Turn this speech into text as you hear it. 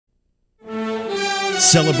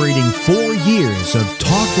Celebrating 4 years of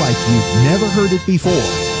talk like you've never heard it before.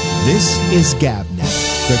 This is GabNet,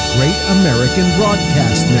 the Great American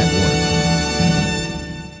Broadcast Network.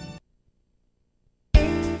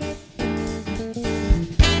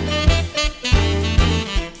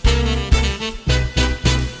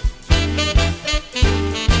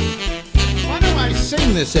 Why do I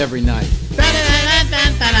sing this every night?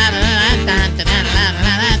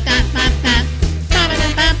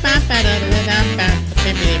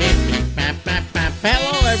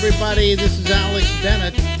 Hello, everybody. This is Alex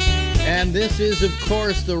Bennett, and this is, of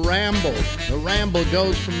course, the Ramble. The Ramble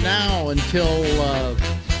goes from now until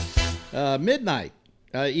midnight,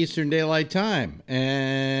 Eastern Daylight Time.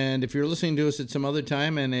 And if you're listening to us at some other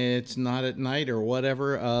time and it's not at night or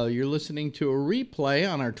whatever, you're listening to a replay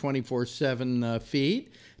on our 24/7 feed.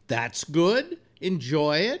 That's good.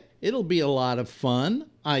 Enjoy it. It'll be a lot of fun,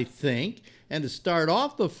 I think. And to start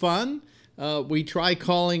off the fun, we try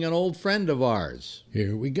calling an old friend of ours.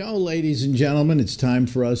 Here we go, ladies and gentlemen. It's time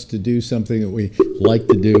for us to do something that we like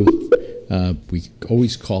to do. We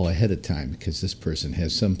always call ahead of time because this person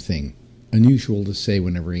has something unusual to say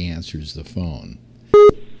whenever he answers the phone.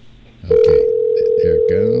 Okay, there it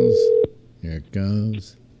goes. There it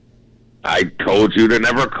goes. I told you to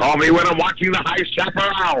never call me when I'm watching the High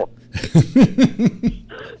Chaparral.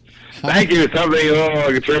 Thank you. Something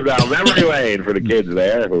a trip down memory lane for the kids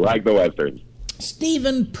there who like the Westerns.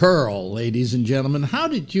 Stephen Pearl, ladies and gentlemen. How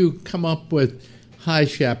did you come up with High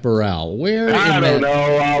Chaparral? Where? I don't know.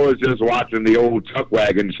 I was just watching the old Chuck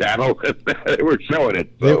Wagon channel. They were showing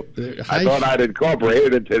it. So I thought I'd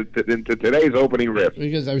incorporate it into today's opening riff.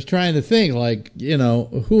 Because I was trying to think, like, you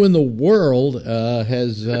know, who in the world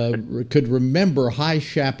could remember High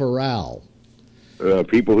Chaparral?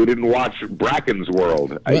 People who didn't watch Bracken's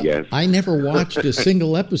World, I guess. I never watched a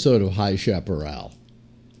single episode of High Chaparral.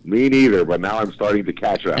 Me neither, but now I'm starting to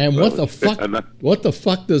catch up. And what the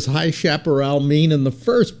fuck does High Chaparral mean in the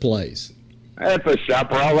first place? That's a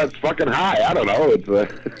chaparral that's fucking high. I don't know. It's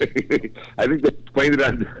I think they explained it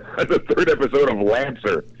on the third episode of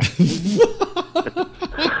Lancer.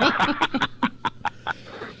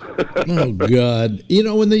 Oh God! You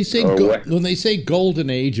know, when they say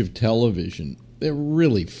golden age of television, they're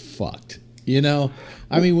really fucked. You know,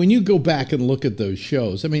 I mean, when you go back and look at those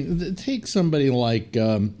shows, I mean, take somebody like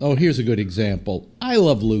here's a good example. I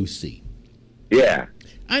Love Lucy. Yeah.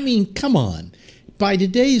 I mean, come on. By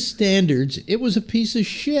today's standards, it was a piece of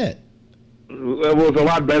shit. It was a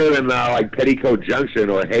lot better than like Petticoat Junction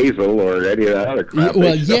or Hazel or any of that other crap.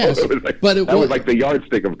 Well, yes, but it was like the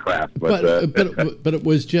yardstick of crap. But it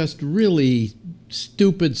was just really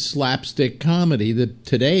stupid slapstick comedy that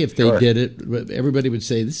today, if they did it, everybody would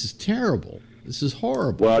say, this is terrible. This is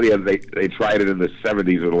horrible. Well, yeah, they tried it in the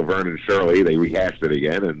 70s with Laverne and Shirley. They rehashed it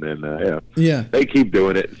again, and then, they keep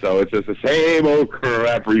doing it. So it's just the same old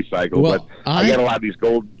crap recycled. Well, but I get a lot of these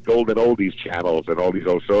golden oldies channels and all these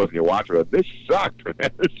old shows, and you watch them. This sucked,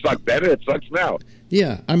 man. This sucked then, and it sucks now.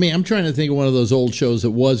 Yeah, I mean, I'm trying to think of one of those old shows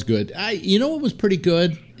that was good. You know what was pretty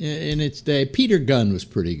good in its day? Peter Gunn was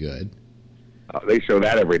pretty good. They show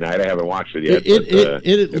that every night. I haven't watched it yet. It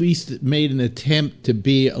at least made an attempt to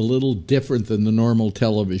be a little different than the normal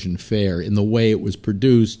television fare in the way it was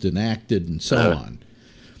produced and acted and so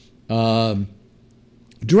on.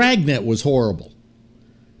 Dragnet was horrible.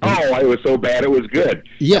 Oh, it was so bad it was good.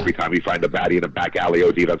 Yeah. Every time we find a baddie in a back alley,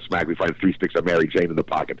 OD on smack, we find 3 sticks of Mary Jane in the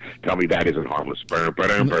pocket. Tell me that isn't harmless. I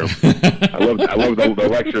love the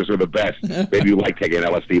lectures are the best. Maybe you like taking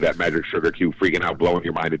LSD, that magic sugar cube, freaking out, blowing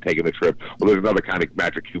your mind, and taking a trip. Well, there's another kind of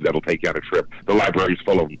magic cube that'll take you on a trip. The library's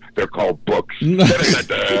full of them. They're called books.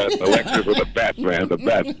 The lectures were the best, man, the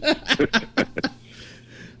best.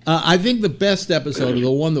 I think the best episode, or the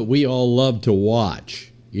one that we all love to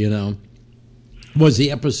watch, you know, was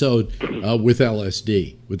the episode with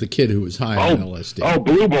LSD, with the kid who was high on LSD. Oh,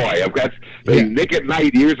 Blue Boy. I've got Nick at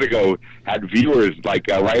Night years ago had viewers like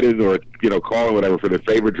write in or call or whatever for their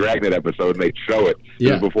favorite Dragnet episode, and they'd show it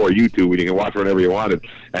before YouTube, and you can watch whenever you wanted.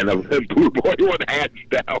 And the Blue Boy one, hands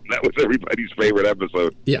down, that was everybody's favorite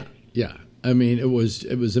episode. Yeah. I mean, it was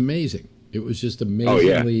amazing. It was just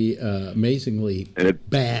amazingly, amazingly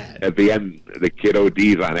bad. At the end, the kid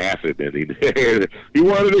ODs on acid, and he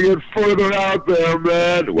wanted to get further out there,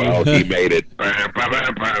 man. Well, he made it.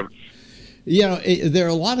 You know, there are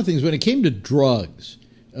a lot of things. When it came to drugs,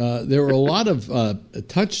 there were a lot of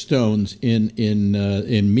touchstones in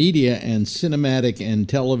media and cinematic and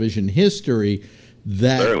television history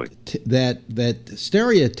that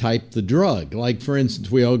stereotype the drug. Like, for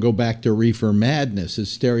instance, we all go back to Reefer Madness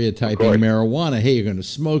as stereotyping marijuana. Hey, you're going to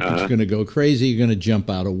smoke, it's going to go crazy, you're going to jump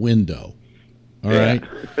out a window. All right.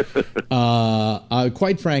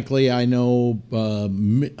 Quite frankly, I know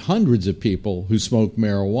hundreds of people who smoke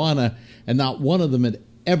marijuana, and not one of them had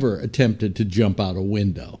ever attempted to jump out a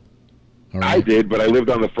window. Right. I did, but I lived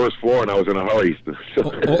on the first floor, and I was in a hurry.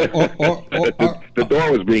 The door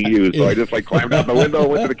was being used, so I just climbed out the window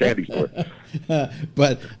and went to the candy store.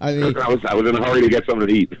 But I mean, I was in a hurry to get something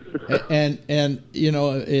to eat. and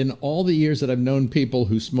in all the years that I've known people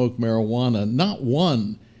who smoke marijuana, not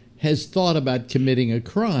one has thought about committing a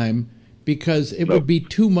crime because it would be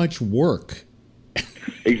too much work.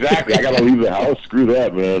 Exactly. I got to leave the house. Screw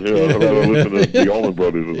that, man. I'm going to listen to the Allman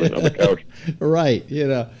Brothers on the couch. Right.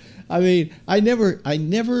 I mean, I never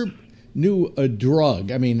knew a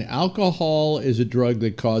drug. I mean, alcohol is a drug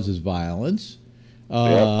that causes violence.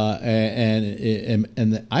 And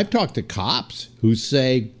I've talked to cops who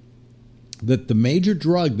say that the major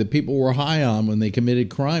drug that people were high on when they committed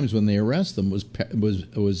crimes when they arrest them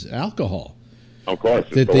was alcohol. Of course,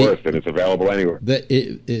 it's the worst, and it's available anywhere.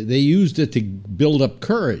 They used it to build up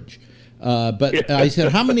courage. But I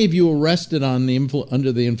said, how many of you arrested on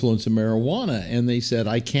under the influence of marijuana? And they said,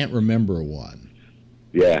 I can't remember one.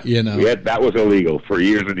 Yeah, that was illegal for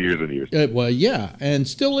years and years and years. Well, yeah, and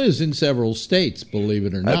still is in several states, believe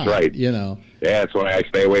it or not. That's right. Yeah, that's why I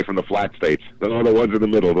stay away from the flat states. The ones in the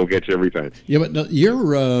middle, they'll get you every time. Yeah, but no,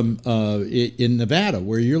 you're in Nevada,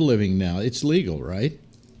 where you're living now. It's legal, right?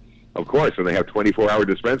 Of course, and they have 24-hour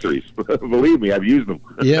dispensaries. Believe me, I've used them.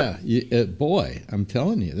 Yeah, boy, I'm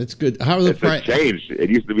telling you, that's good. How are the prices? It's changed. It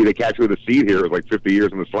used to be they catch you with a seed here. It was 50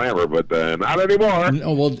 years in the slammer, but not anymore.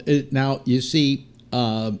 No, well, now, you see,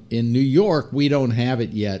 in New York, we don't have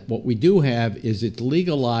it yet. What we do have is it's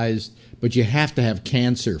legalized, but you have to have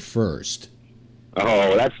cancer first.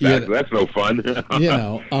 Oh, that's no fun.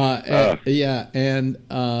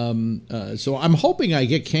 So I'm hoping I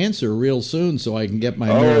get cancer real soon so I can get my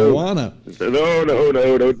marijuana.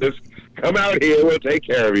 No, just come out here. We'll take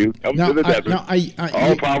care of you. Come to the desert.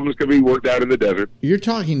 All problems can be worked out in the desert. You're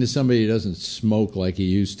talking to somebody who doesn't smoke like he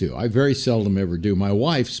used to. I very seldom ever do. My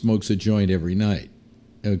wife smokes a joint every night.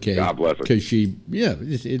 Okay, God bless her. Because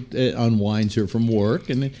it unwinds her from work,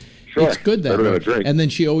 and sure. It's good that way. And then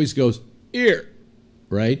she always goes, "Ear."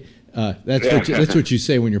 Right? That's what you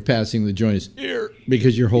say when you're passing the joint is ear,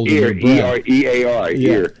 because you're holding your breath. E-R-E-A-R,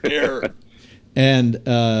 ear. Ear. And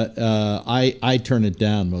I turn it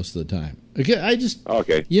down most of the time. Okay,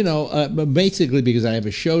 basically because I have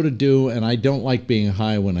a show to do and I don't like being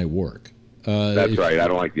high when I work. That's right. I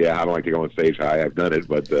don't like to go on stage high. I've done it,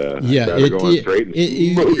 but I'd rather go on straight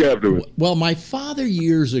and smoke afterwards. Well, my father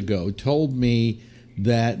years ago told me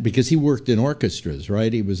that because he worked in orchestras,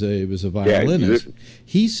 right? He was a violinist.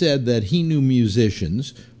 He said that he knew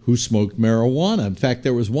musicians who smoked marijuana. In fact,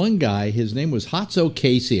 there was one guy. His name was Hotso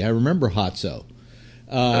Casey. I remember Hotso,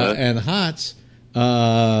 and Hotso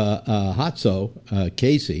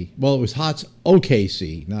Casey. Well, it was Hots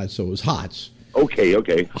Casey, not so. It was Hots.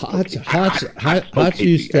 Okay. Hots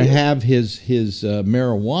used to have his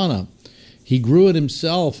marijuana. He grew it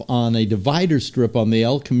himself on a divider strip on the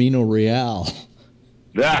El Camino Real.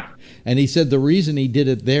 Yeah. And he said the reason he did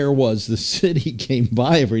it there was the city came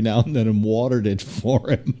by every now and then and watered it for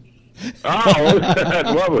him. Oh, that's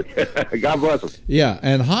lovely. God bless him. Yeah,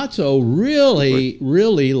 and Hotso really,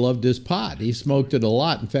 really loved his pot. He smoked it a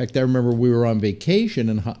lot. In fact, I remember we were on vacation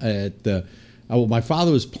and my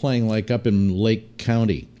father was playing up in Lake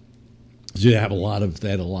County. So they had a lot of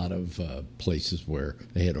places where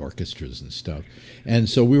they had orchestras and stuff, and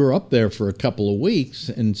so we were up there for a couple of weeks,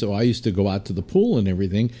 and so I used to go out to the pool and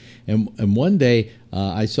everything. And one day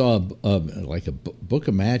I saw a book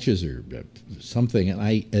of matches or something,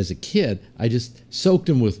 and as a kid, I just soaked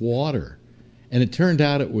them with water, and it turned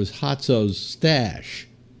out it was Hotso's stash,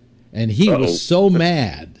 and he was so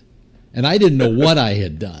mad, and I didn't know what I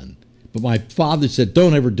had done. But my father said,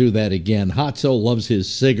 "Don't ever do that again. Hotso loves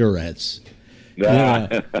his cigarettes."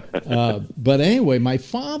 But anyway, my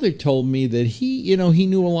father told me that he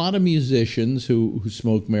knew a lot of musicians who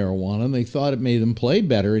smoked marijuana, and they thought it made them play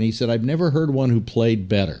better. And he said, "I've never heard one who played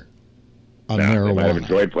better on marijuana." They might have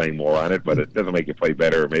enjoyed playing more on it, but it doesn't make you play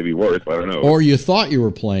better, or maybe worse. I don't know. Or you thought you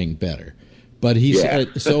were playing better. But he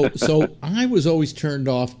said, so I was always turned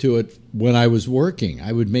off to it when I was working.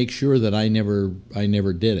 I would make sure that I never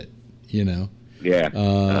did it. Yeah.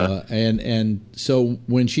 And so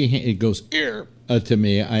when it goes ear to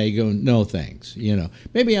me, I go, no thanks.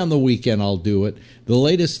 Maybe on the weekend I'll do it. The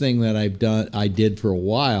latest thing that I did for a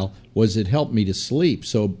while was it helped me to sleep.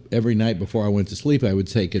 So every night before I went to sleep, I would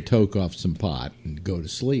take a toke off some pot and go to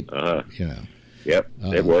sleep. Yep,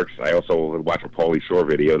 it works. I also watch a Pauly Shore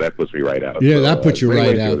video. That puts me right out. Yeah, that puts you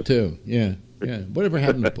right out too. Yeah. Yeah. Whatever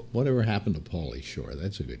happened to Pauly Shore?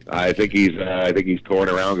 That's a good question. I think he's touring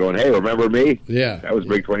around going, "Hey, remember me? Yeah. That was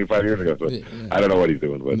big 25 years ago." So Yeah. I don't know what he's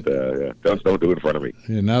doing, but don't do it in front of me.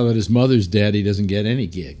 Yeah, now that his mother's dead, he doesn't get any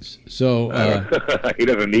gigs. So he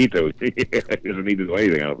doesn't need to. He doesn't need to do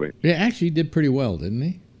anything, I don't think. yeah, actually, he did pretty well, didn't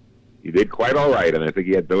he? He did quite all right, and I think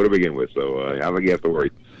he had dough to begin with, so I don't think he has to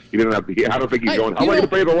worry. He didn't have to. I don't think he's going, "How am I going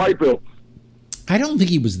to pay the light bill?" I don't think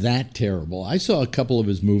he was that terrible. I saw a couple of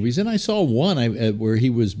his movies, and I saw one where he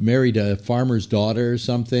was married to a farmer's daughter or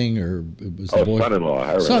something, or it was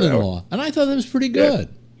son-in-law. Son-in-law, and I thought that was pretty good.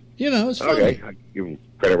 Yeah. You know, it's funny. Okay, I give him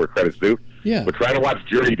credit where credit's due. Yeah. But try to watch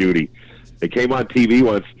Jury Duty. It came on TV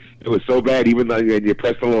once. It was so bad, even though you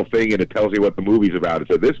press the little thing and it tells you what the movie's about. It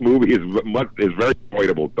said, "This movie is very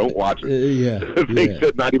avoidable. Don't watch it." They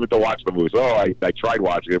said not even to watch the movie. So I tried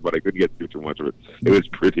watching it, but I couldn't get through too much of it. It was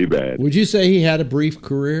pretty bad. Would you say he had a brief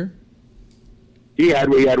career? He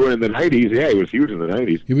had one in the 90s. Yeah, he was huge in the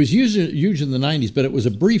 90s. He was huge in the 90s, but it was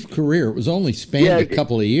a brief career. It was only spanned a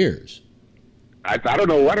couple of years. I don't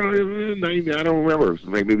know. I don't remember.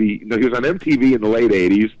 Maybe he was on MTV in the late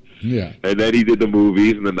 80s. Yeah. And then he did the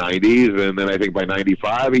movies in the 90s, and then I think by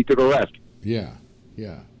 95 he took a rest. Yeah.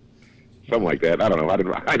 Something like that. I don't know. I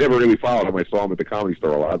never really followed him. I saw him at the Comedy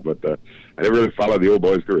Store a lot, but I never really followed the old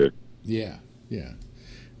boy's career. Yeah.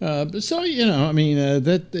 So I mean,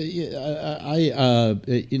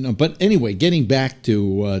 But anyway, getting back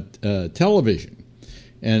to television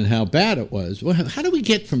and how bad it was. Well, how do we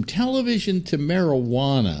get from television to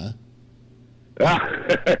marijuana?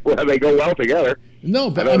 Well, they go well together.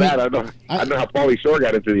 No, but I don't know how Pauly Shore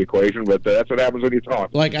got into the equation, but that's what happens when you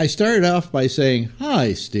talk. Like, I started off by saying,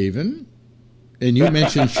 "Hi, Stephen," and you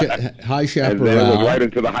mentioned "Hi, Chaparral." And then it was right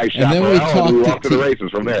into the Hi, Chaparral, and then we talked off to the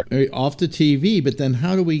races from there. Off to TV, but then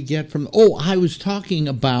how do we get from... Oh, I was talking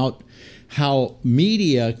about how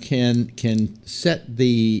media can set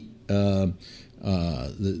the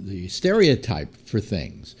stereotype for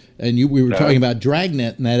things. And we were talking about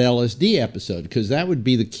Dragnet in that LSD episode, because that would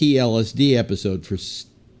be the key LSD episode for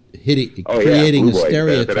creating a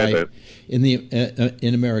stereotype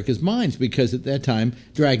in America's minds, because at that time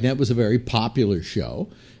Dragnet was a very popular show,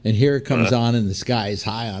 and here it comes on, and this guy is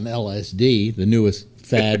high on LSD, the newest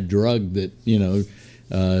fad drug that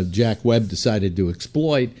Jack Webb decided to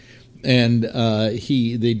exploit. And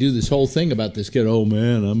they do this whole thing about this kid. "Oh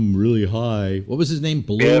man, I'm really high." What was his name?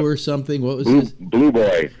 Blue or something? What was his? Blue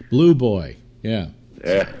Boy. Blue Boy. Yeah.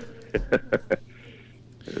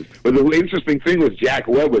 But the interesting thing was Jack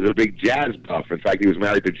Webb was a big jazz buff. In fact, he was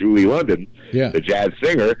married to Julie London, the jazz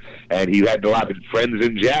singer, and he had a lot of friends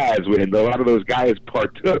in jazz, and a lot of those guys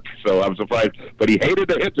partook. So I'm surprised. But he hated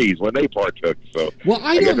the hippies when they partook. So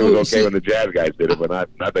I guess it was okay when the jazz guys did it, but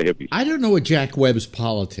not the hippies. I don't know what Jack Webb's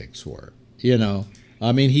politics were.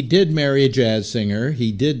 I mean, he did marry a jazz singer.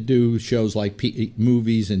 He did do shows like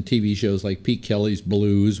movies and TV shows like Pete Kelly's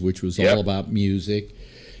Blues, which was all about music.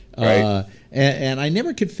 Right. And I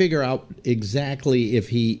never could figure out exactly if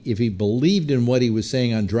he believed in what he was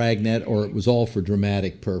saying on Dragnet, or it was all for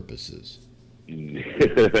dramatic purposes.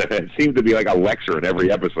 It seemed to be like a lecture in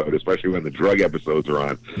every episode, especially when the drug episodes are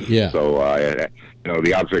on. Yeah. So,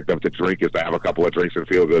 the object of the drink is to have a couple of drinks and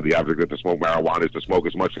feel good. The object of to smoke marijuana is to smoke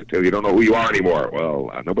as much until you don't know who you are anymore. Well,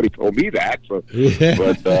 nobody told me that. So,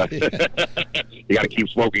 but you got to keep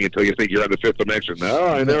smoking until you think you're in the fifth dimension. No,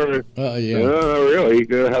 I never. No, really.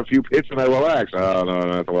 Have a few hits and I relax. Oh,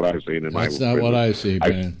 no, that's what I've seen. That's not what I've seen,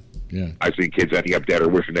 man. Yeah. I've seen kids ending up dead or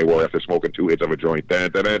wishing they were after smoking 2 hits of a joint.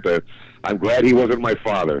 I'm glad he wasn't my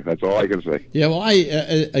father. That's all I can say. Yeah, well,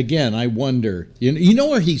 I wonder. You know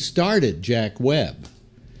where he started, Jack Webb,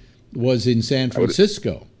 was in San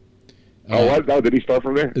Francisco. Did he start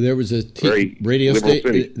from there? There was a radio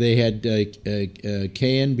station. They had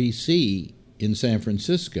KNBC in San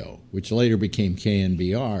Francisco, which later became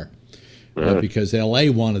KNBR, because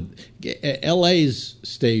LA's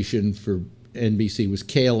station for NBC was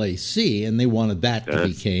KLAC, and they wanted that to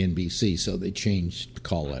be KNBC, so they changed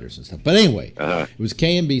call letters and stuff. But anyway, it was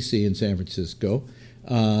KNBC in San Francisco.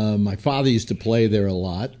 My father used to play there a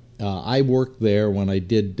lot. I worked there when I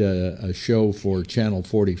did a show for Channel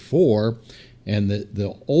 44, and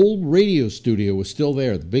the old radio studio was still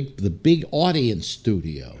there, the big audience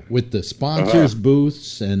studio with the sponsors'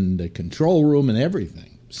 booths and the control room and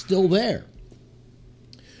everything, still there.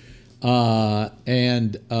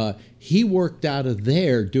 And he worked out of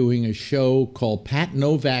there doing a show called Pat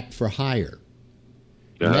Novak for Hire.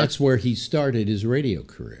 And that's where he started his radio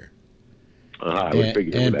career.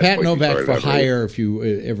 And Pat Novak for Hire, if you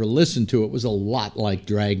ever listened to it, was a lot like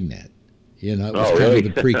Dragnet. You know, it was Oh, kind really?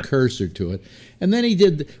 of the precursor to it. And then he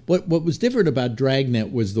did what was different about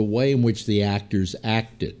Dragnet was the way in which the actors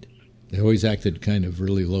acted. They always acted kind of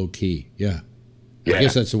really low key. Yeah. Yeah. I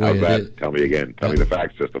guess that's the way How's it that? is. Tell me again. Tell me the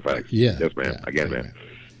facts, just the facts. Yeah. Yes, ma'am. Yeah. Again, Yeah. man.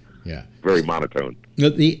 Yeah. Very monotone.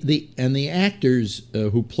 The actors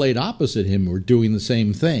who played opposite him were doing the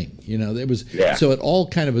same thing. You know, it was so it all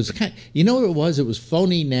kind of was. You know what it was? It was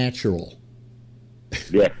phony natural.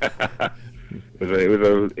 Yeah.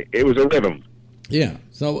 it was a rhythm. Yeah.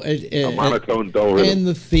 So A monotone, dull rhythm. and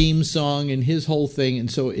the theme song and his whole thing,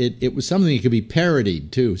 and so it was something that could be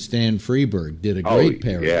parodied too. Stan Freberg did a great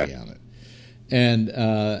parody on it.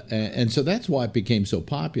 And so that's why it became so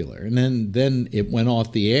popular. And then it went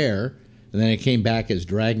off the air, and then it came back as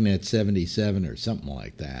Dragnet 77 or something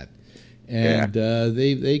like that. And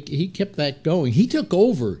he kept that going. He took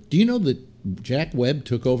over. Do you know that Jack Webb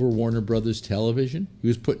took over Warner Brothers Television? He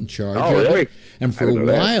was put in charge of really? it. And for a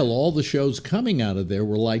while, all the shows coming out of there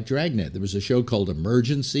were like Dragnet. There was a show called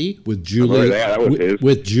Emergency with Julie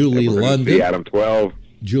with Julie London. Adam 12.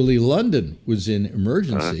 Julie London was in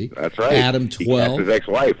Emergency. That's right. Adam 12. He cast his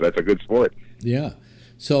ex-wife. That's a good sport. Yeah.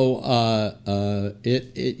 So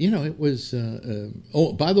it was.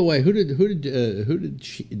 Oh, by the way, who did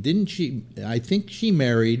she? Didn't she? I think she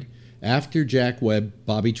married after Jack Webb,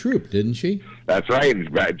 Bobby Troup, didn't she? That's right. And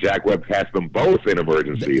Jack Webb cast them both in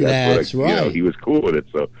Emergency. That's right. You know, he was cool with it.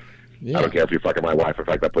 So. Yeah. I don't care if you're fucking my wife. In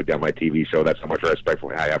fact, I put down my TV show. That's how much respect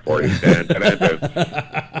I have for you.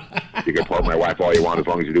 You can pour my wife all you want as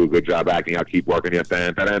long as you do a good job acting. I'll keep working you.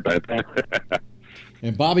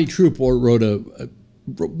 And Bobby Troup wrote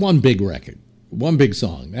one big record, one big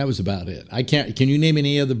song. That was about it. Can you name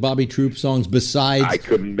any other Bobby Troup songs besides? I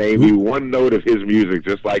couldn't name you one note of his music,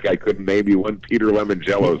 just like I couldn't name you one Peter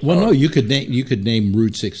Lemongello song. Well, no, you could name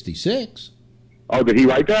Route 66. Oh, did he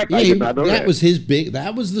write that? Yeah, I did not know that. That was his big.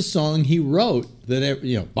 That was the song he wrote.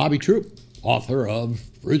 Bobby Troup, author of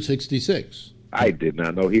Route 66. I did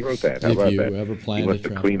not know he wrote that. How If about you that? ever planned he must to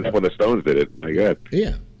have try cleaned that. up when the Stones did it. My God.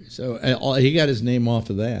 Yeah. So he got his name off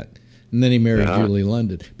of that, and then he married Julie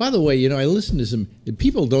London. By the way, I listened to some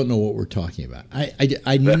people don't know what we're talking about.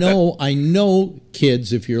 I know,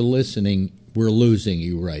 kids, if you're listening, we're losing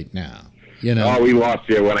you right now. Oh, we lost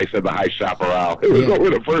you when I said the High Chaparral. It was over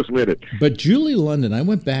the first minute. But Julie London, I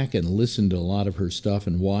went back and listened to a lot of her stuff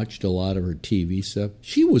and watched a lot of her TV stuff.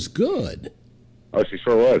 She was good. Oh, she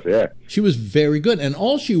sure was, yeah. She was very good. And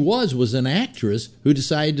all she was an actress who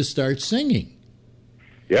decided to start singing.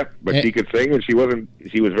 Yep, but she could sing, and she was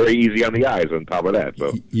very easy on the eyes on top of that.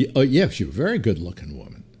 So yeah, she was a very good-looking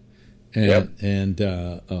woman.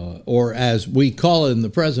 Or as we call it in the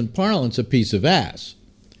present parlance, a piece of ass.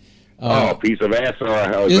 A piece of ass, or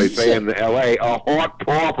as they say in L.A., a hot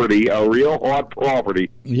property, a real hot property.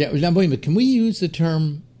 Yeah, now wait a minute. Can we use the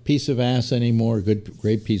term piece of ass anymore?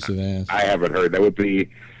 Great piece of ass. I haven't heard. That would be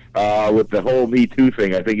with the whole Me Too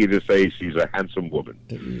thing. I think you just say she's a handsome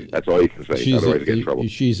woman. That's all you can say. Otherwise, you get in trouble.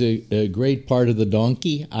 She's a great part of the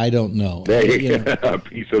donkey. I don't know. A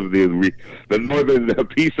piece of the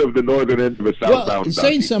northern end of the southbound donkey.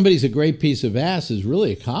 Saying somebody's a great piece of ass is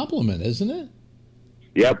really a compliment, isn't it?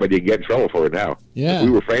 Yeah, but you can get in trouble for it now. Yeah. If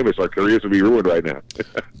we were famous, our careers would be ruined right now.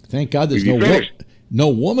 Thank God there's no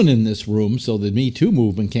woman in this room, so the Me Too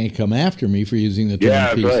movement can't come after me for using the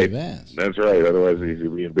term piece of ass. That's right. Otherwise,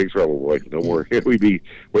 you'd be in big trouble, boy. No more. We'd be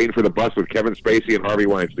waiting for the bus with Kevin Spacey and Harvey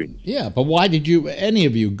Weinstein. Yeah, but why did any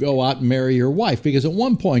of you go out and marry your wife? Because at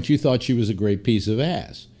one point you thought she was a great piece of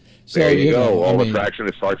ass. So, there you go. All attraction,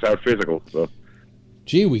 it starts out physical. So.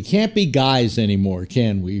 Gee, we can't be guys anymore,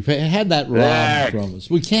 can we? We've had that robbed from us.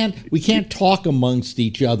 We can't talk amongst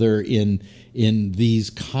each other in these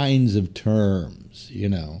kinds of terms,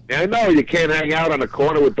 Yeah, I know you can't hang out on the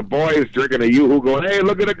corner with the boys drinking a yoo-hoo, going, "Hey,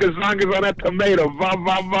 look at the gazongas on that tomato, va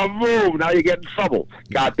va va boom." Now you get in trouble.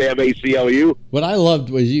 Goddamn ACLU. What I loved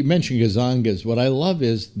was you mentioned gazongas. What I love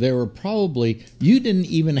is there were you didn't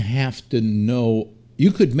even have to know.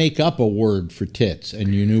 You could make up a word for tits,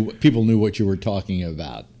 and people knew what you were talking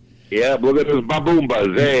about. Yeah, look at those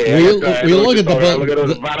baboombas. Hey, we look at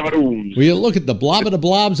the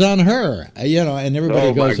blobs on her, and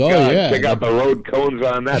everybody goes, "Oh yeah." Check out the road cones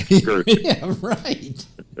on that skirt. Yeah, right.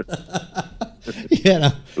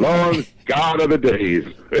 Long gone are the days.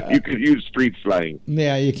 You could use street slang.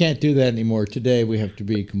 Yeah, you can't do that anymore. Today we have to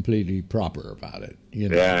be completely proper about it.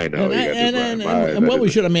 Yeah, I know. And what we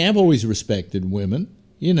should. I've always respected women.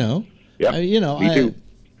 Yeah. Me too.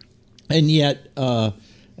 And yet.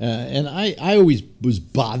 And I always was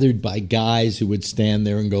bothered by guys who would stand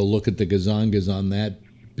there and go, "Look at the gazongas on that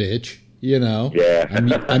bitch," Yeah.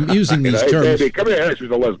 I'm using these terms. Hey, come here, she's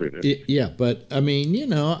a lesbian. Yeah, but I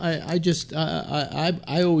mean, I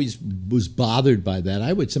always was bothered by that.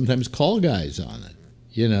 I would sometimes call guys on it.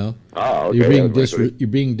 Oh, okay. You're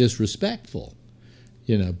being disrespectful.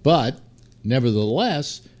 But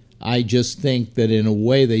nevertheless, I just think that in a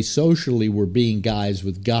way they socially were being guys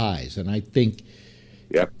with guys, and I think,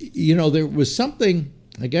 yep. There was something.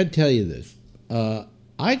 I got to tell you this.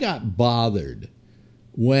 I got bothered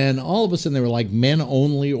when all of a sudden there were like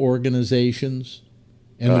men-only organizations,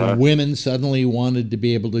 and the women suddenly wanted to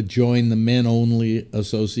be able to join the men-only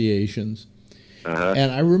associations.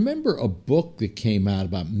 And I remember a book that came out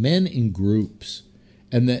about men in groups,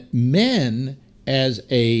 and that men as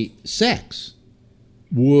a sex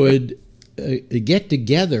would get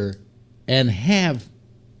together and have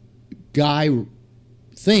guy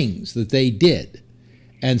things that they did.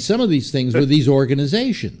 And some of these things were these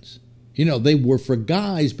organizations. They were for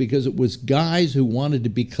guys because it was guys who wanted to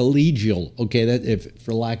be collegial, okay, that if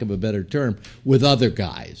for lack of a better term, with other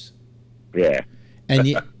guys. Yeah.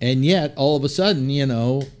 And yet all of a sudden,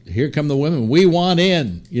 here come the women. We want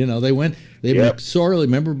in. They went. McSorley.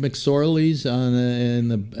 Remember McSorley's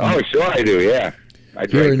Oh, sure I do. Yeah, I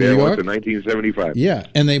drank there once in 1975. Yeah,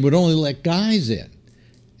 and they would only let guys in.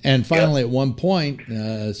 And finally, at one point,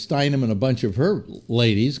 Steinem and a bunch of her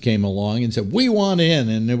ladies came along and said, "We want in,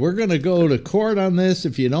 and we're going to go to court on this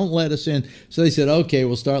if you don't let us in." So they said, "Okay,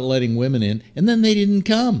 we'll start letting women in." And then they didn't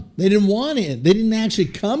come. They didn't want in. They didn't actually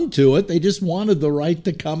come to it. They just wanted the right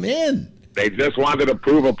to come in. They just wanted to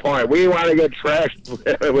prove a point. We want to get trashed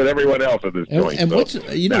with everyone else at this joint. And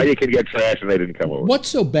now you can get trashed, and they didn't come over. What's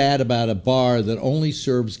so bad about a bar that only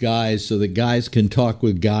serves guys so that guys can talk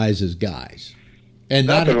with guys as guys? And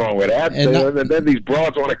nothing wrong with that. And then these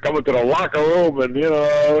broads want to come into the locker room, and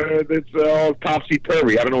it's all topsy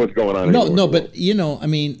turvy. I don't know what's going on. No, but I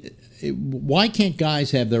mean, why can't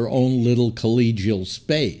guys have their own little collegial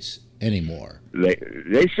space anymore?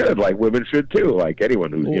 They should, like women should too, like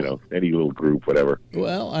anyone who's any little group, whatever.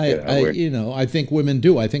 Well, I think women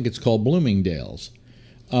do. I think it's called Bloomingdale's.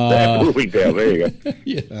 Bloomingdale, there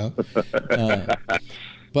you go.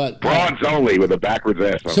 But broads only with a backwards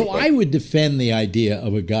ass. So I would defend the idea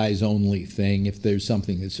of a guys only thing if there's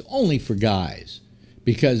something that's only for guys,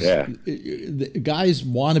 because guys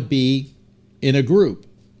want to be in a group.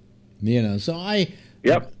 So I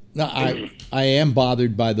am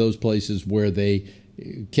bothered by those places where they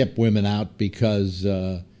kept women out because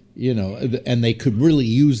and they could really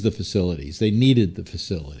use the facilities. They needed the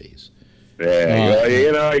facilities. Yeah,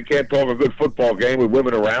 you can't talk a good football game with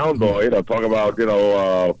women around, or talk about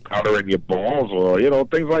powdering your balls, or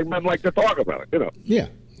things like men like to talk about it. Yeah.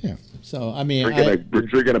 So I mean,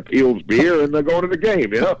 drinking a Peel's beer and going to the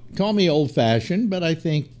game. Call me old-fashioned, but I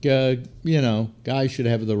think guys should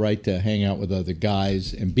have the right to hang out with other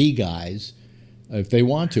guys and be guys if they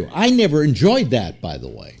want to. I never enjoyed that, by the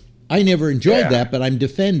way. I never enjoyed that, but I'm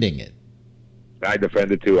defending it. I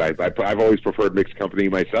defend it too. I've always preferred mixed company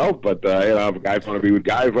myself, but if guys want to be with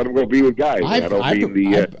guys, let them go be with guys. I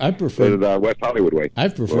prefer the West Hollywood way.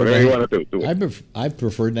 I've preferred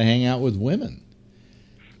to hang out with women.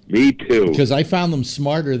 Me too, because I found them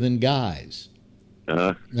smarter than guys.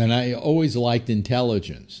 And I always liked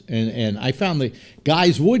intelligence, and I found that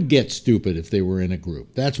guys would get stupid if they were in a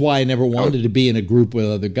group. That's why I never wanted to be in a group with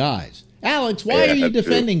other guys. Alex, why are you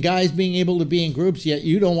defending guys being able to be in groups, yet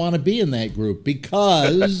you don't want to be in that group?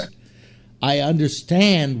 Because I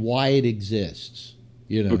understand why it exists.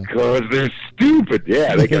 Because they're stupid.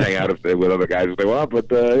 Yeah, they can hang out with other guys if they want,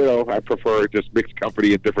 but I prefer just mixed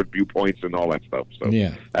company and different viewpoints and all that stuff. So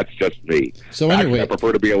that's just me. So anyway, I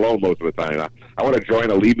prefer to be alone most of the time. I want to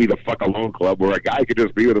join a leave me the fuck alone club where a guy could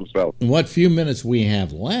just be with himself. In what few minutes we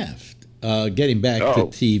have left. Getting back to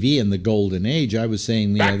TV and the golden age, I was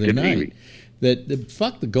saying the other night that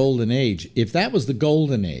fuck the golden age. If that was the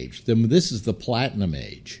golden age, then this is the platinum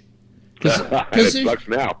age. Because it sucks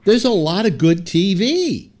now. There's a lot of good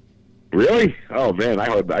TV. Really? Oh man,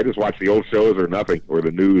 I just watch the old shows or nothing or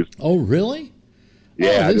the news. Oh really?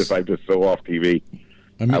 Yeah, I'm just so off TV.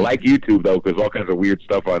 I like YouTube though because all kinds of weird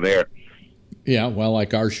stuff on there. Yeah, well,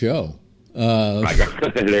 like our show.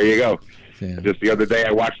 There you go. Yeah. Just the other day,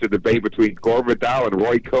 I watched a debate between Gore Vidal and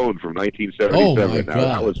Roy Cohn from 1977. Oh, my God.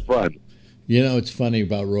 That was fun. It's funny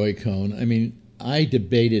about Roy Cohn. I mean, I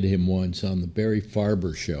debated him once on the Barry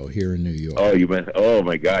Farber show here in New York. Oh,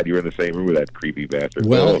 my God, you were in the same room with that creepy bastard.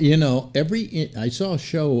 Well, I saw a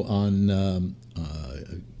show on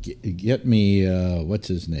Get Me, what's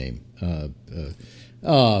his name?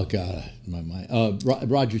 Oh, God, my mind.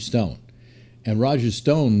 Roger Stone. And Roger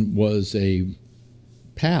Stone was a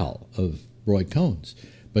pal of Roy Cohn's.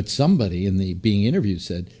 but somebody in the being interviewed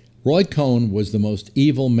said Roy Cohn was the most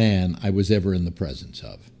evil man I was ever in the presence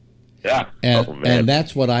of. Yeah. And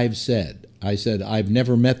that's what I've said. I said I've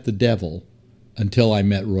never met the devil until I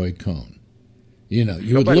met Roy Cohn. You know,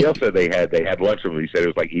 somebody else said they had lunch with him. He said it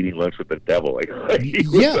was like eating lunch with the devil. Like he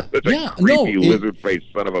was creepy lizard-faced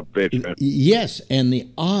son of a bitch. Man. Yes, and the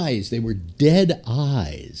eyes, they were dead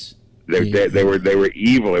eyes. They're dead. They were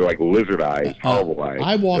evil. They were like lizard eyes, horrible eyes.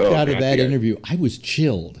 I walked out of that interview. I was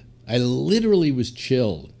chilled. I literally was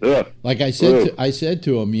chilled. Ugh. Like I said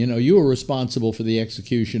to him, you know, you were responsible for the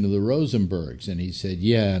execution of the Rosenbergs, and he said,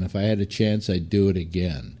 yeah, and if I had a chance, I'd do it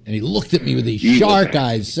again. And he looked at me with these shark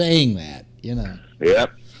eyes, saying that. You know.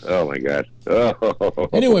 Yep. Oh my God. Oh.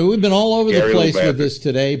 Anyway, we've been all over the place with this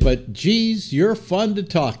today, but geez, you're fun to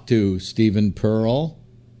talk to, Stephen Pearl.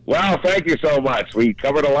 Well, thank you so much. We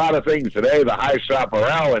covered a lot of things today. The High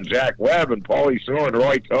Chaparral and Jack Webb and Paulie Shore and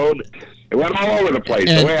Roy Cohn. It went all over the place.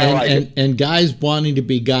 The way I like it. And guys wanting to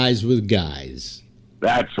be guys with guys.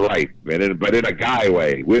 That's right. But in a guy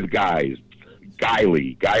way, with guys.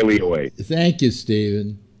 Guyly away. Thank you,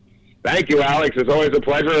 Stephen. Thank you, Alex. It's always a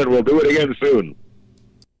pleasure, and we'll do it again soon.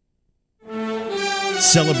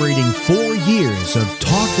 Celebrating 4 years of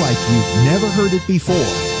talk like you've never heard it before.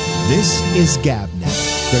 This is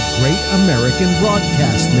GabNet, the Great American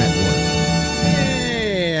Broadcast Network.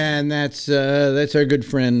 Hey, and that's our good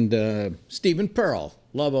friend Stephen Pearl.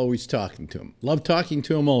 Love always talking to him. Love talking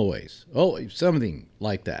to him always. Always something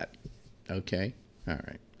like that. Okay, all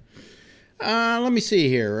right. Let me see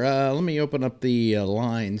here. Let me open up the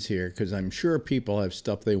lines here because I'm sure people have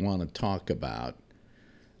stuff they want to talk about.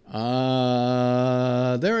 There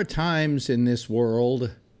are times in this world,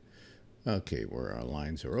 okay, where our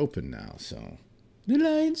lines are open now. So the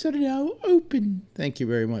lines are now open. Thank you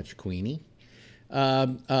very much, Queenie. I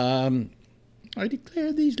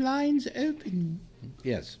declare these lines open.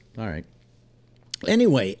 Yes. All right.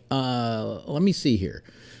 Anyway, let me see here.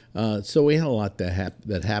 So we had a lot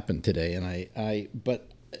that happened today, and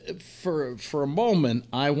but for a moment,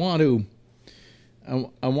 I want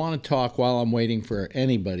to talk while I'm waiting for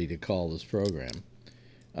anybody to call this program,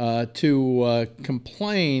 to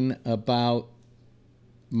complain about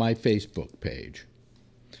my Facebook page.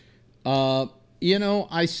 You know,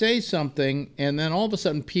 I say something, and then all of a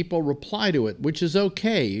sudden people reply to it, which is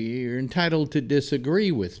okay. You're entitled to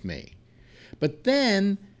disagree with me, but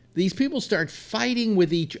then these people start fighting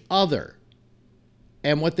with each other.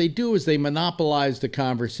 And what they do is they monopolize the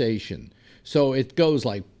conversation. So it goes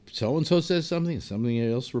like, so-and-so says something,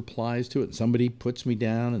 somebody else replies to it, and somebody puts me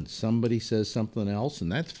down, and somebody says something else,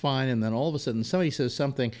 and that's fine. And then all of a sudden somebody says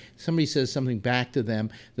something back to them,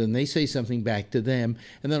 then they say something back to them,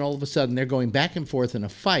 and then all of a sudden they're going back and forth in a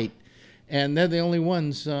fight. And they're the only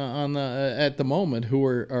ones at the moment who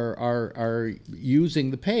are using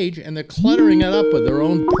the page, and they're cluttering it up with their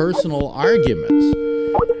own personal arguments.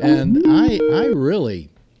 And I really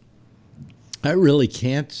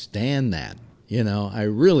can't stand that. You know, I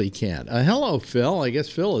really can't. Hello, Phil. I guess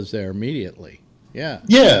Phil is there immediately. Yeah.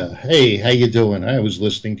 Yeah. Hey, how you doing? I was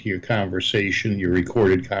listening to your conversation, your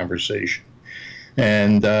recorded conversation.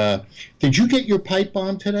 And did you get your pipe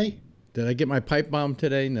bomb today? Did I get my pipe bomb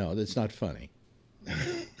today? No, that's not funny.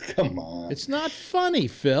 Come on. It's not funny,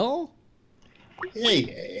 Phil.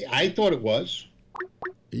 Hey, I thought it was.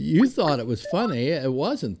 You thought it was funny. It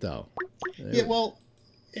wasn't, though. Yeah, well,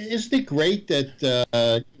 isn't it great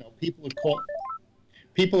that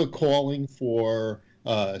people are calling for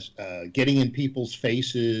getting in people's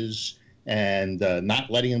faces and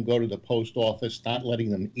not letting them go to the post office, not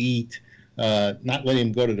letting them eat, not letting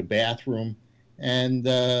them go to the bathroom, and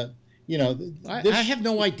you know, I have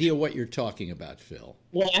no idea what you're talking about, Phil.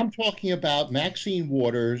 Well, I'm talking about Maxine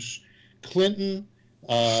Waters, Clinton,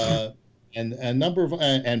 and a number of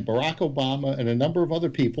and Barack Obama and a number of other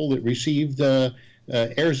people that received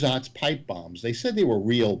ersatz pipe bombs. They said they were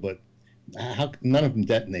real, but none of them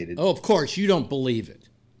detonated. Oh, of course, you don't believe it.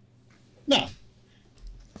 No.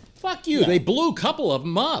 Fuck you. No. They blew a couple of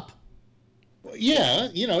them up. Yeah,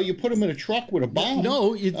 you know, you put them in a truck with a bomb.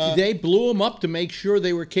 No, they blew them up to make sure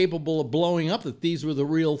they were capable of blowing up, that these were the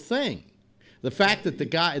real thing. The fact that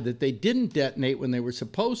that they didn't detonate when they were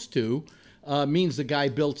supposed to means the guy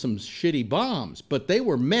built some shitty bombs, but they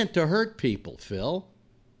were meant to hurt people, Phil.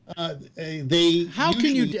 How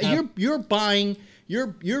can you?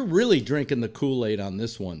 You're really drinking the Kool-Aid on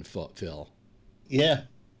this one, Phil. Yeah,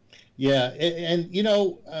 and you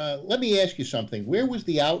know, let me ask you something. Where was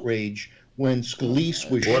the outrage when Scalise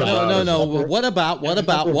was shot? No. What about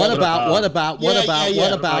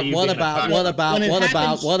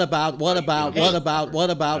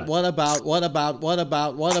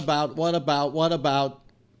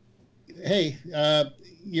hey,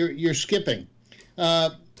 you're skipping.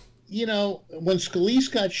 You know, when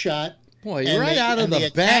Scalise got shot. Boy, you're right out of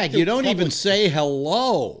the bag. You don't even say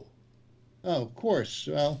hello. Oh, of course.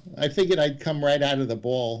 Well, I figured I'd come right out of the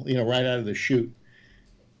ball, you know, right out of the chute.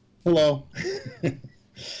 Hello.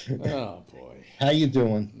 Oh, boy. How you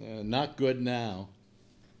doing? Not good now.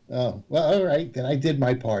 Oh, well, all right. Then I did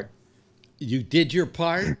my part. You did your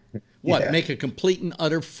part? What, Yeah. make a complete and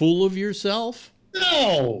utter fool of yourself?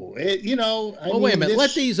 No, you know. Wait a minute.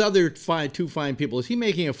 Let these other two fine people. Is he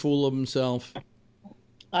making a fool of himself?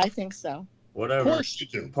 I think so. Whatever. Of course you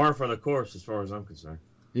do. Par for the course, as far as I'm concerned.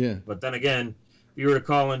 Yeah. But then again, if you were to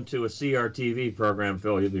call into a CRTV program,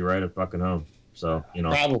 Phil, you'd be right at fucking home. So, you know,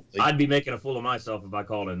 Probably. I'd be making a fool of myself if I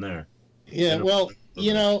called in there. Yeah, well,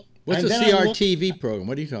 you know. What's a and then I looked- CRTV program?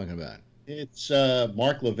 What are you talking about? It's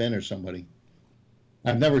Mark Levin or somebody.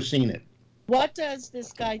 I've never seen it. What does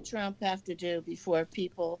this guy Trump have to do before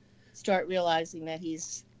people start realizing that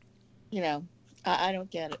he's, you know, I don't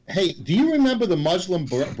get it. Hey, do you remember the Muslim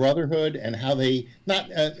Brotherhood and how they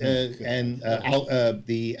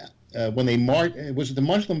when they marched? Was it the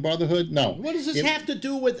Muslim Brotherhood? No. What does this have to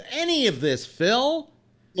do with any of this, Phil?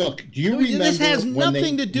 Look, do you This remember has when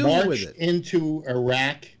nothing they to do with marched it. into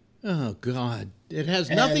Iraq? Oh, God. It has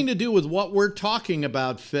nothing to do with what we're talking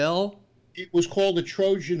about, Phil. It was called a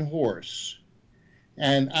Trojan horse.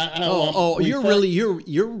 And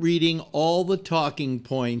you're reading all the talking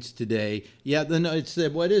points today. Yeah, it's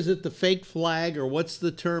what is it? The fake flag, or what's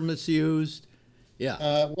the term that's used? Yeah.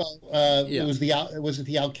 It was the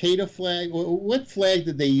Al Qaeda flag. What flag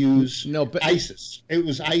did they use? No, but ISIS. It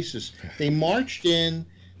was ISIS. They marched in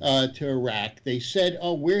to Iraq. They said,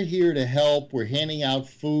 "Oh, we're here to help. We're handing out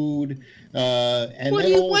food." And what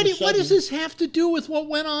what does this have to do with what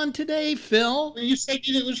went on today, Phil? You said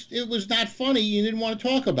it was not funny. You didn't want to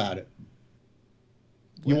talk about it.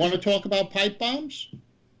 You want to talk about pipe bombs?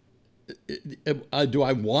 Do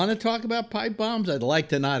I want to talk about pipe bombs? I'd like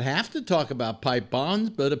to not have to talk about pipe bombs,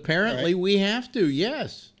 but apparently we have to,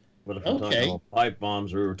 yes. But if we're talking about pipe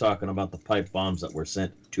bombs, we were talking about the pipe bombs that were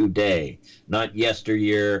sent today, not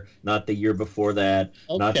yesteryear, not the year before that,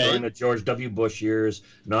 not during the George W. Bush years,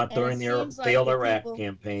 not during the failed Iraq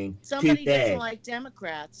campaign. Somebody doesn't like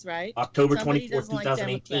Democrats, right? October 24th,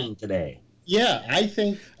 2018 today. Yeah, I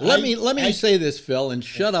think. Let me say this, Phil, and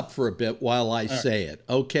shut up for a bit while I say it,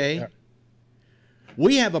 okay? Yeah.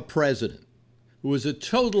 We have a president who is a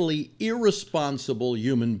totally irresponsible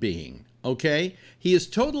human being. Okay? He is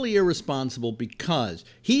totally irresponsible because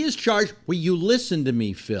he is charged. Well, you listen to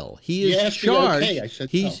me, Phil. He is charged. Okay. I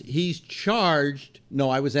said he's charged.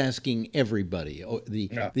 No, I was asking everybody.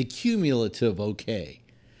 The cumulative okay.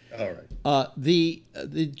 All right. The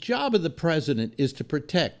job of the president is to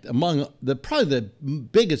protect, probably the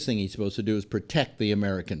biggest thing he's supposed to do is protect the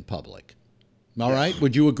American public. All right?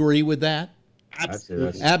 Would you agree with that?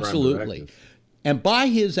 Absolutely. Absolutely. And by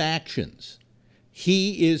his actions,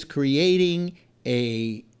 he is creating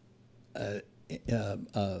what's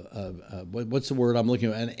the word I'm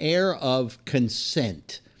looking at? An air of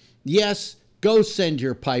consent. Yes, go send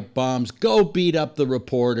your pipe bombs. Go beat up the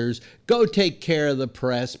reporters. Go take care of the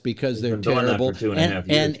press because they're terrible.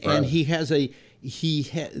 And he has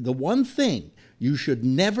the one thing you should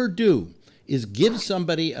never do is give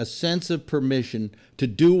somebody a sense of permission to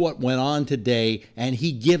do what went on today, and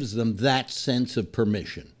he gives them that sense of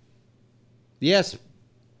permission. Yes,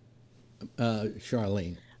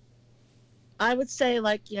 Charlene. I would say,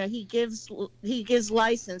 he gives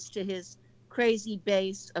license to his crazy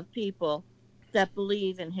base of people that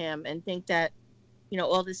believe in him and think that,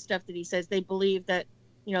 all this stuff that he says, they believe that,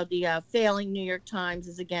 the failing New York Times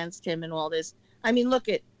is against him and all this. I mean, look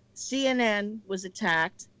at CNN was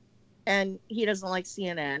attacked, and he doesn't like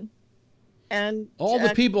CNN. And all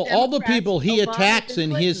the people he attacks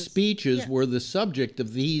in his speeches were the subject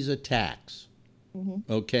of these attacks.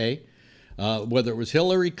 Mm-hmm. Okay, whether it was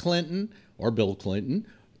Hillary Clinton or Bill Clinton,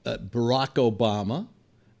 Barack Obama,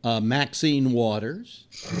 Maxine Waters,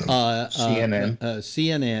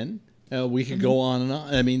 CNN. We could go on and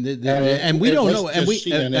on. I mean, and we don't know. And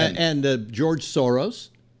George Soros.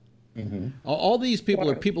 Mm-hmm. All these people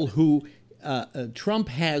are people who Trump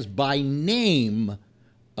has by name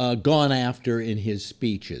gone after in his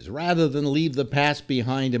speeches. Rather than leave the past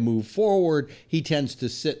behind and move forward, he tends to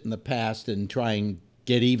sit in the past and try and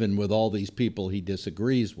get even with all these people he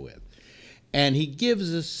disagrees with. And he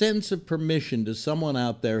gives a sense of permission to someone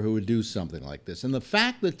out there who would do something like this. And the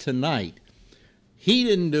fact that tonight he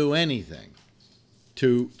didn't do anything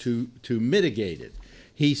to mitigate it.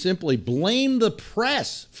 He simply blamed the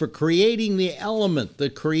press for creating the element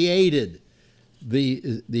that created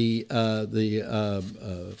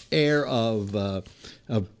heir of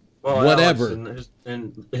Well, whatever. Alex,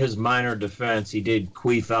 in his minor defense, he did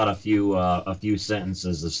queef out a few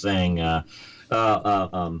sentences of saying. Did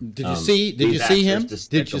you see him?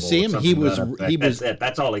 Did you see him? He was.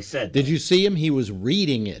 That's all he said. Did you see him? He was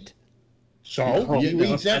reading it. So he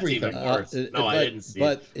reads everything. I didn't see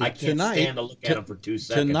it. I can't stand to look at him for 2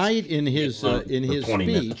 seconds. Tonight, in his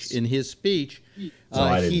speech, he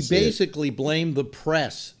basically blamed the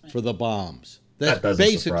press for the bombs. That's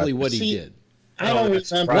basically what he did. I don't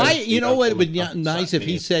remember. Why? You know what would be nice if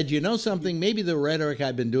he said, you know something, maybe the rhetoric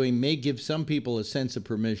I've been doing may give some people a sense of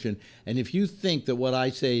permission, and if you think that what I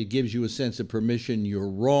say gives you a sense of permission, you're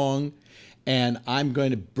wrong, and I'm going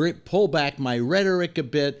to pull back my rhetoric a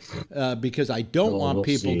bit because I don't want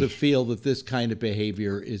people to feel that this kind of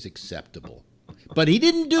behavior is acceptable. But he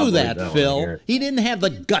didn't do that, Phil. He didn't have the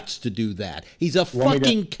guts to do that. He's a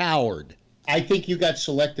fucking coward. I think you got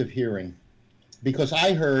selective hearing. Because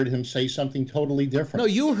I heard him say something totally different. No,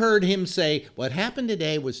 you heard him say, what happened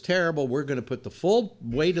today was terrible. We're going to put the full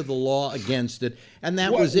weight of the law against it. And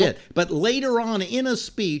that was it. But later on in a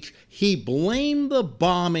speech, he blamed the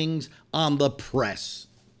bombings on the press.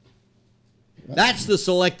 That's the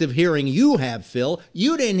selective hearing you have, Phil.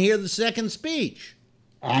 You didn't hear the second speech.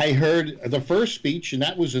 I heard the first speech, and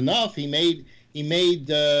that was enough. He made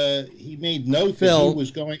note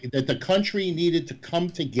that the country needed to come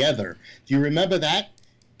together. Do you remember that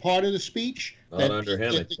part of the speech? Not under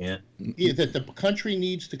him, it can't. That the country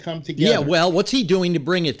needs to come together. Yeah, well, what's he doing to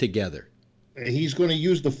bring it together? He's going to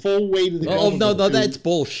use the full weight of the government. Oh, no, that's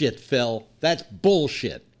bullshit, Phil. That's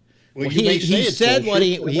bullshit. Well, he said what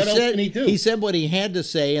he said what he had to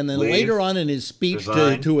say, and then later on in his speech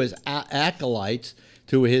to his acolytes,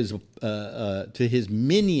 to his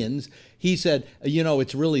minions, he said, you know,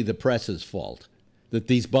 it's really the press's fault that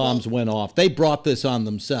these bombs went off. They brought this on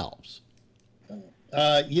themselves.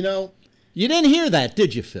 You know. You didn't hear that,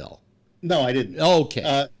 did you, Phil? No, I didn't.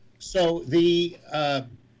 Okay.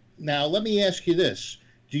 Now let me ask you this: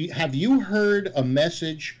 have you heard a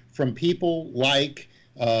message from people like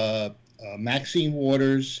Maxine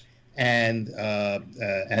Waters and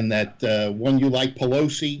that one you like,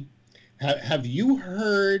 Pelosi? Have you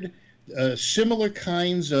heard similar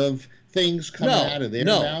kinds of things coming out of their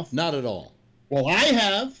mouth? No, not at all. Well, I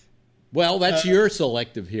have. Well, that's your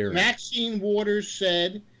selective hearing. Maxine Waters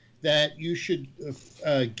said that you should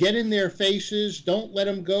get in their faces, don't let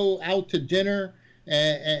them go out to dinner,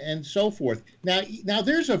 and so forth. Now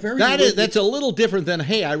there's a very that's a little different than,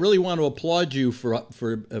 hey, I really want to applaud you for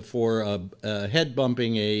head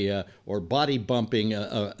bumping or body bumping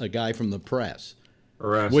a guy from the press.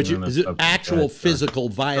 Which is actual physical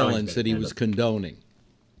violence that he was condoning.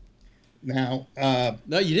 Now,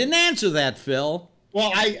 no, you didn't answer that, Phil.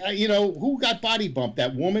 Well, I who got body bumped?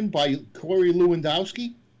 That woman by Corey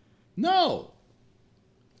Lewandowski? No,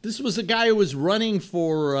 this was a guy who was running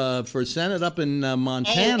for Senate up in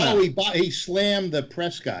Montana. He slammed the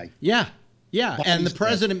press guy. Yeah, and the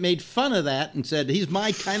president made fun of that and said he's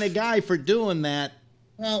my kind of guy for doing that.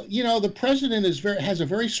 Well, the president has a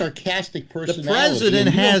very sarcastic personality.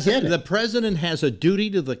 The president has a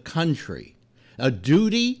duty to the country, a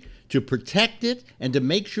duty to protect it and to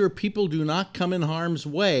make sure people do not come in harm's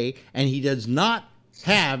way. And he does not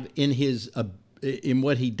have in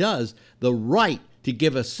what he does the right to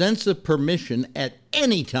give a sense of permission at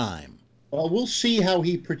any time. Well, we'll see how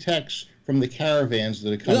he protects from the caravans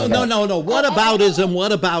that are coming. No. What aboutism?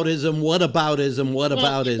 What aboutism? What aboutism? What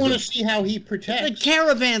aboutism? I want to see how he protects. The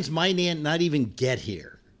caravans might not even get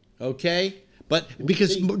here, okay? But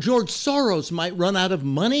because George Soros might run out of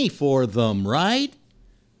money for them, right?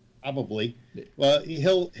 Probably. Well,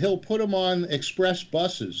 he'll put them on express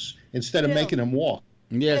buses instead of making them walk.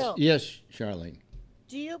 Yes, Charlene.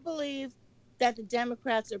 Do you believe that the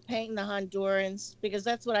Democrats are paying the Hondurans? Because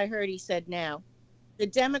that's what I heard he said now. The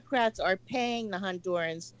Democrats are paying the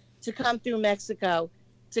Hondurans to come through Mexico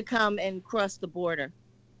to come and cross the border.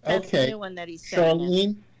 That's the new one that he said.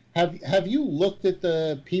 Charlene, have you looked at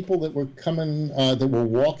the people that were coming, that were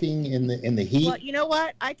walking in the heat? Well, you know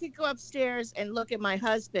what? I could go upstairs and look at my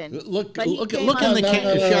husband. Look in the camera,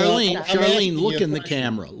 Charlene. Look in the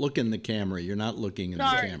camera. Look in the camera. You're not looking in the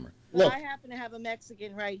camera. Look, I happen to have a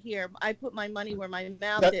Mexican right here. I put my money where my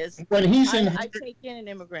mouth is. When he's I take in an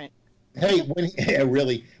immigrant. Hey, when he's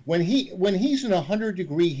in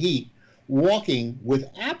 100-degree heat, walking with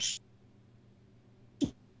absolutely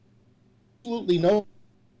no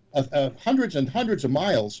hundreds and hundreds of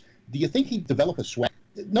miles, do you think he'd develop a sweat?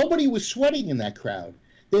 Nobody was sweating in that crowd.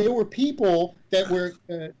 there were people that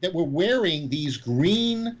were wearing these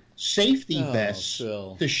green safety vests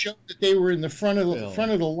Phil. to show that they were in the front of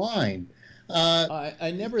the line.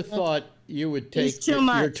 I never thought you would take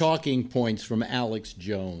your talking points from Alex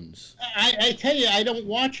Jones. I tell you, I don't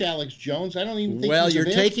watch Alex Jones. I don't even think Well, he's you're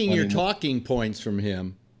available taking your anymore. talking points from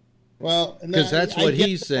him. Well, because that's what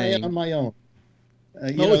he's saying on my own.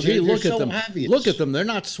 Gee, look at so them! obvious. Look at them! They're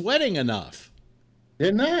not sweating enough.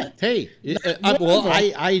 They're not. Hey, well,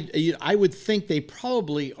 I would think they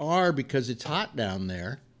probably are because it's hot down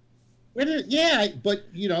there. Yeah, but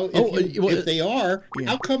if they are,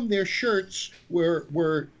 how come their shirts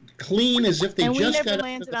were clean as if they and just got? We never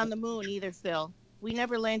landed on the moon either, Phil. We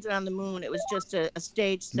never landed on the moon. It was just a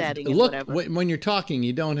stage setting. Look, and whatever. when you're talking,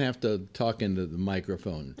 you don't have to talk into the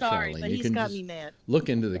microphone. Sorry, Charlie. but he's got me mad. Look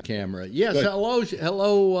into the camera. Yes, Good.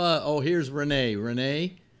 hello. Here's Renee.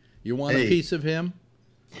 Renee, you want a piece of him?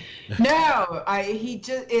 No,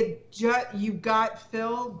 you got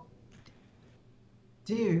Phil,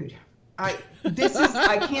 dude. I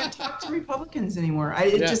can't talk to Republicans anymore.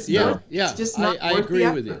 It's just not I worth agree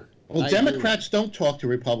the with you. effort. Well, Democrats don't talk to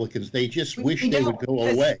Republicans. They just wish they would go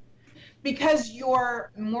away. Because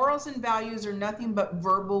your morals and values are nothing but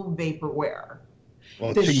verbal vaporware.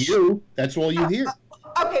 Well, to you, that's all you hear.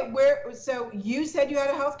 Okay, so you said you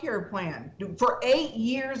had a health care plan. For 8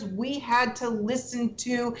 years, we had to listen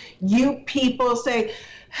to you people say,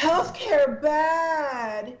 health care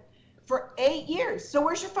bad, for 8 years. So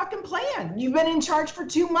where's your fucking plan? You've been in charge for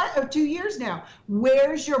 2 years now.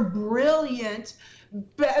 Where's your brilliant,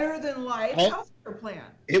 better than life health care plan?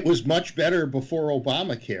 It was much better before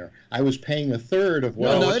Obamacare. I was paying a third of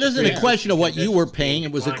what. No, it isn't a question of what you were paying.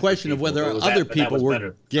 It was a question of whether other people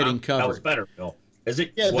were getting covered. That was better, Phil. Was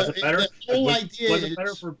it better? Was it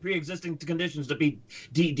better for pre-existing conditions to be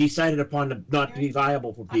decided upon to not be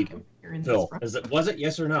viable for people? Phil, was it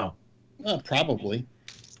yes or no? Probably.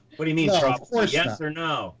 What do you mean? No, probably? of course Yes not. or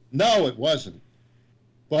no? No, it wasn't.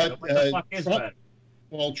 But what the fuck is that?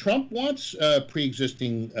 Well, Trump wants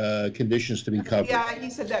pre-existing conditions to be covered. Yeah, he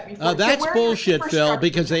said that before. That's bullshit, Phil,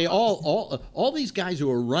 because they all these guys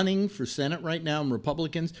who are running for Senate right now and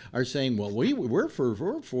Republicans are saying, well, we're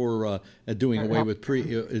for doing away with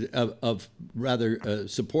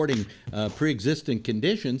supporting pre-existing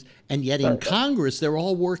conditions, and yet in Congress they're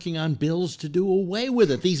all working on bills to do away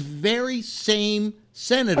with it. These very same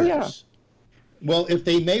senators. Oh, yeah. Well, if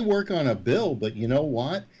they may work on a bill, but you know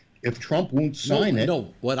what? If Trump won't sign it.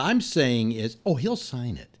 No, what I'm saying is, he'll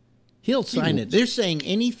sign it. He'll sign it. They're saying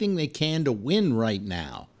anything they can to win right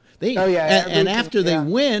now. And after they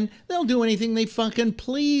win, they'll do anything they fucking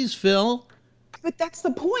please, Phil. But that's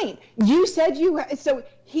the point. You said so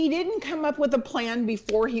he didn't come up with a plan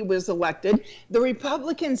before he was elected. The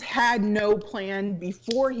Republicans had no plan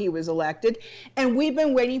before he was elected. And we've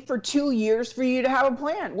been waiting for 2 years for you to have a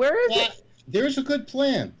plan. Where is it? There's a good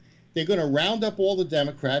plan. They're going to round up all the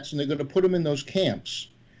Democrats and they're going to put them in those camps.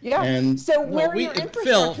 Yeah. And so where are your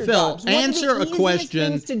infrastructure jobs? Answer a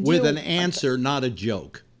question with an answer, not a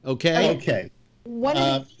joke. Okay? Okay. One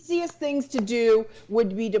of the easiest things to do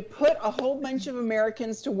would be to put a whole bunch of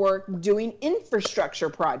Americans to work doing infrastructure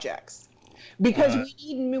projects. Because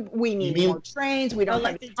we need more trains. We don't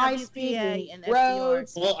have high speed and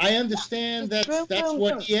roads. Well, I understand that's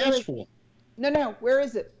what he asked for. No. Where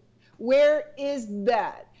is it? Where is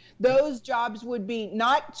that? Those jobs would be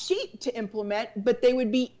not cheap to implement, but they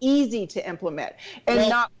would be easy to implement. And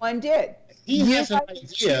not one did. He has an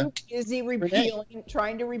idea. Is he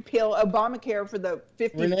trying to repeal Obamacare for the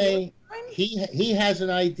 50th Renee, he has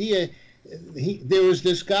an idea. There was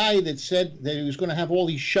this guy that said that he was going to have all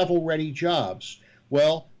these shovel-ready jobs.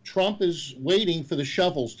 Well, Trump is waiting for the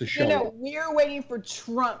shovels to show up. No, we're waiting for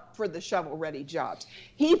Trump for the shovel-ready jobs.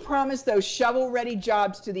 He promised those shovel-ready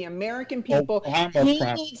jobs to the American people. He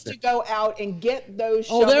needs to go out and get those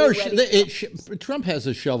shovel-ready jobs. Trump has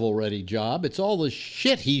a shovel-ready job. It's all the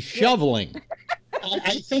shit he's shoveling.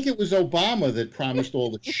 I think it was Obama that promised all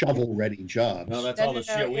the shovel-ready jobs. No, that's all the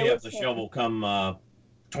shit we have to shovel come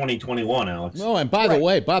 2021, Alex. No, and by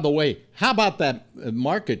the way, how about that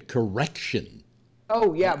market correction?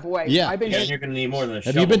 Oh yeah, boy. Yeah, you're going to need more than a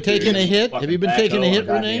shovel. Have you been taking a hit? Have you been taking a hit,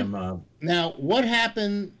 Renee? Now, what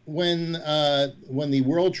happened when the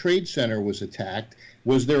World Trade Center was attacked?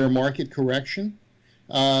 Was there a market correction?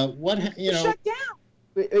 Shut down.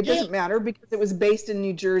 It doesn't matter because it was based in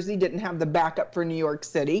New Jersey, didn't have the backup for New York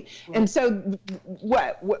City. And so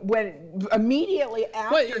when immediately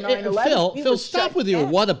after 9/11, Phil, stop with your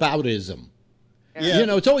whataboutism. Yeah.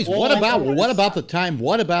 It's always what about the time?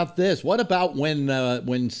 What about this? What about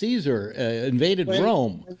when Caesar invaded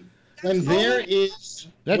Rome? when there is.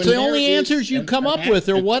 That's the only answers you come up with,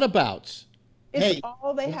 or whatabouts. It's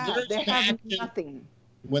all they have. They have nothing.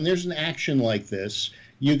 When there's an action like this,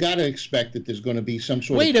 you got to expect that there's going to be some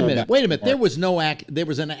sort of. Wait a minute. There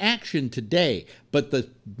was an action today, but the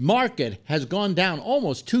market has gone down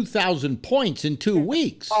almost 2,000 points in 2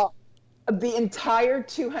 weeks. The entire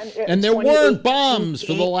 200. And there weren't bombs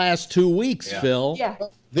for the last 2 weeks, Phil. Yeah.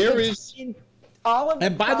 There is.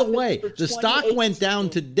 And by the way, the stock went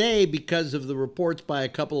down today because of the reports by a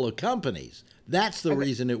couple of companies. That's the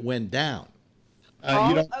reason it went down.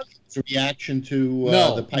 You don't. It's a reaction to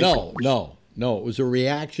the pipe. No. It was a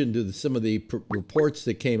reaction to some of the reports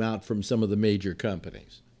that came out from some of the major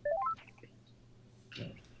companies.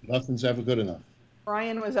 Nothing's ever good enough.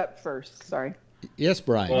 Brian was up first. Sorry. Yes,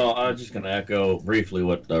 Brian. Well, I was just going to echo briefly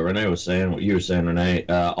what Renee was saying, what you were saying, Renee.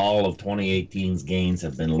 All of 2018's gains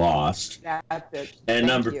have been lost. That's it. And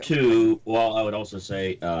number two, well, I would also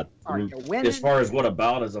say, as far as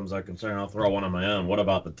whataboutisms are concerned, I'll throw one of my own. What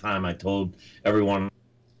about the time I told everyone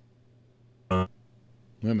on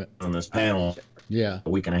this panel a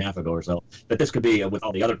week and a half ago or so, that this could be, with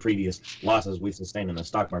all the other previous losses we've sustained in the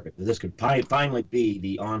stock market, that this could finally be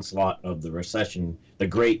the onslaught of the recession,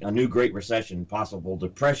 a new great recession, possible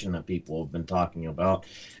depression that people have been talking about.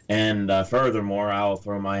 And furthermore, I'll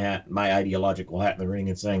throw my ideological hat in the ring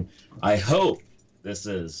and saying, I hope this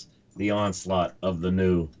is the onslaught of the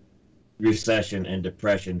new recession and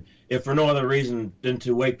depression, if for no other reason than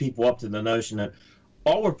to wake people up to the notion that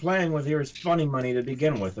all we're playing with here is funny money to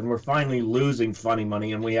begin with, and we're finally losing funny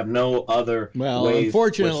money, and we have no other ways.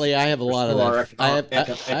 Unfortunately, I have a lot of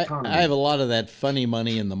that. I have a lot of that funny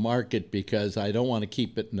money in the market because I don't want to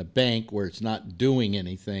keep it in a bank where it's not doing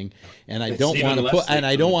anything, and I don't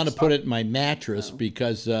want to put it in my mattress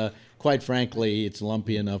because, quite frankly, it's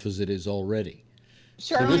lumpy enough as it is already.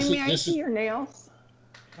 Charlene, may I see your nails?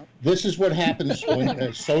 This is what happens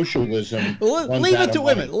when socialism. Leave it to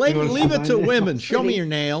women. Leave it to women. Show me your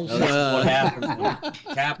nails. That's what happens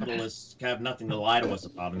when capitalists have nothing to lie to us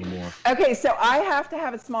about anymore. Okay, so I have to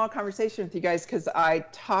have a small conversation with you guys because I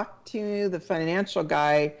talked to the financial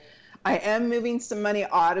guy. I am moving some money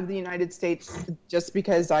out of the United States just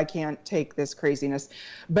because I can't take this craziness.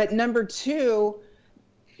 But number two,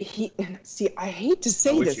 I hate to say this.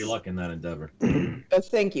 I wish you luck in that endeavor.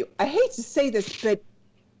 Thank you. I hate to say this, but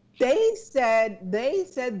they said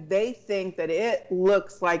they think that it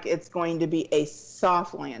looks like it's going to be a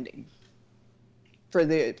soft landing for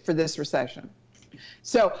this recession.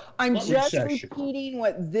 So I'm just repeating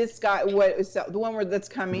what this guy, the one that's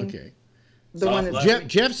coming. Okay. The one that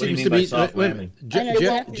Jeff seems to be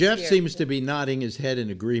Jeff seems to be nodding his head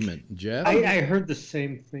in agreement. Jeff, I heard the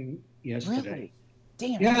same thing yesterday. Really?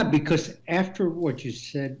 Damn. Yeah, because after what you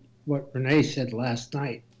said, what Renee said last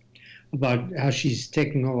night, about how she's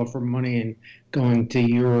taking all of her money and going to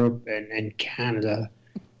Europe and Canada.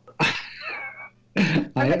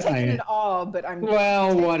 I'm not taking it all, but I'm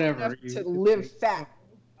whatever to live fat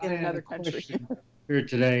in another country. Here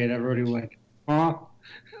today, and everybody went, huh?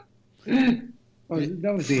 That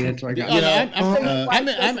was the answer I got.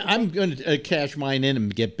 I'm going to cash mine in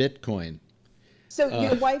and get Bitcoin. So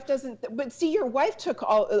your wife doesn't, but see, your wife took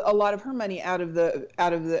a lot of her money out of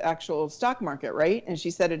the actual stock market, right? And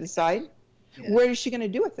she set it aside. Yeah. Where is she going to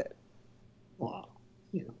do with it? Well,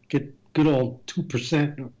 get good old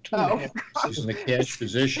 2% or 2.5%. She's in a cash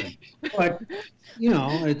position. But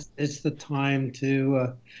it's the time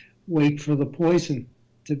to wait for the poison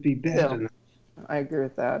to be bad enough. I agree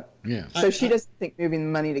with that. Yeah. So she doesn't think moving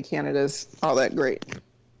the money to Canada is all that great.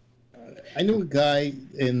 I knew a guy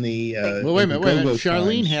in the. Wait a minute.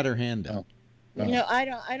 Charlene had her hand up. Oh. I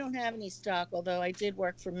don't have any stock, although I did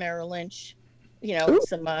work for Merrill Lynch.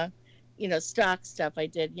 Some stock stuff. I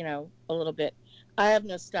did, a little bit. I have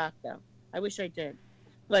no stock though. I wish I did,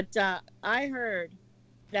 but I heard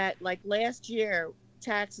that like last year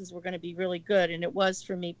taxes were going to be really good, and it was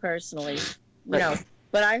for me personally.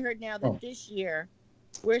 But I heard now that this year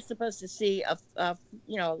we're supposed to see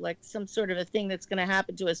like some sort of a thing that's going to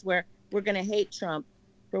happen to us where we're going to hate Trump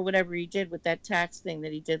for whatever he did with that tax thing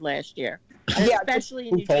that he did last year, especially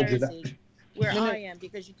in New Jersey, where I am,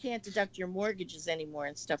 because you can't deduct your mortgages anymore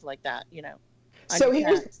and stuff like that. So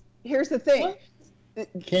here's the thing: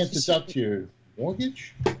 can't deduct your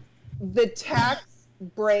mortgage. The tax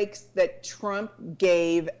breaks that Trump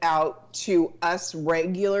gave out to us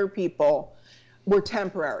regular people were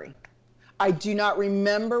temporary. I do not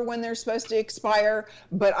remember when they're supposed to expire,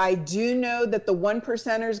 but I do know that the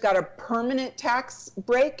 1%ers got a permanent tax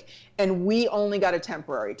break, and we only got a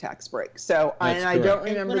temporary tax break. So I don't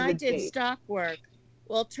remember when I did stock work,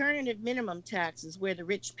 alternative minimum tax is where the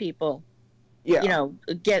rich people Yeah. you know,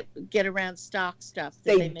 get around stock stuff.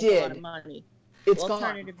 That They make a lot did. of money. It's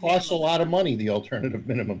Alternative gone. Costs a minimum lot of tax. money, the alternative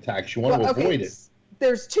minimum tax. You want to okay, avoid it.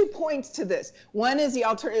 There's 2 points to this. One is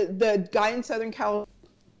the guy in Southern California,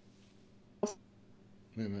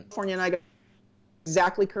 and I got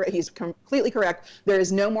exactly correct. He's completely correct. There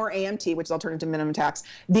is no more AMT, which is alternative minimum tax.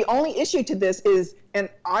 The only issue to this is, and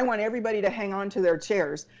I want everybody to hang on to their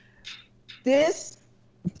chairs, this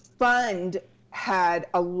fund had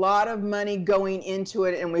a lot of money going into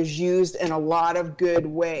it and was used in a lot of good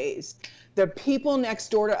ways. The people next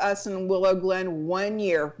door to us in Willow Glen, 1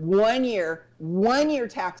 year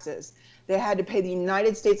taxes, they had to pay the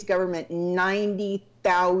United States government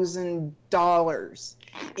 $90,000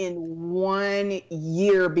 in 1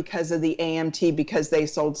 year because of the AMT, because they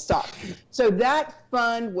sold stock. So that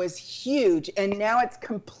fund was huge, and now it's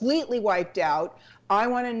completely wiped out. I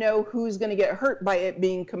want to know who's going to get hurt by it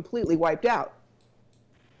being completely wiped out.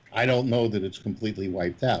 I don't know that it's completely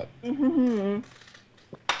wiped out. Mm-hmm.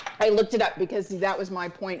 I looked it up because that was my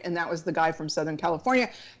point, and that was the guy from Southern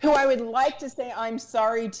California, who I would like to say I'm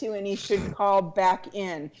sorry to, and he should call back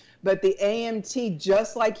in. But the AMT,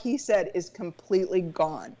 just like he said, is completely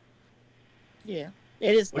gone. Yeah,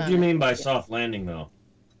 it is. What do you mean by soft landing, though?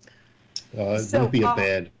 It won't be a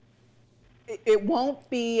bad. It won't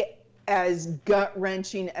be as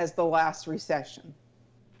gut-wrenching as the last recession.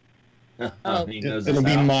 Oh, It'll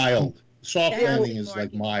be mild. Soft landing is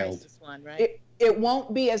like mild. One, right? It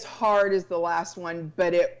won't be as hard as the last one,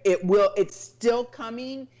 but it will. It's still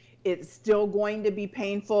coming. It's still going to be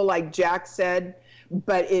painful, like Jack said,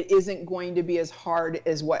 but it isn't going to be as hard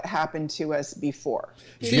as what happened to us before.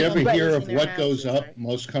 Did you ever hear of what goes up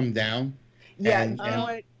must come down? Yeah.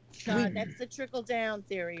 That's the trickle down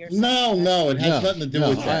theory. Or No, it has nothing to do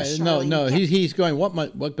with that. No. He's going.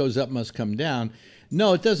 What goes up must come down.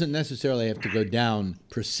 No, it doesn't necessarily have to go down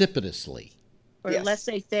precipitously. Or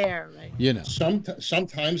laissez-faire, right? You know,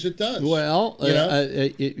 sometimes it does. Well,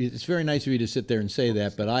 it's very nice of you to sit there and say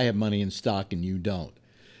that, but I have money in stock and you don't.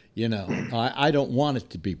 You know, I don't want it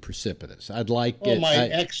to be precipitous. I'd like it. Well, my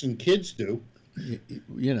ex and kids do.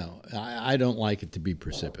 You know, I don't like it to be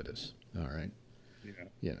precipitous. All right. Yeah.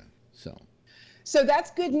 You know, So that's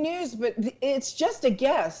good news, but it's just a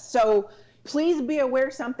guess. So please be aware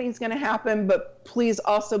something's going to happen, but please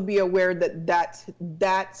also be aware that that's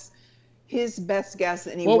his best guess.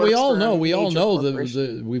 And we all know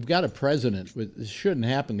we've got a president. This shouldn't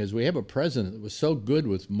happen because we have a president that was so good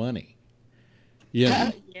with money.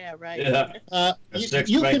 Yeah. Yeah. Right. Yeah.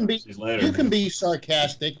 You can be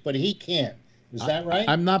sarcastic, but he can't. Is that right?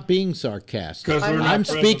 I'm not being sarcastic. I'm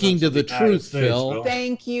speaking to the truth, Phil.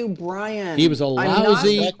 Thank you, Brian. He was a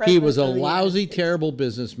lousy, terrible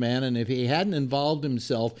businessman, and if he hadn't involved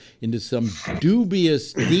himself into some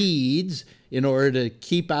dubious deeds in order to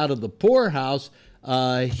keep out of the poorhouse,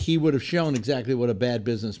 he would have shown exactly what a bad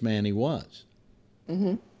businessman he was.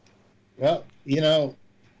 Mm-hmm. Well,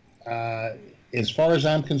 as far as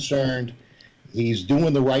I'm concerned, he's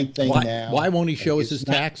doing the right thing now. Why won't he show us his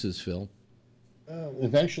taxes, Phil?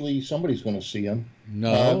 Eventually, somebody's going to see him.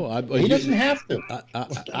 No, he doesn't have to.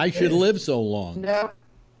 I should live so long. No,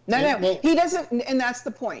 he doesn't, and that's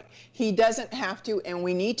the point. He doesn't have to, and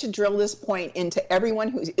we need to drill this point into everyone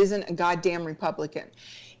who isn't a goddamn Republican.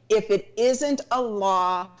 If it isn't a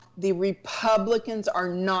law, the Republicans are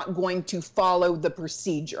not going to follow the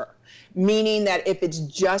procedure, meaning that if it's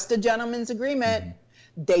just a gentleman's agreement,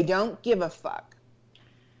 they don't give a fuck.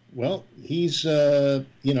 Well, he's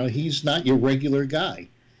not your regular guy,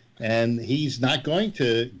 and he's not going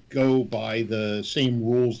to go by the same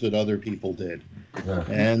rules that other people did.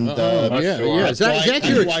 And Is that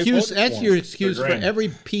your excuse? That's your excuse for every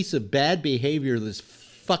piece of bad behavior this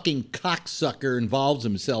fucking cocksucker involves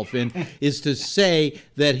himself in, is to say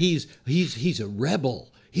that he's a rebel.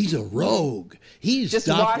 He's a rogue. He's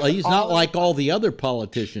not like all the other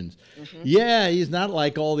politicians. Mm-hmm. Yeah, he's not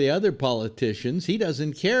like all the other politicians. He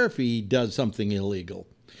doesn't care if he does something illegal.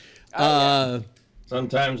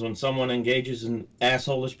 Sometimes when someone engages in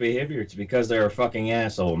assholish behavior, it's because they're a fucking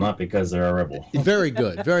asshole, not because they're a rebel. Very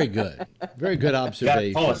good. Very good. Very good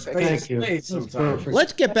observation. Thank you.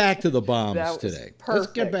 Let's get back to the bombs today. Let's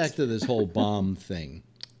get back to this whole bomb thing.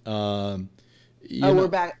 We're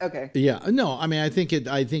back. Okay. Yeah. No, I mean, I think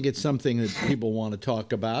it's something that people want to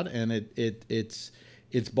talk about, and it's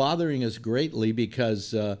bothering us greatly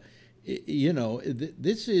because this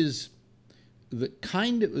is the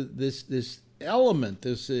kind of this element,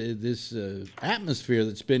 this atmosphere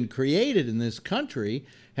that's been created in this country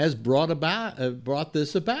has brought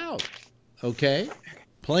this about. Okay,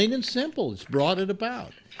 plain and simple, it's brought it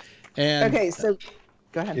about. And okay, so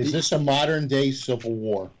go ahead. Is this a modern day civil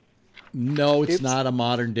war? No, it's Oops. not a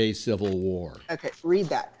modern-day Civil War. Okay, read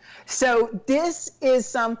that. So this is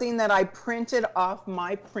something that I printed off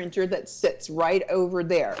my printer that sits right over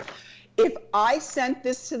there. If I sent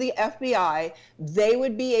this to the FBI, they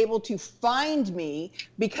would be able to find me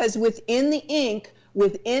because within the ink,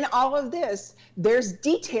 within all of this, there's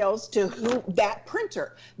details to who that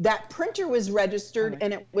printer. That printer was registered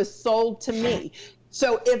and it was sold to me.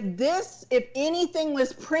 So if anything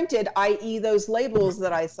was printed, i.e. those labels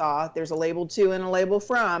that I saw, there's a label to and a label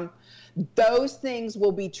from, those things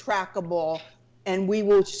will be trackable and we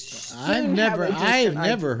will I've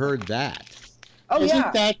never heard that. Oh,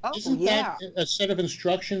 Isn't yeah. that a set of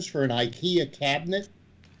instructions for an IKEA cabinet?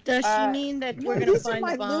 Does she mean that we're going to find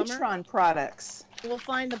the bomber? These are my Lutron products. We'll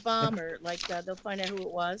find the bomber, like they'll find out who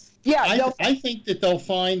it was. Yeah, I think that they'll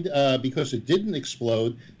find, because it didn't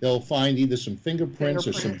explode, they'll find either some fingerprints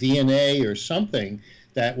or some DNA or something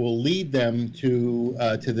that will lead them to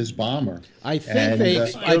this bomber. I think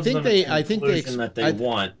they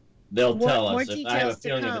want. They'll tell us. If I have a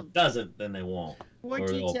feeling if come. it doesn't, then they won't. More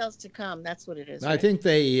details to come. That's what it is. I think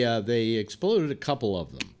they exploded a couple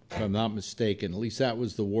of them, if I'm not mistaken. At least that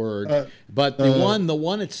was the word. But the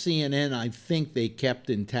one at CNN, I think they kept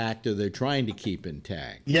intact, or they're trying to keep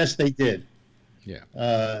intact. Yes, they did.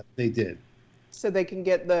 Yeah. They did. So they can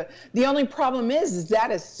get the only problem is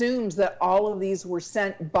that assumes that all of these were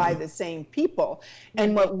sent by the same people.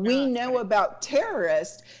 And what we know about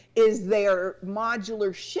terrorists is they're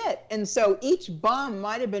modular shit. And so each bomb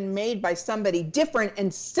might have been made by somebody different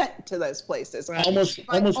and sent to those places. Right. Almost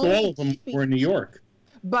all of them were in New York.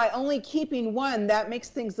 By only keeping one, that makes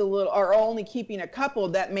things a little, or only keeping a couple,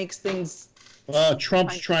 that makes things.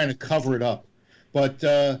 Trump's trying to cover it up. But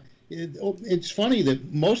it's funny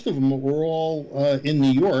that most of them were all in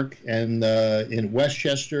New York and in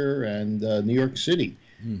Westchester and New York City.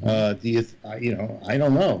 Mm-hmm. I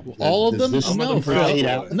don't know. All of them?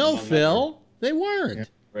 No, Phil. They weren't. Yeah.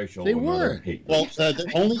 Racial they weren't. Well,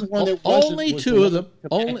 the only one that wasn't only was two of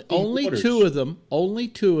them. Only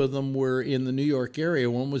two of them were in the New York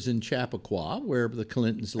area. One was in Chappaqua, where the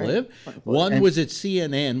Clintons live. One was at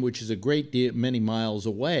CNN, which is a great deal, many miles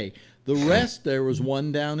away. The rest, there was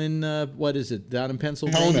one down in down in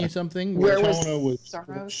Pennsylvania, something. Where Katona was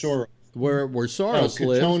Soros. Where Soros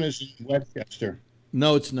lives. Katona's in Westchester.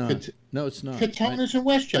 No, it's not. No, it's not. Katona's in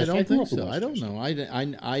Westchester. I don't think so. I don't know.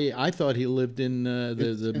 I thought he lived in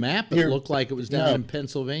the map. It looked like it was down in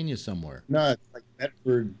Pennsylvania somewhere. No, it's like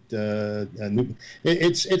Bedford.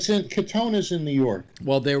 It's in Katona's in New York.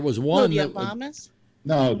 Well, there was one.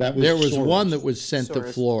 No, that was. There was Soros. one that was sent to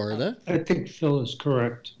Florida. I think Phil is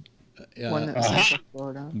correct. One that was sent to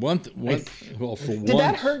Florida. Well, for did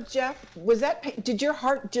that hurt, Jeff? Was that? Did your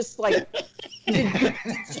heart just like? I'm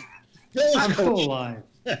still alive.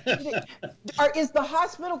 Is the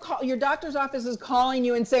hospital your doctor's office is calling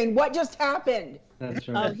you and saying what just happened? That's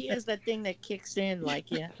right. Oh, he has that thing that kicks in,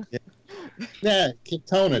 like Yeah,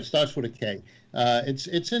 Katona. It starts with a K.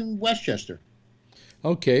 It's in Westchester.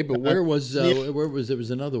 Okay, but where was there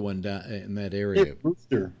was another one down in that area? Near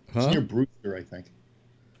Brewster. It's near Brewster, I think.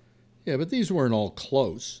 Yeah, but these weren't all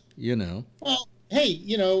close, you know. Well, hey,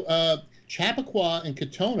 Chappaqua and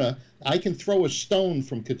Katona, I can throw a stone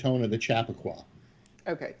from Katona to Chappaqua.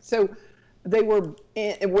 Okay, so they were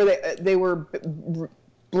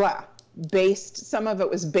based. Some of it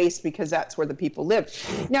was based because that's where the people lived.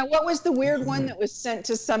 Now, what was the weird one that was sent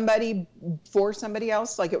to somebody for somebody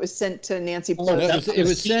else? Like it was sent to Nancy Pelosi. It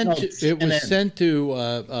was sent to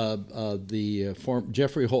the former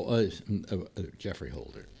Jeffrey Holder.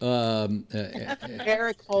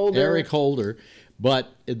 Eric Holder. Eric Holder, but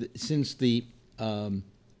since the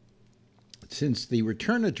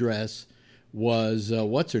return address was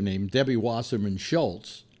what's her name, Debbie Wasserman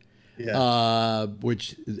Schultz,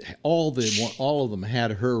 which all of them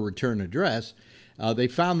had her return address. They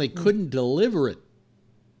found they couldn't deliver it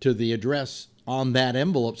to the address on that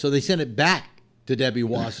envelope, so they sent it back to Debbie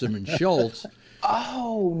Wasserman Schultz.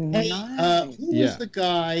 Oh, nice. Who was the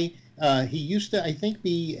guy? He used to, I think,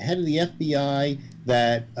 be head of the FBI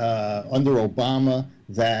that under Obama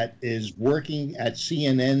that is working at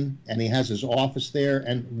CNN, and he has his office there,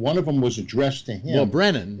 and one of them was addressed to him. Well,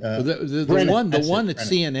 Brennan. The one at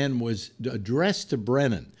CNN was addressed to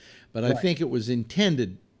Brennan, but I think it was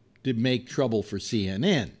intended to make trouble for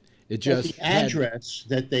CNN. It just the address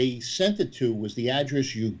that they sent it to was the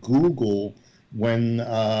address you Google when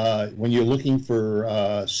you're looking for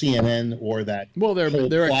CNN or that. Well,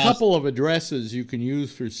 there are a couple of addresses you can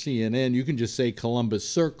use for CNN. You can just say Columbus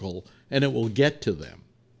Circle, and it will get to them.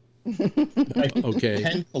 Okay.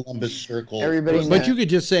 10 Columbus Circle. Everybody knows. But you could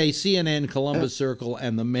just say CNN Columbus Circle,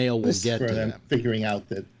 and the mail will get to them. Figuring out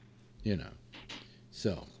that You know,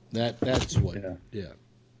 so that's what. Yeah.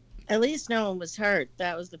 At least no one was hurt.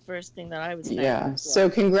 That was the first thing that I was thankful Yeah. for. So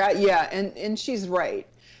and she's right.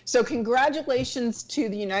 So congratulations to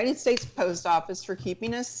the United States Post Office for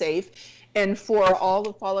keeping us safe, and for all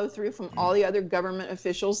the follow through from all the other government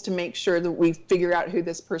officials to make sure that we figure out who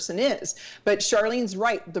this person is. But Charlene's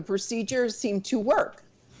right. The procedures seem to work,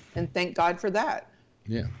 and thank God for that.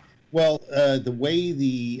 Yeah. Well, the way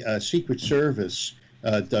the Secret Service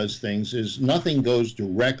does things is nothing goes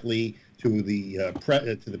directly to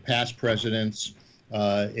the past presidents.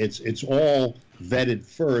 It's all vetted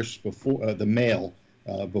first before the mail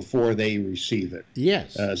before they receive it.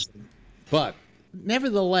 Yes. But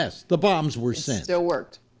nevertheless, the bombs were sent. Still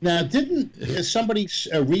worked. Now, didn't somebody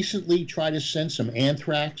recently try to send some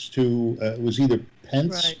anthrax to? It was either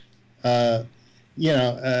Pence, Right.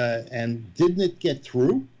 and didn't it get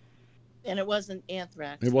through? And it wasn't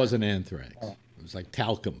anthrax. It wasn't anthrax. Oh. It was like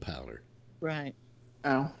talcum powder. Right.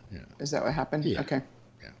 Oh. Yeah. Is that what happened? Yeah. Okay.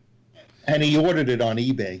 Yeah. And he ordered it on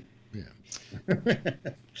eBay. Yeah.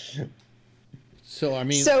 So, I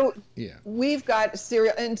mean, yeah. We've got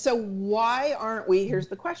serial. And so why aren't we, here's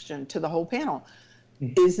the question to the whole panel,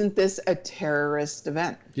 isn't this a terrorist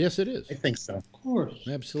event? Yes, it is. I think so. Of course.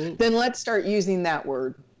 Absolutely. Then let's start using that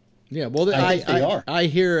word. Yeah, well, I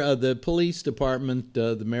hear the police department,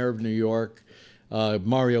 the mayor of New York,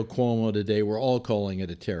 Mario Cuomo today, we're all calling it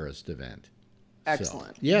a terrorist event.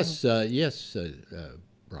 Excellent. So, yes,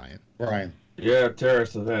 Brian. Brian. Yeah,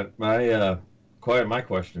 terrorist event. My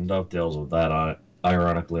question dovetails with that.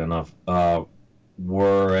 Ironically enough,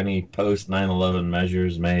 were any post 9/11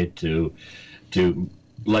 measures made to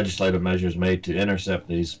legislative measures made to intercept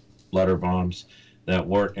these letter bombs that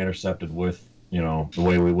weren't intercepted with, the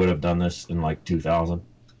way we would have done this in like 2000?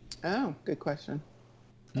 Oh, good question.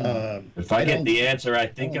 If I get the answer I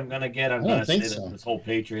think I'm going to get, I'm going to say that this whole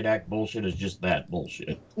Patriot Act bullshit is just that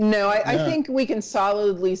bullshit. No, I think we can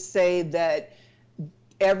solidly say that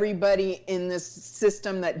everybody in this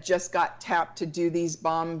system that just got tapped to do this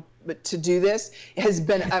has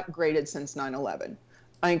been upgraded since 9/11.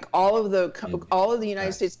 I think all of the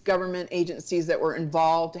United States government agencies that were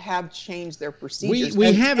involved have changed their procedures.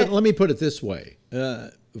 We haven't. Let me put it this way: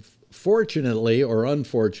 fortunately or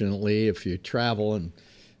unfortunately, if you travel and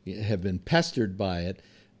have been pestered by it,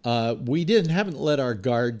 we haven't let our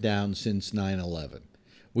guard down since 9/11.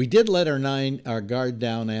 We did let our guard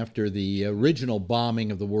down after the original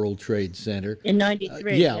bombing of the World Trade Center. In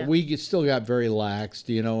 93. Yeah, we still got very laxed.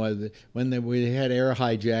 When we had air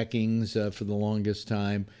hijackings for the longest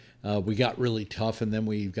time, we got really tough, and then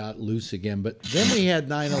we got loose again. But then we had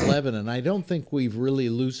 9/11, and I don't think we've really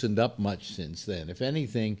loosened up much since then. If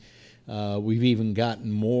anything, we've even gotten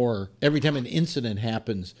more. Every time an incident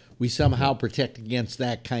happens, we somehow protect against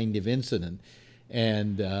that kind of incident.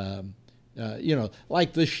 And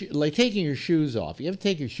like taking your shoes off. You have to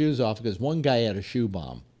take your shoes off because one guy had a shoe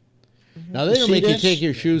bomb. Now they don't make you take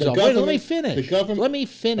your shoes off. Wait, let me finish. Let me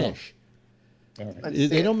finish. Oh.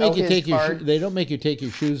 They don't make you take they don't make you take your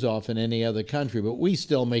shoes off in any other country, but we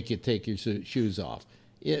still make you take your shoes off.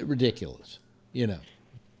 Ridiculous,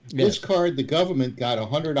 This card, the government got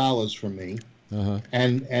 $100 from me,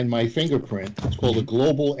 and my fingerprint. It's called a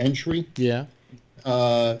global entry. Yeah.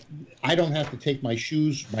 I don't have to take my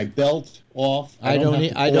shoes, my belt off. I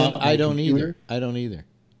don't either.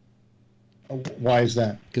 Why is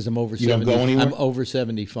that? Because I'm over 70. You don't go anywhere? I'm over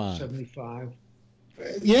 75. 75.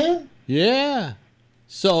 Yeah. Yeah.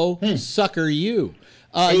 So sucker you.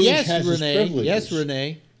 Yes, Renee. Yes,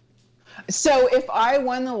 Renee. So if I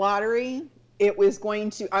won the lottery, I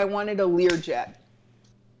wanted a Learjet.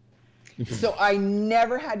 So I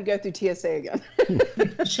never had to go through TSA again.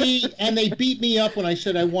 See, and they beat me up when I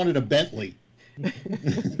said I wanted a Bentley.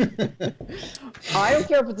 I don't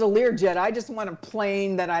care if it's a Learjet. I just want a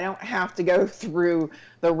plane that I don't have to go through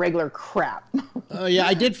the regular crap. Yeah,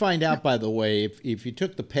 I did find out, by the way, if you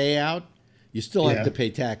took the payout, you still have to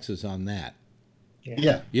pay taxes on that.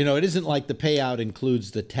 Yeah. It isn't like the payout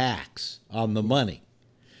includes the tax on the money.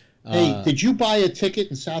 Hey, did you buy a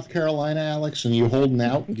ticket in South Carolina, Alex, and you're holding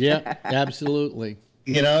out? Yeah, absolutely.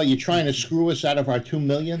 You're trying to screw us out of our $2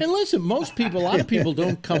 million. And listen, a lot of people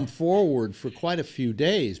don't come forward for quite a few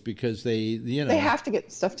days because they have to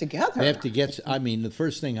get stuff together. They have to get. I mean, the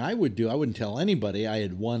first thing I would do, I wouldn't tell anybody I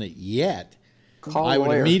had won it yet. I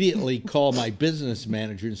would immediately call my business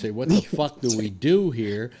manager and say, "What the fuck do we do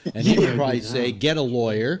here?" And he would probably say, "Get a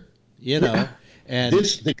lawyer," And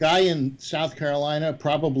the guy in South Carolina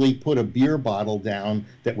probably put a beer bottle down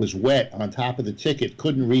that was wet on top of the ticket,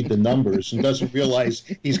 couldn't read the numbers, and doesn't realize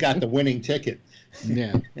he's got the winning ticket.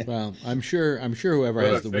 Yeah, well, I'm sure whoever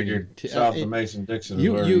has the winning South of Mason-Dixon.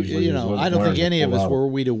 You know, I don't think any of us, were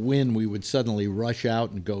we to win, we would suddenly rush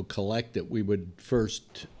out and go collect it. We would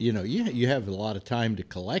first, you know, you have a lot of time to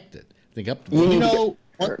collect it. I think up to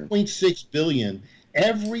 1.6 billion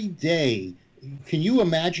every day. Can you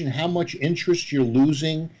imagine how much interest you're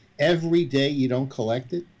losing every day you don't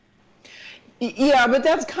collect it? Yeah, but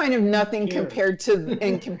that's kind of nothing compared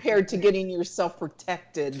to getting yourself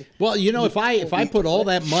protected. Well, you know, if I put all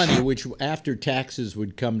that money, which after taxes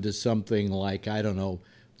would come to something like, I don't know,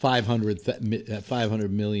 $500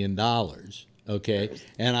 million. Okay,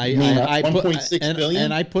 and I put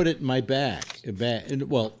and I put it in my back.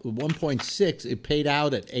 Well, 1.6. It paid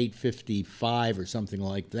out at 855 or something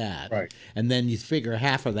like that. Right. And then you figure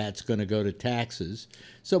half of that's going to go to taxes.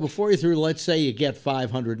 So before you're through, let's say you get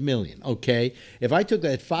 500 million. Okay, if I took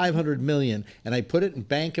that 500 million and I put it in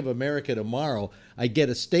Bank of America tomorrow, I get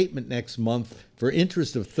a statement next month for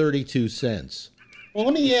interest of 32 cents. Well,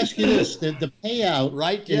 let me ask you this: the payout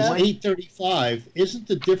is 835. Isn't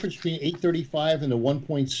the difference between 835 and the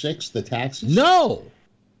 1.6 the taxes? No.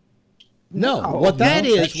 What that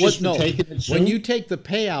is, when you take the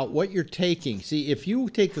payout, what you're taking. See, if you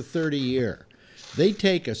take the 30-year, they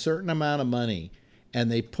take a certain amount of money and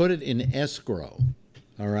they put it in escrow.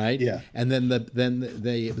 All right. Yeah. And then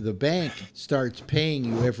the bank starts paying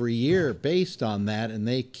you every year based on that, and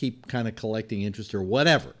they keep kind of collecting interest or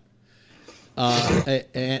whatever. So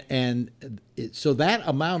that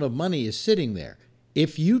amount of money is sitting there.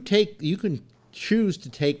 If you can choose to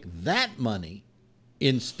take that money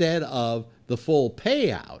instead of the full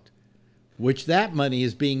payout, which that money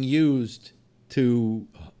is being used to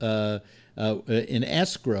in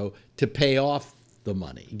escrow to pay off the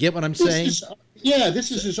money. Get what I'm saying?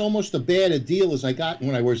 This is as almost a bad a deal as I got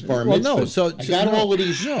when I was bar mitzvah. Well, no, I got all of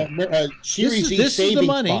these Series E savings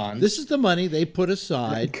bonds. This is the money they put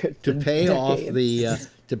aside to pay off the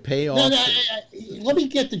let me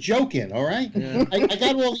get the joke in, all right? Yeah. I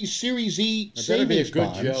got all these Series E savings bonds. Better be a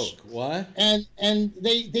good joke. What? And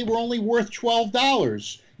they were only worth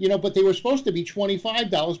 $12, you know, but they were supposed to be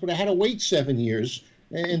 $25, but I had to wait 7 years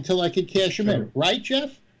until I could cash them in. Right,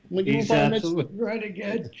 Jeff? He's absolutely right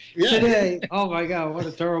again. Yeah. Today. Oh my God, what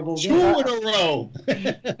a terrible day. 2 in a row.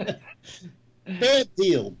 Bad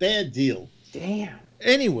deal. Damn.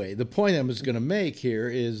 Anyway, the point I was going to make here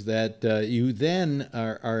is that you then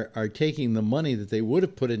are taking the money that they would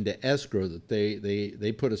have put into escrow that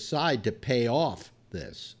they put aside to pay off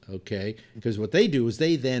this, okay? Because what they do is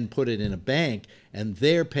they then put it in a bank, and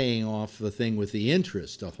they're paying off the thing with the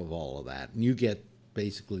interest off of all of that, and you get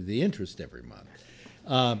basically the interest every month.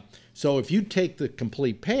 So if you take the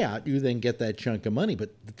complete payout, you then get that chunk of money, but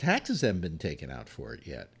the taxes haven't been taken out for it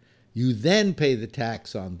yet. You then pay the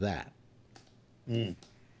tax on that. Now,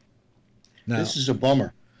 this is a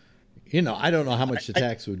bummer. You know, I don't know how much the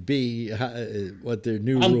tax would be, what their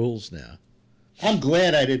new rules now. I'm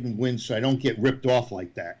glad I didn't win so I don't get ripped off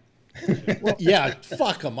like that. Well, yeah,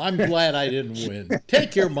 fuck them. I'm glad I didn't win.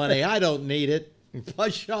 Take your money. I don't need it.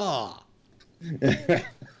 Pshaw.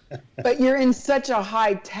 But you're in such a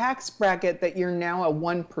high tax bracket that you're now a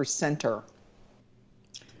 1%er.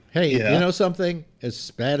 Hey, you know something?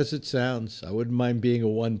 As bad as it sounds, I wouldn't mind being a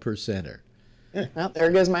 1%er. Well, there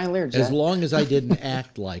goes my lyrics. As long as I didn't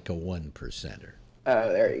act like a 1%er. Oh,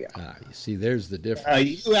 there you go. You see, there's the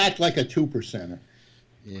difference. You act like a 2%er.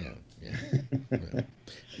 Yeah.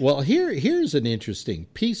 Well, here's an interesting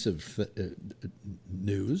piece of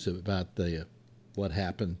news about what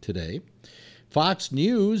happened today. Fox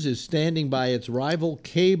News is standing by its rival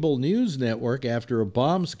cable news network after a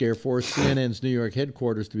bomb scare forced CNN's New York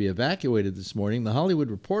headquarters to be evacuated this morning. The Hollywood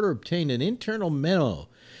Reporter obtained an internal memo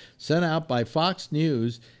sent out by Fox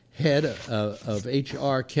News head of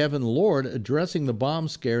HR Kevin Lord addressing the bomb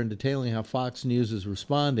scare and detailing how Fox News is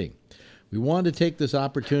responding. We wanted to take this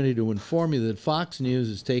opportunity to inform you that Fox News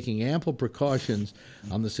is taking ample precautions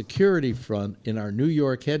on the security front in our New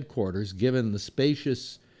York headquarters, given the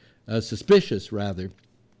suspicious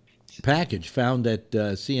package found at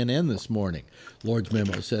CNN this morning. Lord's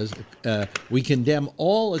memo says, we condemn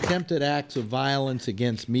all attempted acts of violence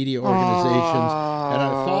against media organizations, and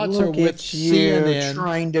our thoughts are with CNN.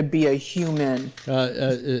 Trying to be a human.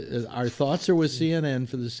 Our thoughts are with CNN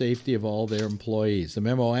for the safety of all their employees. The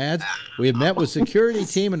memo adds, we have met with security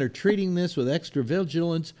team and are treating this with extra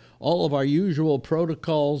vigilance. All of our usual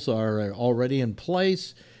protocols are already in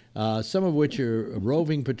place. some of which are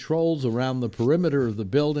roving patrols around the perimeter of the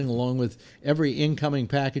building, along with every incoming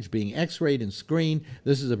package being x-rayed and screened.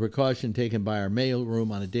 This is a precaution taken by our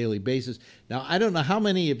mailroom on a daily basis. Now, I don't know how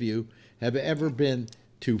many of you have ever been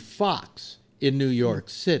to Fox in New York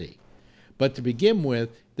City, but to begin with,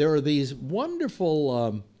 there are these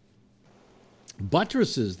wonderful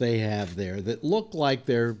buttresses they have there that look like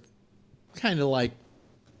they're kind of like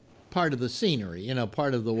part of the scenery, you know,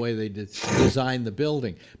 part of the way they designed the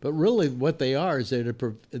building. But really what they are is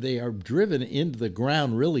they are driven into the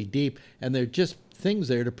ground really deep, and they're just things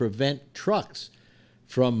there to prevent trucks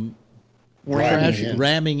from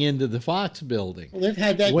ramming into the Fox building. Well, they've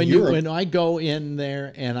had that when I go in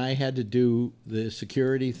there and I had to do the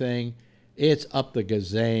security thing, it's up the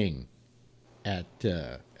gazang at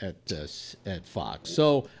Fox.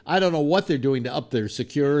 So I don't know what they're doing to up their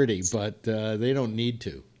security, but they don't need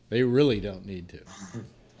to. They really don't need to.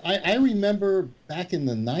 I remember back in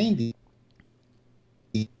the 90s,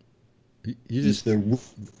 in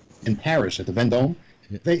Paris at the Vendôme,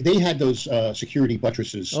 they had those security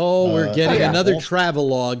buttresses. Oh, we're getting another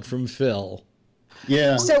travelogue from Phil.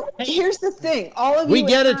 Yeah. So here's the thing. All of you. We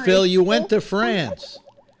get it, Phil. You went to France.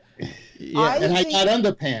 Yeah, and I got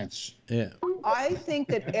underpants. Yeah. I think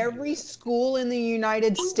that every school in the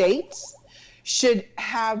United States should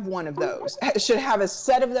have one of those, should have a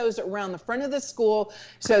set of those around the front of the school,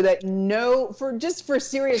 so that for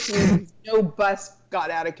serious reasons, no bus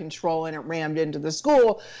got out of control and it rammed into the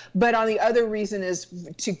school. But on the other reason is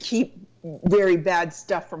to keep very bad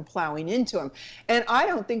stuff from plowing into them. And I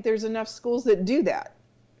don't think there's enough schools that do that.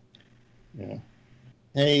 Yeah.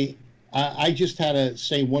 Hey, I just had to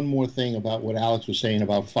say one more thing about what Alex was saying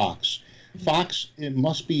about Fox. Fox, it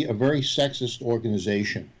must be a very sexist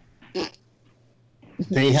organization.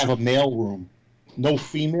 They have a male room, no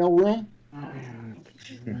female room.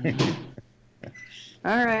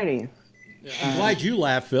 All righty. I'm glad you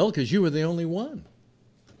laughed, Phil, because you were the only one.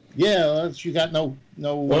 Yeah, you got no.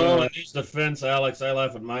 Well, in his defense, Alex, I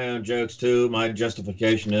laugh at my own jokes too. My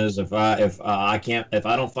justification is if I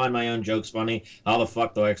don't find my own jokes funny, how the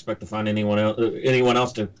fuck do I expect to find anyone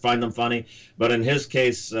else to find them funny? But in his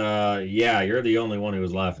case, yeah, you're the only one who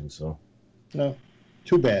was laughing. So, no,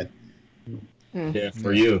 too bad. Yeah,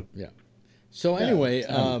 for you. Yeah. So anyway,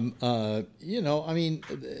 you know, I mean,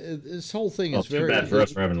 this whole thing is very bad for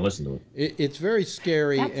us for having to listen to it. It's very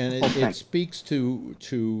scary, and it speaks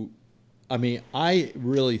to. I mean, I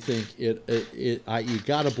really think you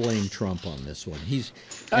got to blame Trump on this one. He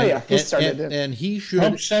started it, and he should.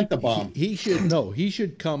 Trump sent the bomb. He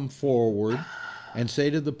should come forward and say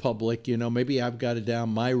to the public, you know, maybe I've got it down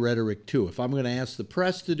my rhetoric too. If I'm going to ask the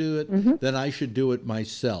press to do it, then I should do it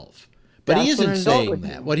myself. But he isn't saying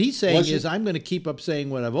that. What he's saying is, I'm going to keep up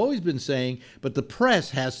saying what I've always been saying, but the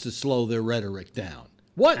press has to slow their rhetoric down.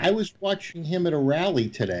 What? I was watching him at a rally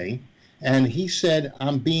today, and he said,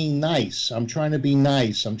 "I'm being nice. I'm trying to be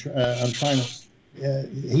nice. I'm trying to."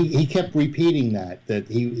 He kept repeating that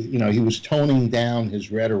he was toning down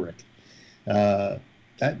his rhetoric.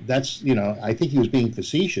 That's I think he was being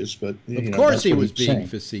facetious, but of course he was being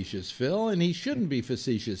facetious, Phil, and he shouldn't be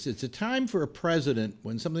facetious. It's a time for a president,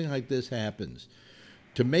 when something like this happens,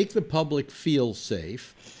 to make the public feel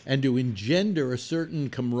safe and to engender a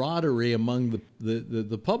certain camaraderie among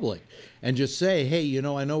the public, and just say, hey,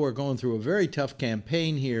 I know we're going through a very tough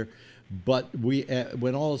campaign here, but we,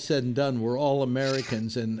 when all is said and done, we're all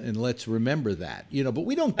Americans, and let's remember that. But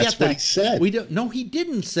we don't get that. That's what he said. We don't. No, he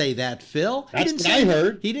didn't say that, Phil. That's what I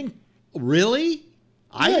heard. He didn't. Really?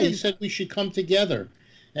 He said we should come together,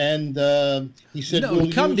 and he said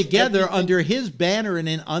we'll come together under his banner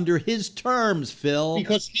and under his terms, Phil.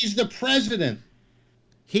 Because he's the president.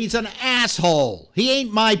 He's an asshole. He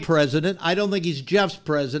ain't my president. I don't think he's Jeff's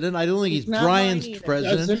president. I don't think he's Brian's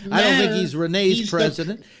president. I don't think he's Renee's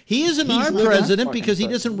president. He isn't our president because he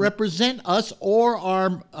doesn't represent us or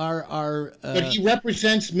our. But he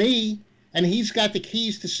represents me, and he's got the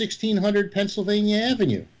keys to 1600 Pennsylvania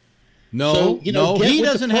Avenue. No, he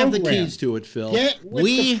doesn't have the keys to it, Phil.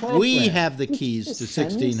 We have the keys to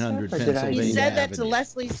 1600 Pennsylvania Avenue. He said that to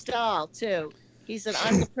Leslie Stahl too. He said,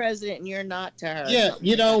 "I'm the president, and you're not." To her. Yeah,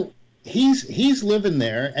 he's living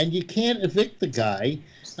there, and you can't evict the guy.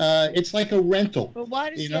 It's like a rental. But why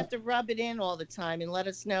does he have to rub it in all the time and let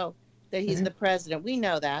us know that he's the president? We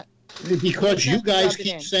know that. Because you guys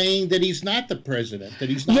keep saying that he's not the president, that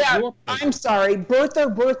he's not your president. I'm sorry.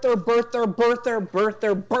 Birther.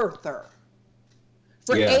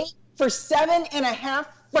 For 7.5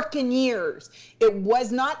 frickin' years. It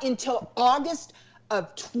was not until August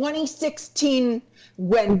of 2016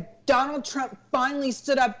 when Donald Trump finally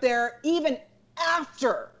stood up there, even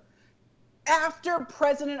after after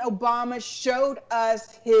President Obama showed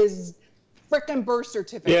us his frickin' birth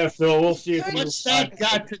certificate. Yeah, Phil, we'll see if What's that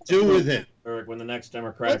got to do with it? Eric, when the next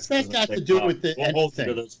Democrat. What's that got to do with it? We'll hold you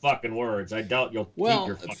to those fucking words. I doubt you'll keep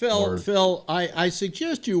your fucking words. Phil, I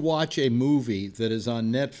suggest you watch a movie that is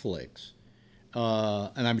on Netflix,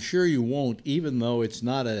 and I'm sure you won't, even though it's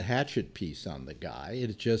not a hatchet piece on the guy.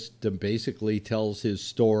 It just basically tells his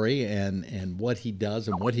story and what he does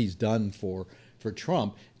and what he's done for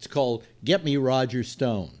Trump. It's called Get Me Roger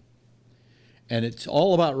Stone. And it's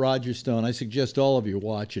all about Roger Stone. I suggest all of you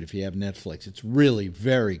watch it if you have Netflix. It's really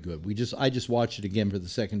very good. I just watched it again for the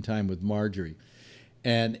second time with Marjorie.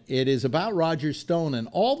 And it is about Roger Stone, and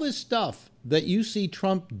all this stuff that you see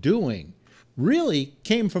Trump doing really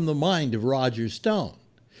came from the mind of Roger Stone.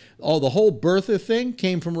 Oh, the whole birther thing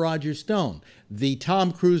came from Roger Stone. The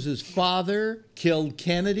Tom Cruise's father killed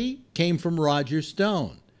Kennedy came from Roger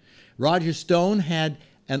Stone. Roger Stone had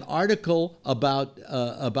an article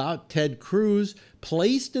about Ted Cruz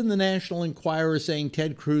placed in the National Enquirer saying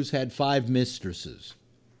Ted Cruz had 5 mistresses.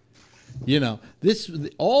 You know,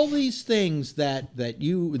 all these things that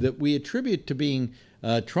we attribute to being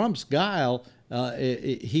Trump's guile.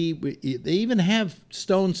 They even have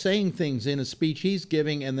Stone saying things in a speech he's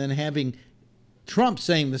giving, and then having Trump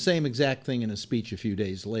saying the same exact thing in a speech a few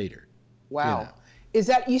days later. Wow. You know. Is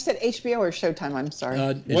that, you said HBO or Showtime? I'm sorry.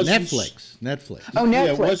 Netflix. Oh,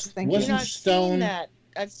 Netflix. Yeah, Thank wasn't you. I've Stone? seen that.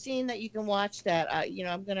 I've seen that you can watch that.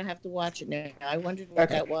 I'm going to have to watch it now. I wondered what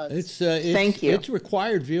that was. Thank you. It's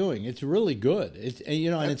required viewing. It's really good.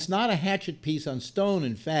 And it's not a hatchet piece on Stone.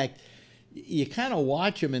 In fact, you kind of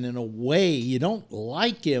watch him, and in a way, you don't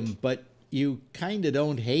like him, but you kind of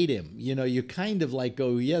don't hate him. You know, you kind of like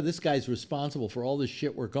go, yeah, this guy's responsible for all this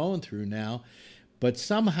shit we're going through now. But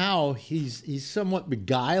somehow he's somewhat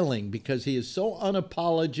beguiling because he is so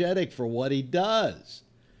unapologetic for what he does.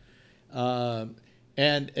 And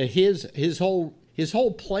his whole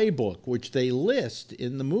playbook, which they list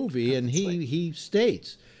in the movie, and he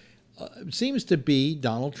states, seems to be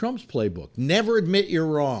Donald Trump's playbook. Never admit you're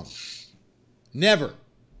wrong. Never,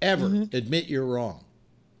 ever admit you're wrong.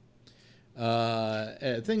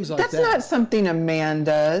 Things like that. That's not something a man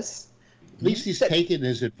does. At least he's taken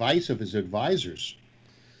his advice of his advisors.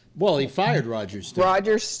 Well, he fired Roger Stone.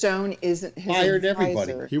 Roger Stone isn't his Fired advisor.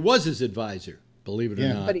 everybody. He was his advisor, believe it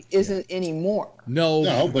or not. But he isn't anymore.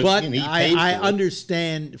 No, but he paid I for it.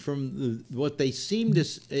 understand from what they seem to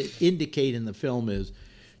indicate in the film is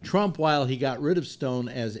Trump, while he got rid of Stone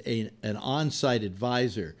as an on-site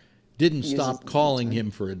advisor, didn't stop calling him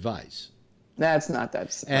for advice. That's not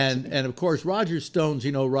that. And of course, Roger Stone's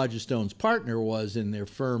partner was in their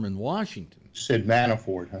firm in Washington. Said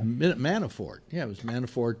Manafort, huh? Manafort, yeah, it was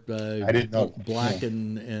Manafort. I didn't know. Black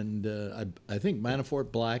and I think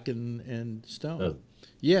Manafort, Black and Stone. Oh.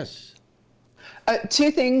 Yes.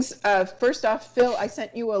 2 things. First off, Phil, I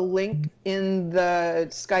sent you a link in the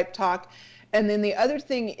Skype talk, and then the other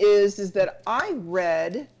thing is that I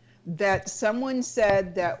read that someone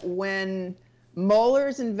said that when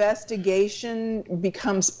Mueller's investigation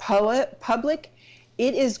becomes public,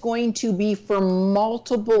 it is going to be for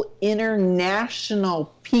multiple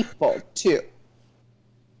international people, too.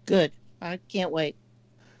 Good. I can't wait.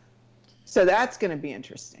 So that's going to be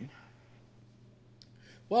interesting.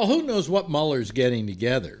 Well, who knows what Mueller's getting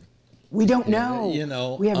together? We don't know. You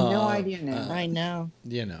know, we have no idea now. I know.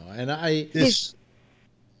 You know, and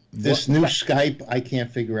This new Skype, I can't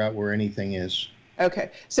figure out where anything is.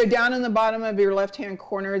 Okay, so down in the bottom of your left-hand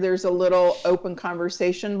corner, there's a little open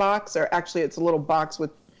conversation box, or actually it's a little box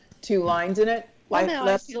with 2 lines in it.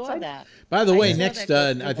 I saw that. By the way, next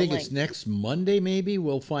I think it's next Monday maybe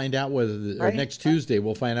we'll find out whether or next Tuesday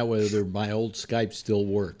we'll find out whether my old Skype still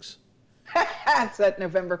works. It's that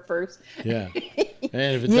November 1st. Yeah.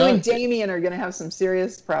 And if it and Damien are going to have some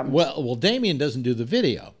serious problems. Well, Damien doesn't do the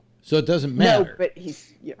video, so it doesn't matter. No, but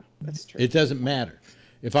that's true. It doesn't matter.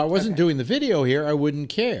 If I wasn't doing the video here, I wouldn't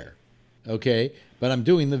care. Okay? But I'm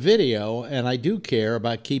doing the video, and I do care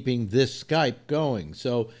about keeping this Skype going.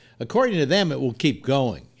 So according to them, it will keep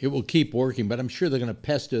going. It will keep working, but I'm sure they're going to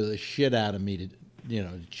pester the shit out of me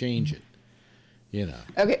to change it. You know.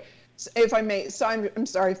 Okay. So if I may, so I'm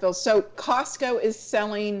sorry, Phil. So Costco is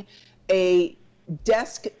selling a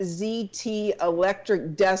Desk ZT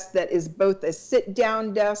electric desk that is both a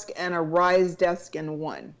sit-down desk and a rise desk in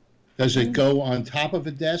one. Does it go on top of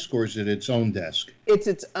a desk, or is it its own desk? It's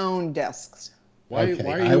its own desk. Why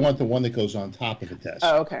I want the one that goes on top of the desk.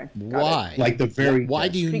 Oh, okay. Why? Like the very Why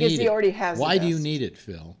desk. do you Because need he it? already has Why the do you desk. need it,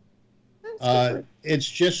 Phil? It's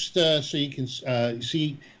just so you can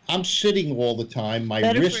see. I'm sitting all the time. My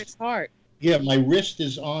Better for wrist. his heart. Yeah, my wrist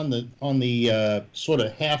is on the sort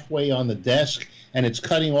of halfway on the desk, and it's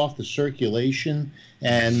cutting off the circulation.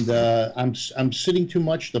 And I'm sitting too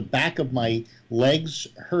much. The back of my legs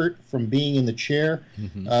hurt from being in the chair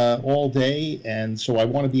all day, and so I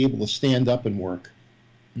want to be able to stand up and work.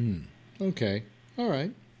 Okay, all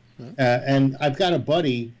right. And I've got a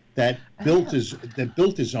buddy that built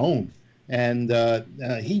his own. And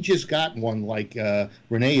he just got one like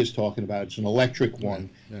Renee is talking about. It's an electric one.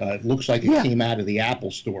 It looks like it came out of the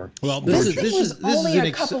Apple store. Well, this thing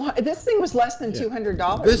was less than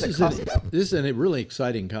 $200. This is a really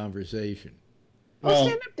exciting conversation. Well,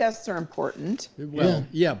 stand-up desks are important. Well,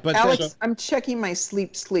 yeah, but Alex, I'm checking my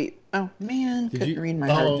sleep. Oh man, couldn't read my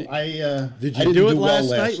heart. Did you do it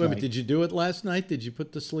last night? Wait, did you do it last night? Did you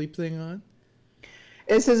put the sleep thing on?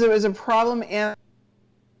 It says it was a problem and.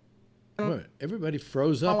 Everybody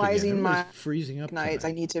froze up again. Everybody's freezing up nights.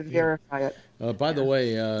 I need to verify it. By the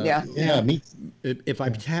way, me. If I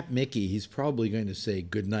tap Mickey, he's probably going to say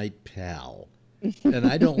 "Good night, pal," and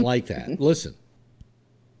I don't like that. Listen.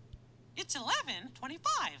 It's 11:25.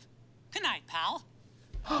 Good night, pal.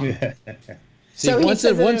 See, so once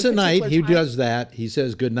a night he does that. He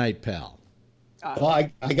says "Good night, pal." Well,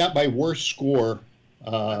 I got my worst score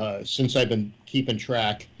since I've been keeping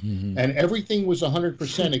track, and everything was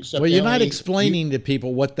 100% except. Well, you're not explaining to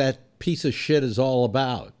people what that piece of shit is all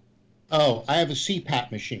about. Oh, I have a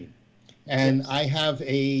CPAP machine, and I have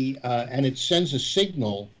and it sends a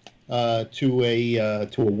signal to a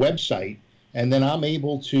website, and then I'm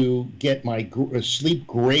able to get my sleep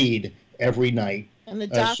grade every night. And the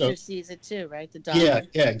doctor sees it too, right? The doctor.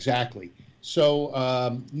 Yeah, exactly.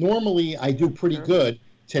 So normally I do pretty good.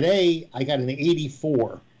 Today I got an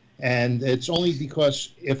 84, and it's only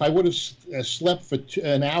because if I would have slept for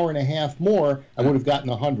an hour and a half more, I would have gotten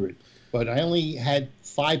 100. But I only had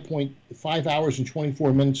 5 hours and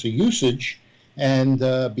 24 minutes of usage, and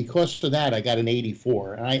because of that, I got an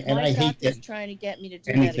 84. And I hate that. Trying to get me to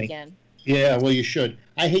do that again. Yeah, well, you should.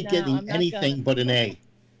 I hate getting anything but an A.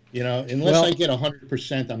 You know, unless I get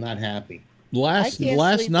 100%, I'm not happy. Last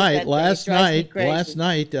night,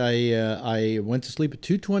 I went to sleep at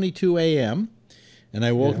 2:22 a.m. and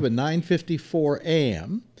I woke up at 9:54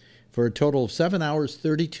 a.m. for a total of 7 hours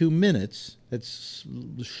 32 minutes. That's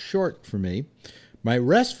short for me. My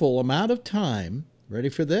restful amount of time, ready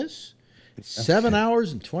for this? 7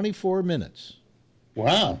 hours and 24 minutes.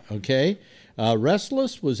 Wow. Okay.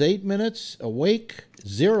 Restless was 8 minutes. Awake,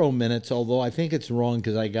 0 minutes, although I think it's wrong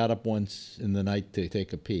because I got up once in the night to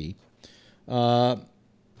take a pee.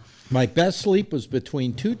 My best sleep was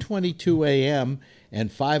between 2:22 a.m. and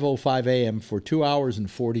 5:05 a.m. for 2 hours and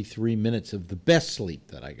 43 minutes of the best sleep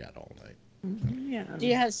that I got all night. Yeah. Do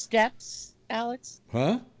you have steps, Alex?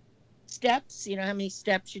 Huh? Steps? You know how many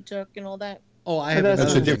steps you took and all that? Oh, I have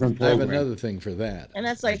another thing for that. And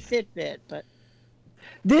that's like Fitbit, but.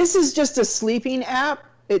 This is just a sleeping app.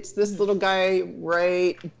 It's this little guy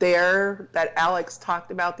right there that Alex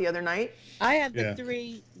talked about the other night. I have the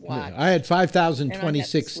 3 watch. I had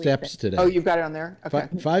 5,026 steps today. Oh, you've got it on there? Okay.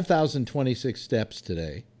 5,026 steps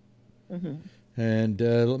today. And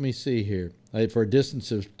let me see here. For a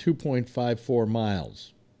distance of 2.54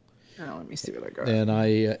 miles. Oh, let me see what I got. And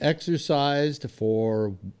I exercised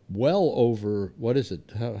for well over, what is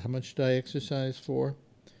it? How much did I exercise for?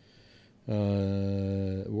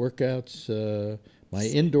 Workouts. My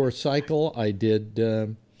indoor cycle, I did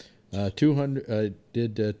 200. I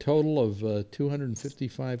did a total of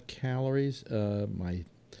 255 calories. My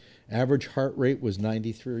average heart rate was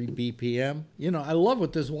 93 BPM. You know, I love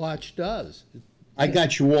what this watch does. I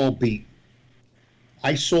got you all beat.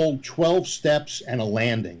 I sold 12 steps and a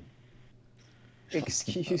landing.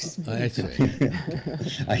 Excuse me. I see.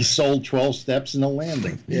 I sold 12 steps and a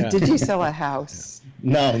landing. Yeah. Did you sell a house?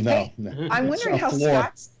 No. I'm wondering how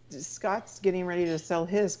Scott's getting ready to sell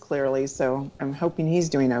his, clearly, so I'm hoping he's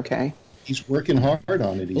doing okay. He's working hard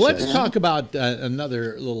on it, Let's talk about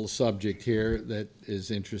another little subject here that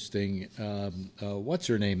is interesting. What's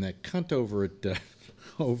her name? That cunt over at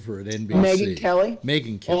NBC.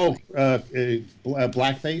 Megyn Kelly. Oh,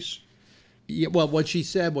 blackface? Yeah, well, what she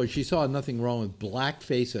said was she saw nothing wrong with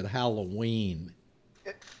blackface at Halloween.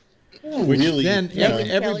 Which really? Then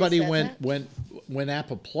everybody went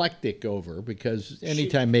apoplectic over, because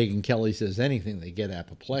anytime Megyn Kelly says anything, they get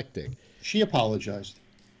apoplectic. She apologized.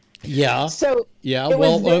 Yeah. So yeah.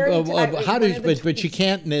 Well, how does? But she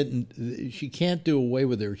can't do away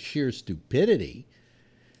with her sheer stupidity.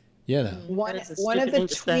 You know. One of the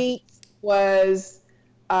tweets was,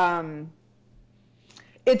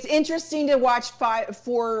 it's interesting to watch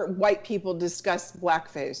 4 white people discuss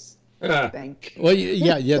blackface. Thank. Well,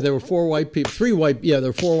 yeah, there were 4 white people, 3 white, there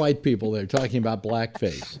were 4 white people there talking about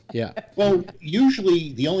blackface. Yeah. Well,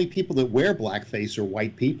 usually the only people that wear blackface are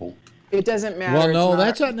white people. It doesn't matter. Well, no,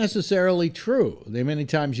 that's not necessarily true. They many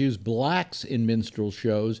times use blacks in minstrel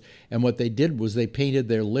shows, and what they did was they painted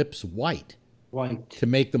their lips white to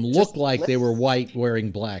make them look like they were white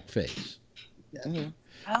wearing blackface.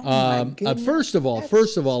 First of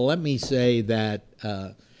all, let me say that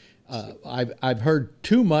I've heard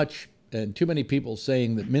too much and too many people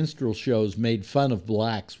saying that minstrel shows made fun of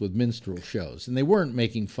blacks with minstrel shows, and they weren't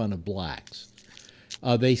making fun of blacks.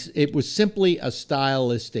 It was simply a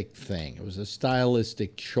stylistic thing. It was a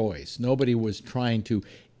stylistic choice. Nobody was trying to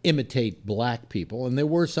imitate black people, and there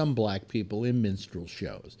were some black people in minstrel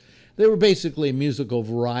shows. They were basically a musical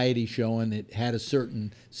variety show, and it had a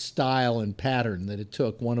certain style and pattern that it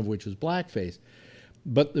took, one of which was blackface.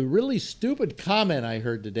 But the really stupid comment I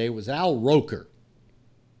heard today was Al Roker,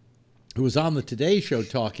 who was on the Today Show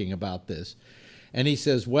talking about this. And he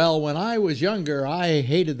says, well, when I was younger, I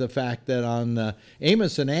hated the fact that on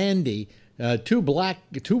Amos and Andy, 2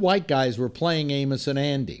 white guys were playing Amos and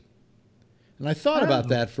Andy. And I thought about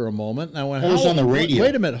that for a moment, and I went, was on the radio.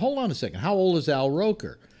 Wait a minute, hold on a second. How old is Al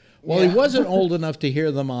Roker? Well, he wasn't old enough to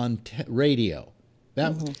hear them on radio.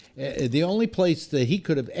 The only place that he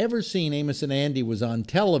could have ever seen Amos and Andy was on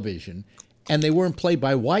television, and they weren't played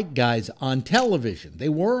by white guys on television. They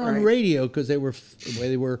were on radio because they were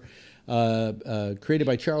created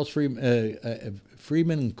by Charles Freeman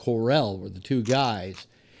and Corell were the 2 guys.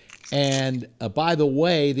 And by the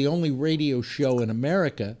way, the only radio show in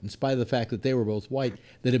America, in spite of the fact that they were both white,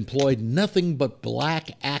 that employed nothing but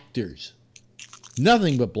black actors.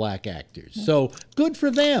 Nothing but black actors. So good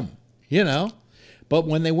for them, you know. But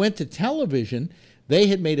when they went to television, they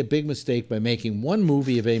had made a big mistake by making one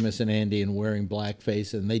movie of Amos and Andy and wearing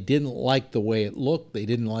blackface, and they didn't like the way it looked. They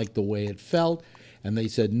didn't like the way it felt. And they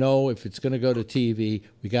said, no, if it's going to go to TV,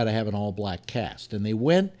 we got to have an all-black cast. And they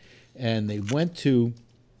went to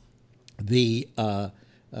the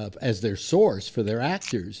as their source for their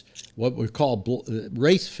actors what were called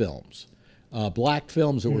race films, black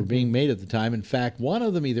films that were being made at the time. In fact, one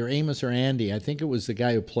of them, either Amos or Andy, I think it was the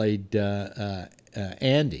guy who played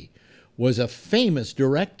Andy, was a famous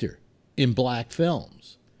director in black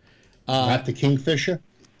films. Not the Kingfisher?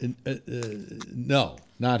 No,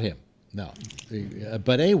 not him. No,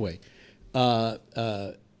 but anyway,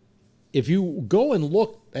 if you go and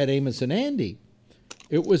look at Amos and Andy,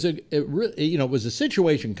 it was a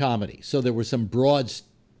situation comedy. So there were some broad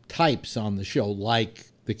types on the show, like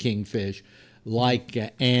the Kingfish, like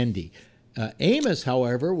Andy. Amos,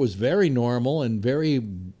 however, was very normal and very,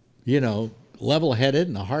 level-headed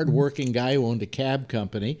and a hard-working guy who owned a cab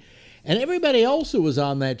company. And everybody else who was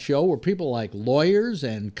on that show were people like lawyers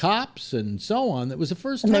and cops and so on. That was the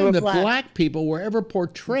first time that black people were ever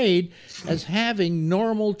portrayed as having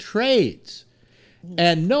normal trades.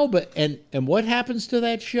 And what happens to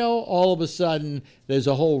that show? All of a sudden, there's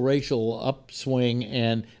a whole racial upswing,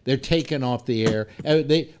 and they're taken off the air.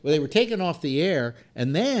 They were taken off the air,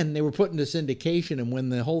 and then they were put into syndication. And when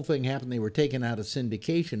the whole thing happened, they were taken out of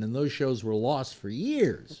syndication, and those shows were lost for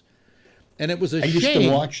years. And it was a shame. I used to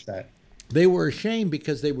watch that. They were ashamed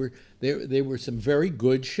because they were some very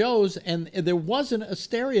good shows, and there wasn't a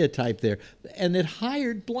stereotype there. And it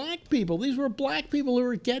hired black people. These were black people who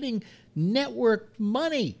were getting network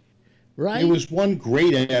money, right? There was one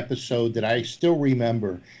great episode that I still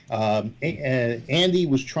remember. Andy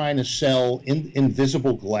was trying to sell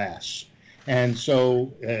invisible glass. And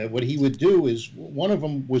so what he would do is one of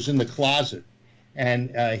them was in the closet. And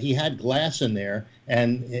he had glass in there,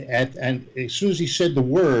 and as soon as he said the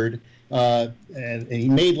word, and he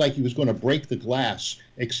made like he was going to break the glass,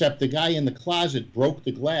 except the guy in the closet broke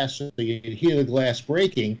the glass, so you could hear the glass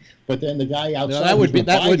breaking. But then the guy outside that would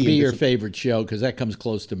be your favorite show, because that comes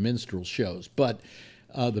close to minstrel shows. But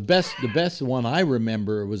the best one I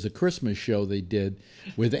remember was a Christmas show they did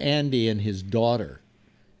with Andy and his daughter.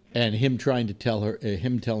 And him trying to tell her,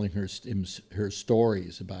 telling her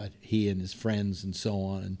stories about he and his friends and so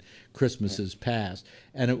on, and Christmases past.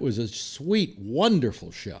 And it was a sweet,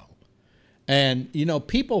 wonderful show. And,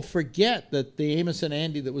 people forget that the Amos and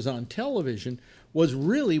Andy that was on television was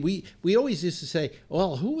really, we always used to say,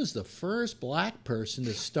 well, who was the first black person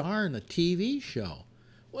to star in a TV show?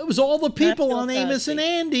 Well, it was all the people on Amos and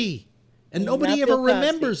Andy. And nobody ever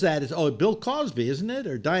remembers that. It's, Bill Cosby, isn't it?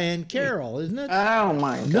 Or Diane Carroll, isn't it? Oh,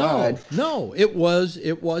 my God. No, it was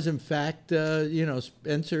in fact,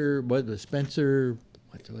 Spencer,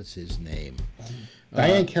 what's his name?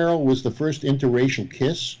 Diane Carroll was the first interracial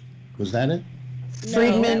kiss. Was that it?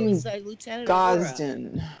 Friedman was, Lieutenant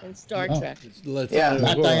Gosden in Star Trek. Not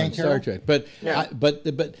Diane Star Carroll? Trek. But Yeah.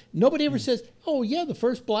 but nobody ever says, oh yeah, the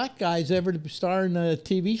first black guys ever to star in a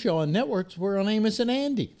TV show on networks were on Amos and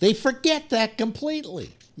Andy. They forget that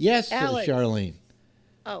completely. Yes, Alex. Charlene.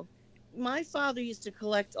 Oh, my father used to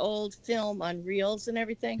collect old film on reels and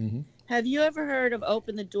everything. Mm-hmm. Have you ever heard of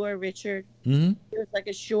Open the Door, Richard? Mm-hmm. It was like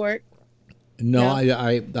a short. No, No?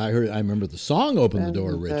 I heard. I remember the song "Open the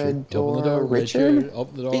Door, Richard." Open the door, Richard.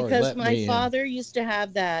 Open the door. Because let my me in. father used to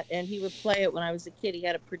have that, and he would play it when I was a kid. He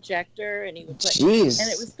had a projector, and he would play. Jeez.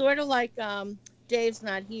 And it was sort of like Dave's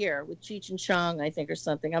Not Here with Cheech and Chong, I think, or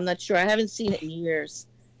something. I'm not sure. I haven't seen it in years,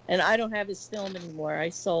 and I don't have his film anymore. I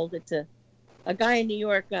sold it to a guy in New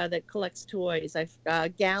York that collects toys.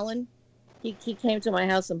 Gallon. He came to my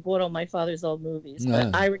house and bought all my father's old movies.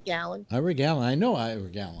 Ira Gallon. Ira Gallon. I know Ira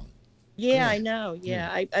Gallon. Yeah, I know.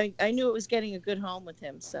 Yeah, I knew it was getting a good home with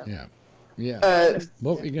him. So Yeah.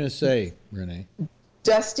 What were you going to say, Renee?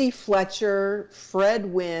 Dusty Fletcher, Fred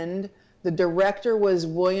Wind. The director was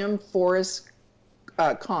William Forrest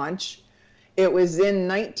Conch. It was in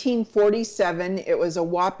 1947. It was a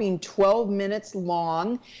whopping 12 minutes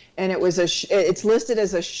long, and it was it's listed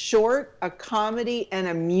as a short, a comedy, and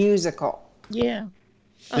a musical. Yeah.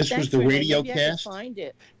 This was the radio Maybe I cast? can find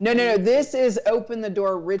it. No. This is Open the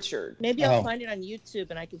Door, Richard. Maybe I'll find it on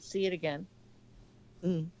YouTube and I can see it again.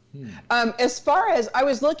 As far as I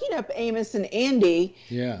was looking up Amos and Andy,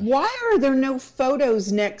 why are there no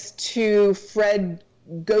photos next to Fred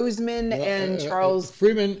Gosman and Charles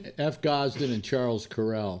Freeman F. Gosden and Charles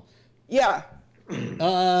Carell? Yeah.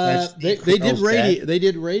 They did radio. They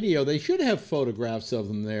did radio. They should have photographs of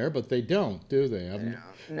them there, but they don't, do they?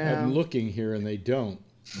 I'm looking here, and they don't.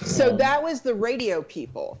 So that was the radio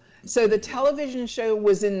people. So the television show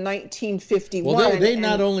was in 1951. Well, they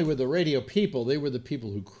not only were the radio people, they were the people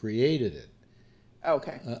who created it.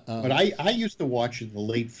 Okay. But I used to watch in the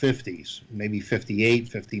late 50s, maybe 58,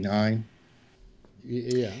 59.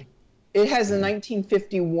 Yeah. It has a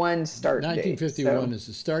 1951 start date. 1951 is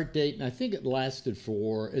the start date, and I think it lasted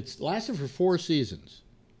for 4 seasons.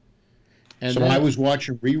 And so I was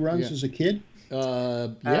watching reruns as a kid?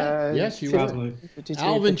 Yes, you were.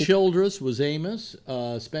 Alvin Childress was Amos.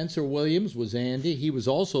 Spencer Williams was Andy. He was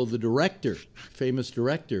also the director, famous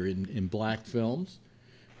director in black films.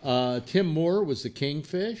 Tim Moore was the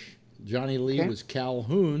Kingfish. Johnny Lee was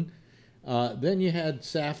Calhoun. Then you had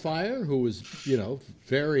Sapphire, who was,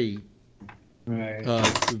 very,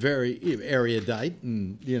 very erudite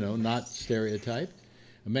and, not stereotyped.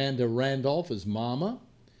 Amanda Randolph as Mama.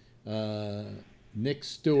 Nick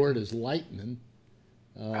Stewart as Lightning.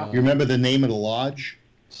 You remember the name of the lodge?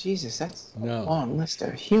 Jesus, that's a long list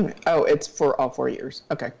of human. Oh, it's for all 4 years.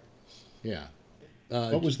 Okay. Yeah.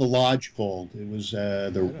 What was the lodge called? It was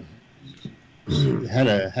had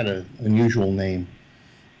a unusual name.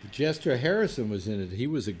 Jester Harrison was in it. He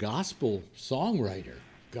was a gospel songwriter.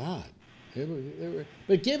 God, but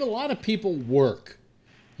it gave a lot of people work.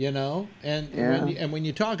 And when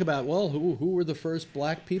you talk about, who were the first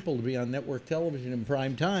black people to be on network television in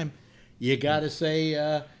prime time, you got to say,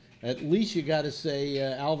 at least you got to say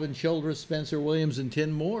Alvin Childress, Spencer Williams, and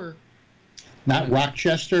Tim Moore. Not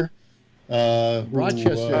Rochester?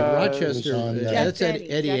 Rochester. That's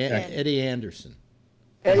Eddie Anderson.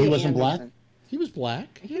 He wasn't black? He was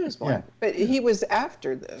black. He was black. Yeah. But he was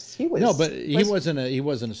after this. He was. No, but he wasn't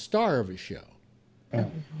a star of a show.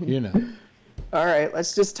 All right,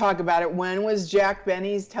 let's just talk about it. When was Jack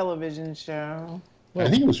Benny's television show? Well, I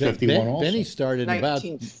think it was 51 also. Benny started in about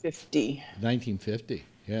 1950. 1950.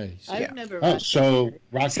 Yeah. I remember. So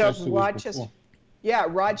Rochester. Yeah,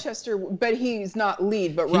 Rochester, but he's not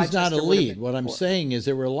lead. But he's Rochester not a lead. What I'm saying is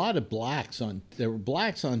there were a lot of blacks on. There were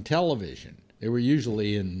blacks on television. They were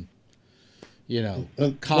usually in,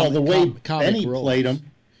 the way Benny roles. played them.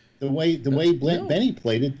 The way Benny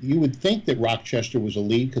played it, you would think that Rochester was a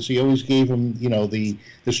lead because he always gave him, the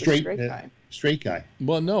straight guy.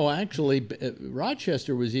 Well, no, actually,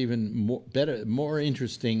 Rochester was even more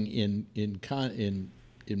interesting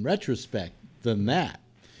in retrospect than that.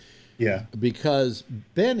 Yeah, because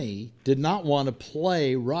Benny did not want to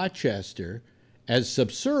play Rochester as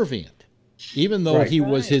subservient, even though he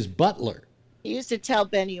was his butler. He used to tell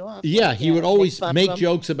Benny off. Yeah, he would always make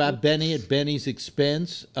jokes about Benny at Benny's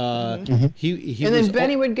expense. And then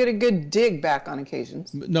Benny would get a good dig back on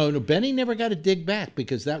occasions. No, Benny never got a dig back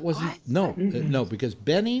because that wasn't. No, because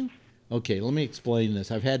Benny. Okay, let me explain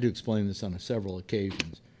this. I've had to explain this on several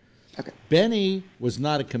occasions. Okay. Benny was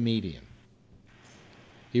not a comedian.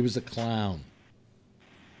 He was a clown.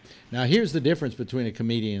 Now, here's the difference between a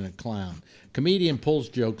comedian and a clown. A comedian pulls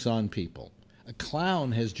jokes on people. A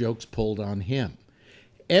clown has jokes pulled on him.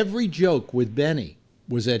 every joke with Benny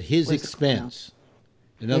was at his expense.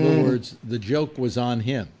 In other words, the joke was on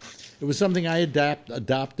him. It was something I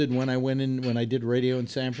adopted when I did radio in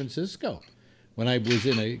San Francisco. When I was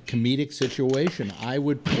in a comedic situation, I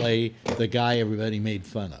would play the guy everybody made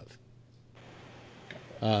fun of.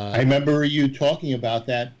 I remember you talking about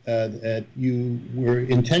that. That you were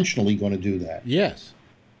intentionally going to do that. Yes,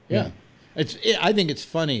 yeah. I think it's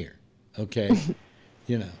funnier. Okay,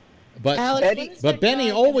 you know. But Alex, but Benny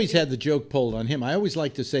always had the joke pulled on him. I always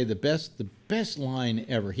like to say the best line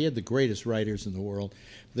ever. He had the greatest writers in the world.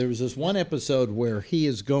 There was this one episode where he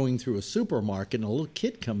is going through a supermarket and a little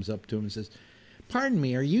kid comes up to him and says, "Pardon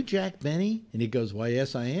me, are you Jack Benny?" And he goes, "Why,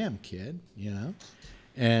 yes, I am, kid." You know,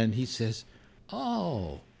 and he says,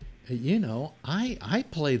 "Oh, you know, I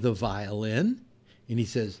play the violin." And he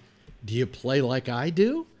says, "Do you play like I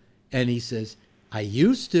do?" And he says, "I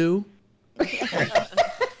used to."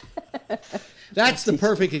 That's the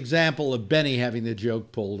perfect example of Benny having the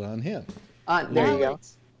joke pulled on him. There you go.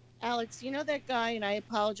 Alex, you know that guy, and I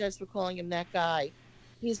apologize for calling him that guy.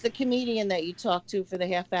 He's the comedian that you talked to for the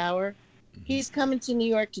half hour. He's coming to New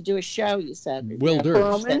York to do a show, you said. Will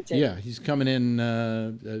Durst. Yeah, he's coming in.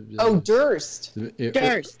 Durst.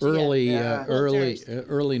 Durst.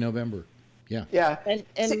 Early November. Yeah. Yeah. And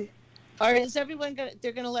is everyone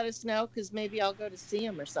they're gonna let us know, because maybe I'll go to see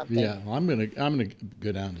him or something. Yeah, well, I'm gonna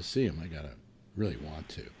go down to see him. I really want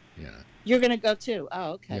to. Yeah. You're gonna go too.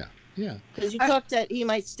 Oh, okay. Yeah. Yeah. Because you talked that he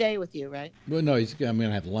might stay with you, right? Well, no, I'm going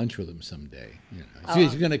to have lunch with him someday. You know,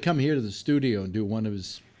 he's going to come here to the studio and do one of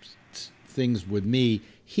his things with me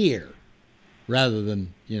here, rather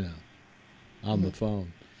than on the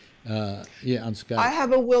phone. On Skype. I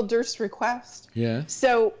have a Will Durst request. Yeah.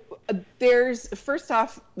 So first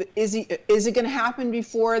off, is it going to happen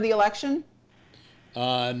before the election?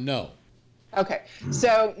 No. Okay.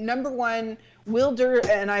 So number one, Will Durst,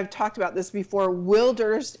 and I've talked about this before, Will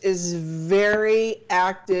Durst is very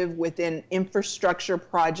active within infrastructure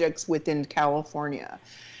projects within California.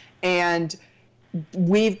 And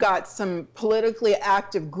we've got some politically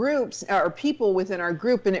active groups or people within our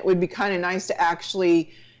group, and it would be kind of nice to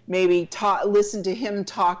actually maybe listen to him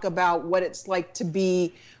talk about what it's like to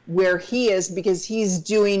be where he is, because he's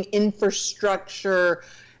doing infrastructure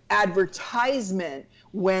advertisement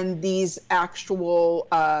when these actual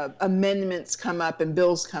amendments come up and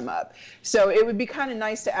bills come up. So it would be kind of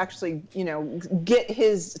nice to actually, get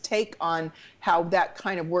his take on how that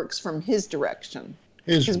kind of works from his direction.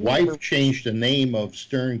 His wife changed the name of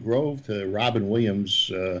Stern Grove to Robin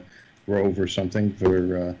Williams Grove or something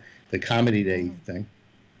for the Comedy Day thing.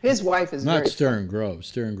 His wife is not Stern Grove.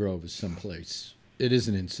 Stern Grove is someplace. It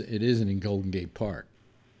isn't in Golden Gate Park.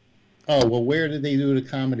 Oh, well, where did they do the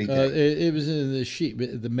Comedy Day? It was in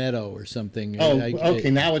the Meadow or something. Oh, okay.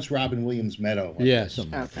 Now it's Robin Williams Meadow. Yeah,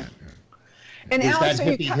 something like that. And is that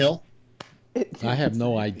Hippie Hill? I have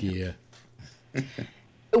no idea.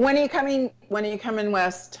 When are you coming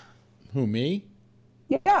west? Who, me?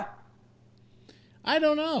 Yeah. I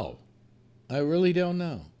don't know. I really don't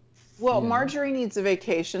know. Well, Marjorie needs a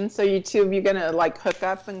vacation, so you two, are you going to hook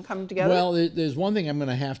up and come together? Well, there's one thing I'm going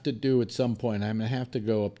to have to do at some point. I'm going to have to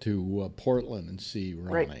go up to Portland and see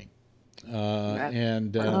Ronnie. Yeah.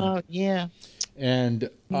 And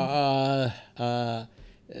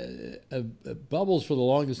Bubbles for the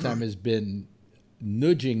longest time has been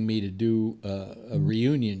nudging me to do a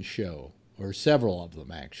reunion show, or several of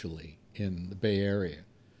them actually, in the Bay Area.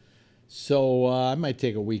 So I might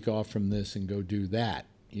take a week off from this and go do that.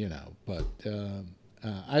 But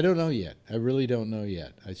I don't know yet. I really don't know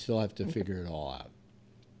yet. I still have to figure it all out.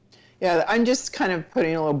 Yeah, I'm just kind of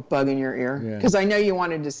putting a little bug in your ear, because I know you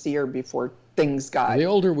wanted to see her before things got... The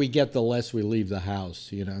older we get, the less we leave the house,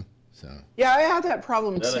 So. Yeah, I have that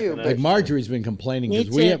problem too. Like Marjorie's been complaining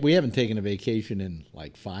because we haven't taken a vacation in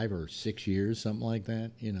 5 or 6 years, something like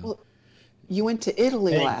that. Well, you went to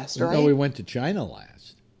Italy last, right? No, we went to China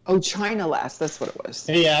last. Oh, China last. That's what it was.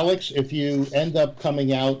 Hey, Alex, if you end up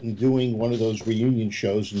coming out and doing one of those reunion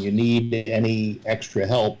shows and you need any extra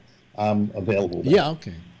help, I'm available. Yeah,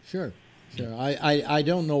 okay. Sure. I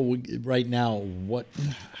don't know right now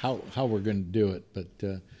how we're going to do it, but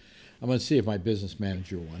I'm going to see if my business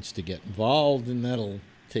manager wants to get involved, and that'll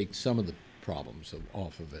take some of the problems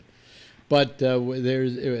off of it. But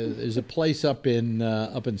there's a place up in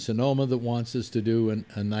Sonoma that wants us to do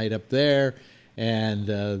a night up there. And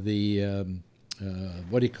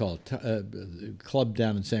what do you call it? The club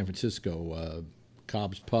down in San Francisco,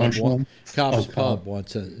 Cobb's Pub. Cobb's Pub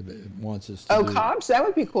wants us to. Oh, do Cobb's, that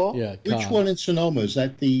would be cool. Yeah. Which one in Sonoma is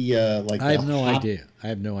that? I have no idea. I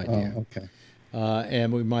have no idea. Oh, okay.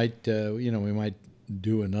 And we might,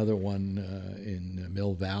 do another one in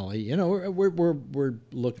Mill Valley. You know, we're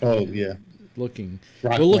looking. Oh yeah, looking.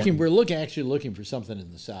 Rockport. We're actually looking for something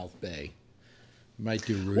in the South Bay. Might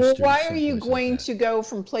do roosters. Well, why are you someplace going like that. to go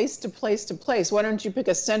from place to place to place? Why don't you pick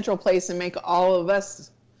a central place and make all of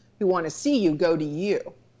us who want to see you go to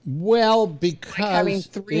you? Well, because having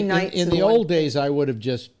 3 nights in in the one old days, I would have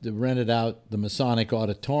just rented out the Masonic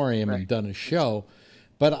Auditorium and done a show.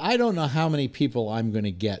 But I don't know how many people I'm going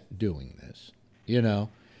to get doing this, you know.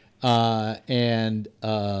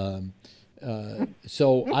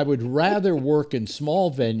 So I would rather work in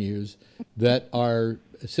small venues that are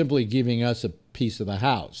simply giving us a piece of the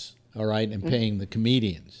house, all right, and paying the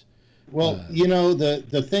comedians. Well, you know,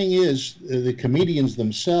 the thing is, the comedians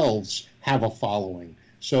themselves have a following.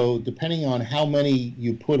 So depending on how many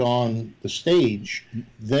you put on the stage,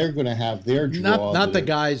 they're going to have their draw. Not the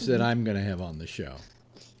guys that I'm going to have on the show.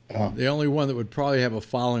 The only one that would probably have a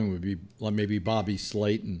following would be maybe Bobby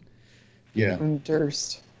Slayton. Yeah. And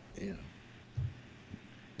Durst. Yeah.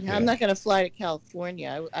 Yeah, I'm not going to fly to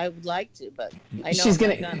California. I would like to, but I know She's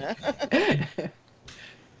I'm gonna. not gonna.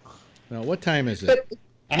 Now, what time is it? But,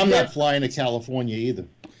 I'm not flying to California either.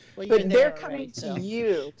 Well, you're but there they're already, coming so. to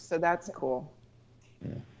you, so that's cool.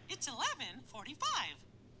 It's 11:45.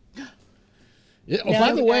 Oh, Now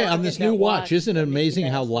by the we way, gotta on get this that new watch, watch isn't it that we amazing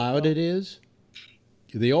can how ask loud for. it is?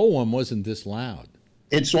 The old one wasn't this loud.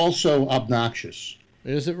 It's also obnoxious.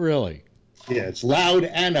 Is it really? Yeah, it's loud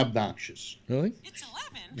and obnoxious. Really? It's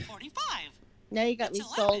 11:45. Now you got me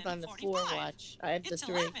It's sold on the 4 11:45. watch. I have the It's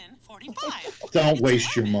 3. 11:45. Don't It's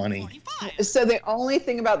waste your money. 11:45. So the only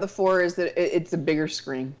thing about the 4 is that it's a bigger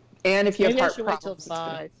screen, and if you Maybe I have should heart wait till problems, it's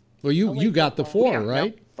gonna- 5. Well, you wait got the till 4, Yeah,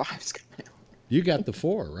 right? No, 5's gonna. You got the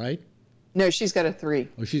 4, right? No, she's got a 3.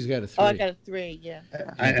 Oh, she's got a 3. Oh, I got a 3, yeah.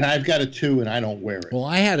 And I've got a 2, and I don't wear it. Well,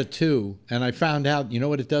 I had a 2, and I found out, you know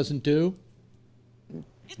what it doesn't do?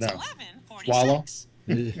 It's No. 11:46.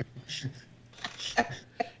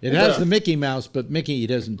 It has the Mickey Mouse, but Mickey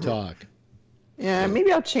doesn't talk. Yeah,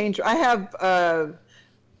 maybe I'll change. I have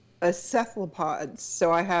a cephalopod,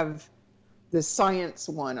 so I have the science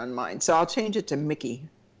one on mine. So I'll change it to Mickey.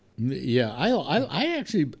 Yeah, I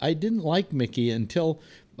actually didn't like Mickey until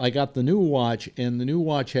I got the new watch, and the new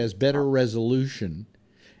watch has better resolution,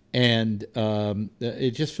 and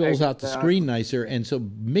it just fills out the screen nicer, and so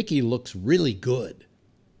Mickey looks really good,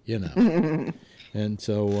 you know. And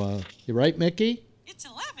so, you right, Mickey? It's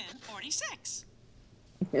 11:46.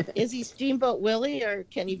 Is he Steamboat Willie, or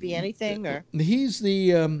can he be anything? Or He's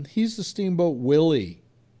the Steamboat Willie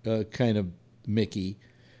kind of Mickey,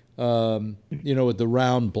 you know, with the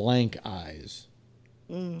round blank eyes.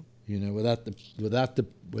 You know, without the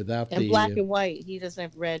and black and white. He doesn't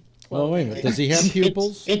have red. Oh wait a minute, does he have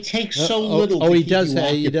pupils? It takes so little. Oh, to he keep does. you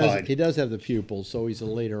He occupied. does have the pupils, so he's a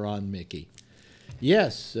later on Mickey.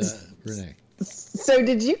 Yes, Renee. So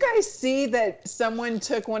did you guys see that someone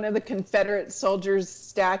took one of the Confederate soldiers'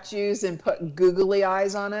 statues and put googly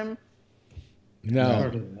eyes on him?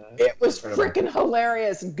 No. It was freaking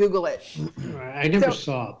hilarious. Google it. I never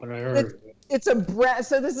saw it, but I heard of it. It's so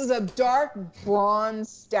this is a dark bronze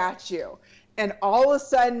statue, and all of a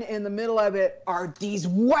sudden in the middle of it are these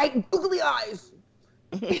white googly eyes.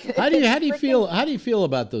 How do you feel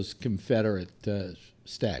about those Confederate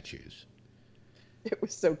statues? It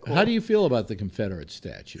was so cool. How do you feel about the Confederate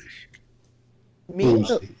statues? Me?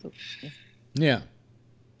 Yeah.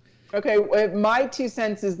 Okay, my 2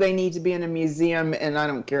 cents is they need to be in a museum, and I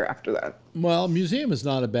don't care after that. Well, a museum is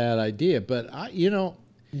not a bad idea, but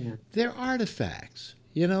they're artifacts.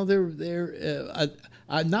 You know, they're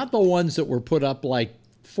not the ones that were put up like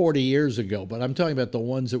 40 years ago, but I'm talking about the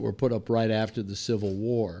ones that were put up right after the Civil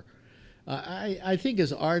War. I think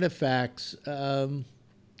as artifacts,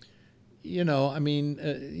 you know, I mean,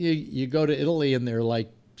 you go to Italy and they're like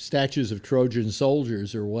statues of Trojan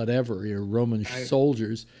soldiers or whatever, Roman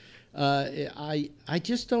soldiers. I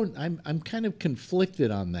just don't. I'm kind of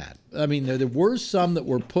conflicted on that. I mean, there were some that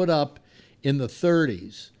were put up in the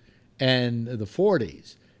 30s and the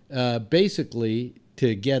 40s, basically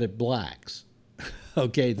to get at blacks.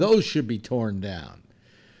 Okay, those should be torn down.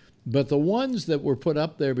 But the ones that were put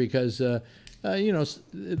up there because, you know,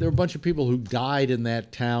 there were a bunch of people who died in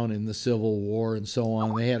that town in the Civil War and so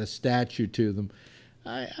on. They had a statue to them.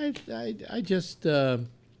 I just, I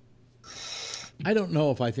don't know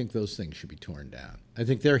if I think those things should be torn down. I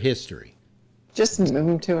think they're history. Just move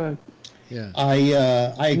them to a. Yeah. I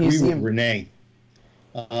agree Museum. with Renee.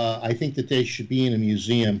 I think that they should be in a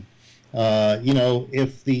museum. You know,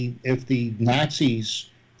 if the Nazis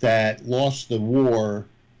that lost the war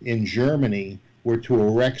in Germany were to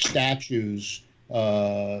erect statues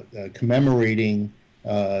commemorating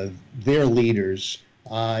their leaders,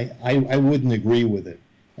 I wouldn't agree with it.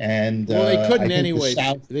 And well, they couldn't I think anyway. the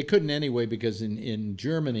South, They couldn't anyway because in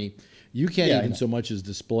Germany, you can't Yeah, I even know. so much as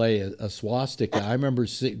display a swastika. I remember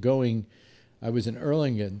going. I was in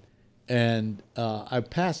Erlangen, and I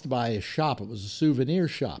passed by a shop. It was a souvenir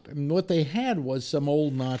shop, and what they had was some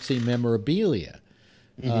old Nazi memorabilia.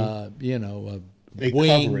 You know, They cover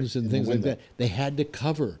wings it and in things the like window. that. They had to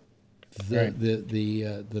cover Right.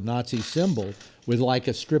 the Nazi symbol with like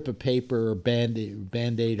a strip of paper or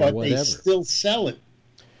band-aid or but whatever. they still sell it.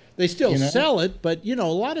 They still You know? sell it, but you know,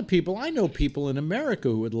 a lot of people. I know people in America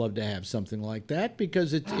who would love to have something like that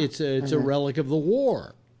because it's a relic of the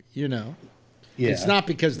war. You know, Yeah. it's not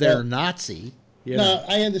because they're Nazi. You know? No,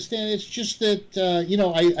 I understand. It's just that you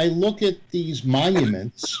know, I look at these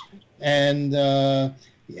monuments, and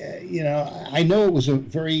you know, I know it was a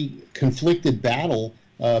very conflicted battle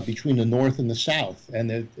between the North and the South,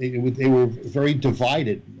 and they were very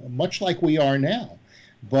divided, much like we are now.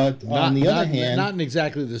 But on the other hand, not in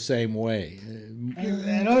exactly the same way.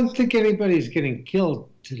 I don't think anybody's getting killed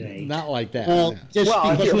today. Not like that. well, no. just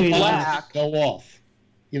Well, because if the you're bombs black. didn't go off,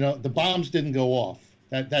 you know, the bombs didn't go off.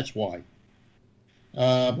 That's why.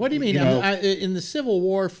 What do you mean? You know, In the Civil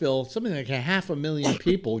War, Phil, something like 500,000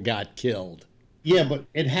 people got killed. yeah, but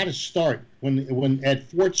it had to start when at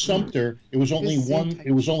Fort Sumter. It was only This one. seems-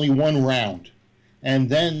 It was only one round, and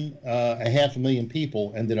then 500,000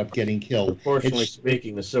 people ended up getting killed. Proportionally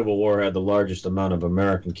speaking, the Civil War had the largest amount of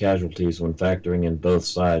American casualties when factoring in both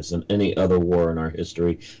sides than any other war in our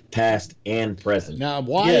history, past and present. Now,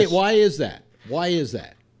 why Yes. why is that? Why is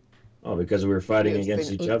that? Oh, because we were fighting It's against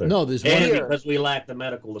been- each other. No, there's and one. because we lacked the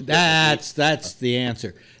medical equipment. That's the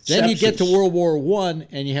answer. Then you get to Sepsis. World War I,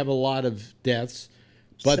 and you have a lot of deaths.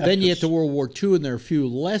 But then you get Sepsis. to World War II, and there are a few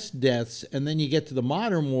less deaths. And then you get to the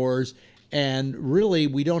modern wars, and really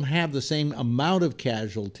we don't have the same amount of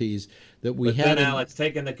casualties that we But had. then, Alex,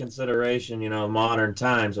 take into consideration, you know, modern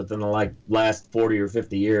times within the last 40 or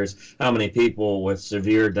 50 years, how many people with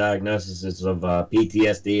severe diagnoses of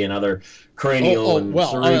PTSD and other cranial and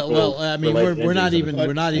cerebral I mean, related we're not injuries. even But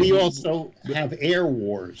we're not we even. also have air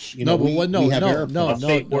wars. You No, know, but what? No, we have no, air no, A no,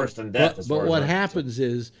 fate no. worse than death, as far But as what I'm happens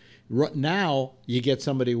is now you get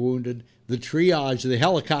somebody wounded. The triage, the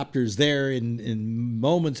helicopter's there in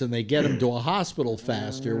moments, and they get them to a hospital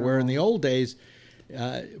faster. Where in the old days,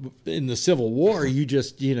 in the Civil War, you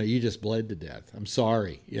just bled to death. I'm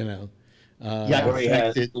sorry, you know. Yeah, Or he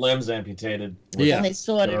has affected. limbs amputated. Yeah. And they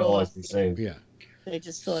sawed it They'll always off. be saved Yeah. They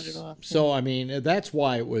just sawed it off. So I mean, that's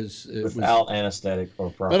why it was. without anesthetic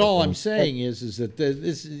or proper. But all I'm things. saying is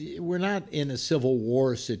that we're not in a civil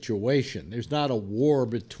war situation. There's not a war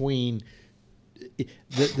between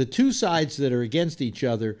the two sides that are against each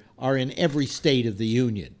other are in every state of the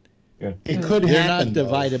union. Yeah. It could They're happen. not though.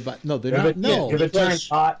 divided by they're If not. it, No, if it turns because-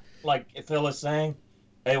 hot, like Phil is saying,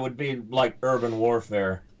 it would be like urban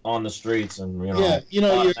warfare on the streets, and you know, Yeah, you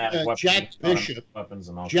know, automatic weapons, Jack automatic Bishop. weapons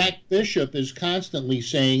and all. Jack Bishop is constantly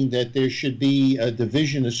saying that there should be a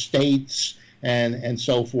division of states and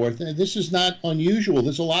so forth. And this is not unusual.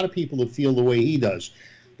 There's a lot of people that feel the way he does.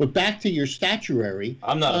 But back to your statuary.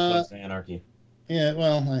 I'm not opposed to anarchy. Yeah,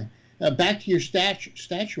 well, back to your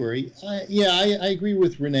statuary. Yeah, I agree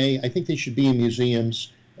with Renee. I think they should be in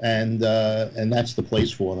museums, and that's the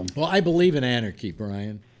place for them. well, I believe in anarchy,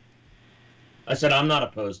 Brian. I said I'm not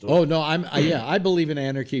opposed to it. Oh no, I believe in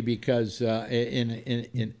anarchy because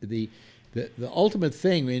in the ultimate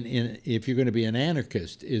thing if you're going to be an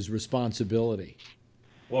anarchist is responsibility.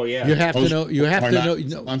 Well, yeah. You have to Those know. You have are to not know.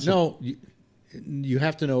 responsible. You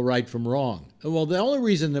have to know right from wrong. Well, the only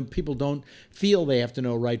reason that people don't feel they have to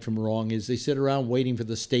know right from wrong is they sit around waiting for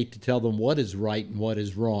the state to tell them what is right and what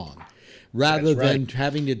is wrong, rather That's than right.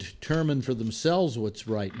 having to determine for themselves what's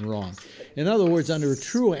right and wrong. In other words, under a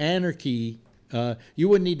true anarchy, you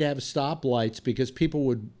wouldn't need to have stoplights because people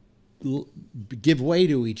would give way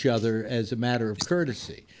to each other as a matter of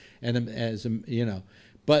courtesy, and you know.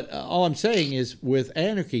 But all I'm saying is, with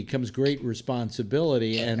anarchy comes great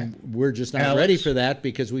responsibility, and we're just not ready for that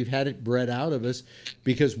because we've had it bred out of us.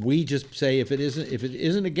 Because we just say, if it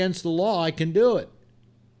isn't against the law, I can do it.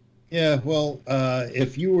 Yeah, well,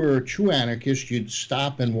 if you were a true anarchist, you'd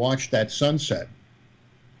stop and watch that sunset.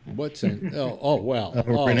 What's in? Oh well.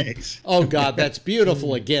 Renee's. Oh God, that's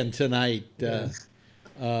beautiful again tonight. This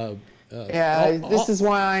is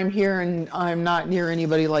why I'm here and I'm not near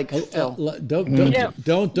anybody like Phil. Don't change anybody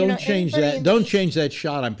that. in Don't the- change that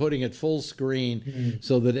shot. I'm putting it full screen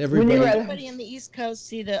so that When everybody. you're at Everybody in the East Coast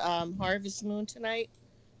see the harvest moon tonight?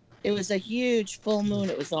 It was a huge full moon.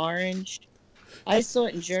 It was orange. I saw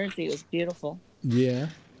it in Jersey. It was beautiful. Yeah.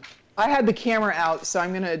 I had the camera out, so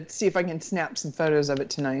I'm gonna see if I can snap some photos of it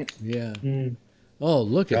tonight. Yeah. Oh,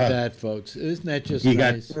 look at that, folks! Isn't that just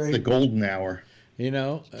nice? Got the golden hour. You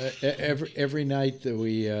know, every night that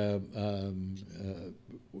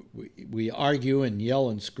we argue and yell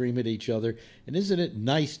and scream at each other, and isn't it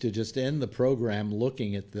nice to just end the program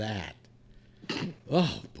looking at that?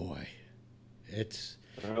 Oh boy, it's.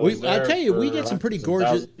 I'll tell you, we get some pretty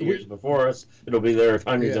gorgeous years before us. It'll be there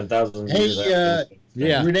hundreds and thousands of years after.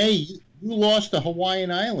 Yeah, Renee, you lost a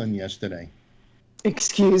Hawaiian island yesterday.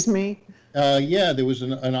 Excuse me. Yeah, there was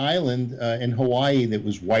an island in Hawaii that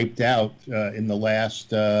was wiped out in the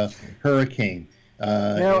last hurricane.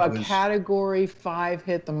 No, Category 5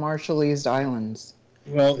 hit the Marshallese Islands.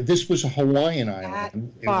 Well, this was a Hawaiian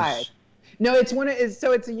island. At 5. No, it's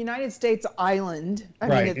it's a United States island.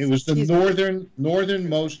 It was the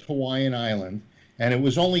northernmost Hawaiian island, and it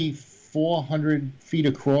was only 400 feet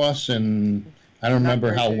across, and I don't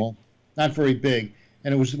remember how long. Not very big,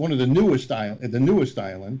 and it was one of the newest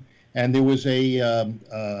island. And there was a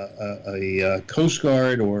Coast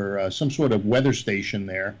Guard or some sort of weather station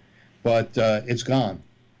there, but it's gone.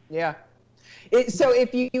 Yeah. So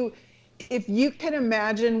if you can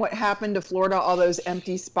imagine what happened to Florida, all those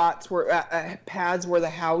empty spots where pads where the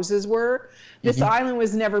houses were, this island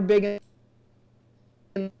was never big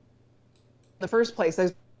in the first place.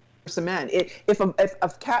 There's cement. If a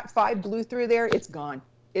Cat 5 blew through there, it's gone.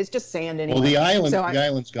 It's just sand anyway. Well, the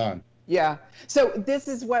island's gone. Yeah. So this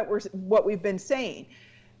is what we've been saying.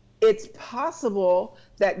 It's possible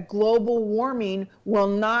that global warming will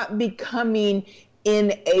not be coming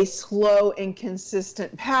in a slow and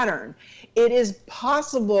consistent pattern. It is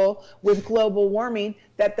possible with global warming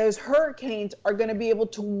that those hurricanes are going to be able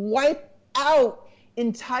to wipe out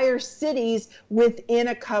entire cities within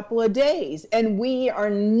a couple of days, and we are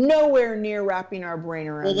nowhere near wrapping our brain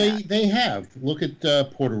around that. They have. Look at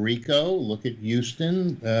Puerto Rico. Look at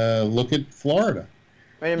Houston. Look at Florida.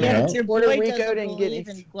 Wait a minute. Your Puerto boy Rico doesn't didn't get believe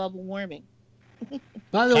in global warming.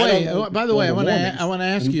 By the way, I want to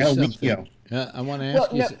ask you something. I want to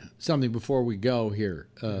ask you something before we go here,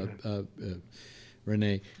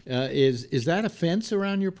 Renee. Is that a fence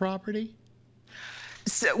around your property?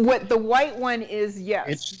 So what the white one is,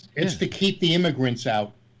 yes. It's to keep the immigrants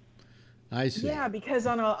out. I see. Yeah, because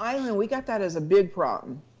on an island we got that as a big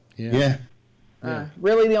problem. Yeah.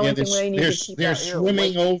 Really, the only thing they need to keep they're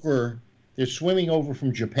swimming over. They're swimming over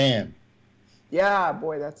from Japan. Yeah,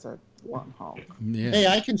 boy, that's a long haul. Yeah. Hey,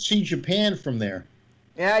 I can see Japan from there.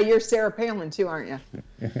 Yeah, you're Sarah Palin too, aren't you?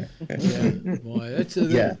 Yeah, boy, that's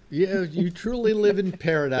you truly live in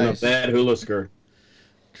paradise. Bad hula skirt.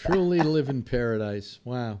 Truly live in paradise.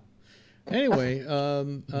 Wow. Anyway,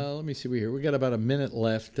 let me see here. We got about a minute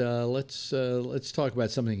left. Let's talk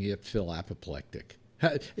about something that gets Phil apoplectic.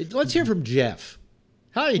 Let's hear from Jeff.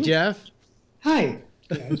 Hi, Jeff. Hi,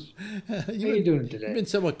 guys. How are you doing today? You've been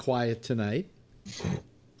somewhat quiet tonight.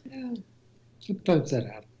 Yeah, sometimes that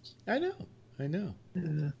happens. I know.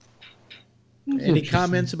 Any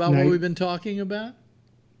comments about what we've been talking about?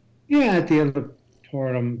 Yeah, at the other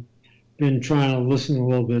part, I'm been trying to listen a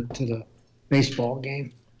little bit to the baseball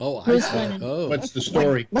game. Oh, I see. Oh, what's the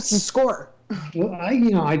story? What's the score? Well,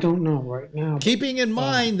 I don't know right now. Keeping in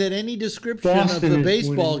mind that any description of the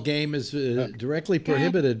baseball game is directly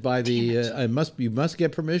prohibited by the. You must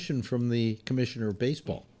get permission from the commissioner of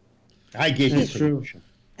baseball. I gave you permission.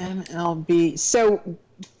 MLB. So,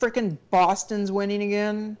 frickin' Boston's winning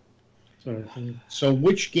again. So,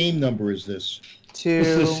 which game number is this? 2. This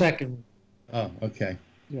is the second. Oh, okay.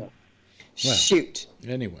 Yeah. Well, shoot.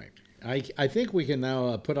 Anyway, I think we can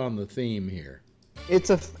now put on the theme here. It's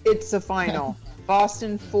a final.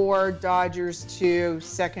 Boston 4, Dodgers 2,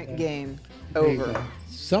 second game over.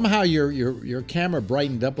 Somehow your camera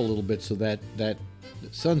brightened up a little bit so that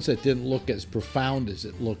sunset didn't look as profound as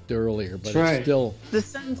it looked earlier, but it's still the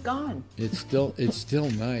sun's gone. It's still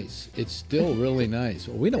nice. It's still really nice.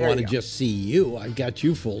 Well, we don't want to just see you. I've got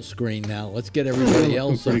you full screen now. Let's get everybody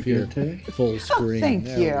else up here full screen. Thank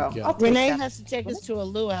you. Renee has to take us to a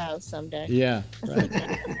luau someday. Yeah, right.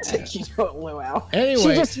 Take you to a luau. Anyway,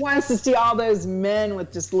 she just wants to see all those men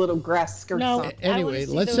with just little grass skirts on. Anyway,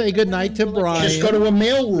 let's say goodnight to Brian. Just go to a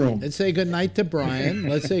mail room. Let's say goodnight to Brian.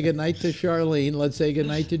 Let's say goodnight to Charlene. Let's say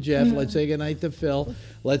goodnight to Jeff. Let's say goodnight to Phil.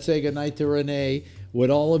 Let's say goodnight to Renee. Would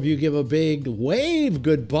all of you give a big wave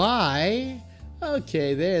goodbye?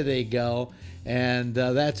 Okay, there they go. And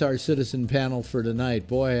that's our citizen panel for tonight.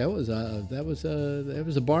 Boy, that was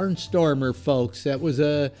a barnstormer, folks. That was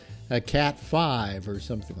a Cat 5 or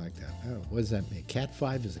something like that. I don't know, what does that mean? Cat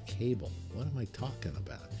 5 is a cable. What am I talking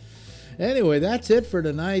about? Anyway, that's it for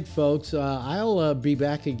tonight, folks. I'll be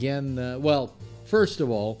back again. Well, first of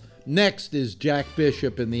all, Next is Jack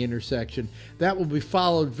Bishop in the Intersection. That will be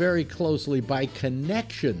followed very closely by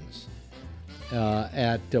Connections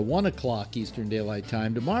at 1 o'clock Eastern Daylight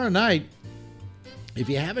Time. Tomorrow night, if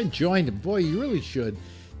you haven't joined him, boy, you really should.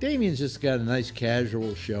 Damien's just got a nice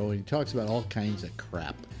casual show, and he talks about all kinds of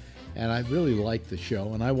crap. And I really like the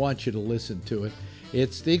show, and I want you to listen to it.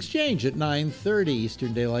 It's The Exchange at 9:30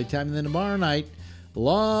 Eastern Daylight Time. And then tomorrow night,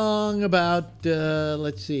 long about,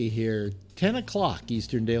 let's see here, 10 o'clock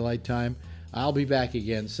Eastern Daylight Time, I'll be back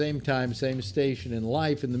again. Same time, same station in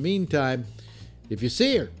life. In the meantime, if you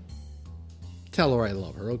see her, tell her I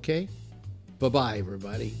love her, okay? Bye-bye,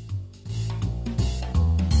 everybody.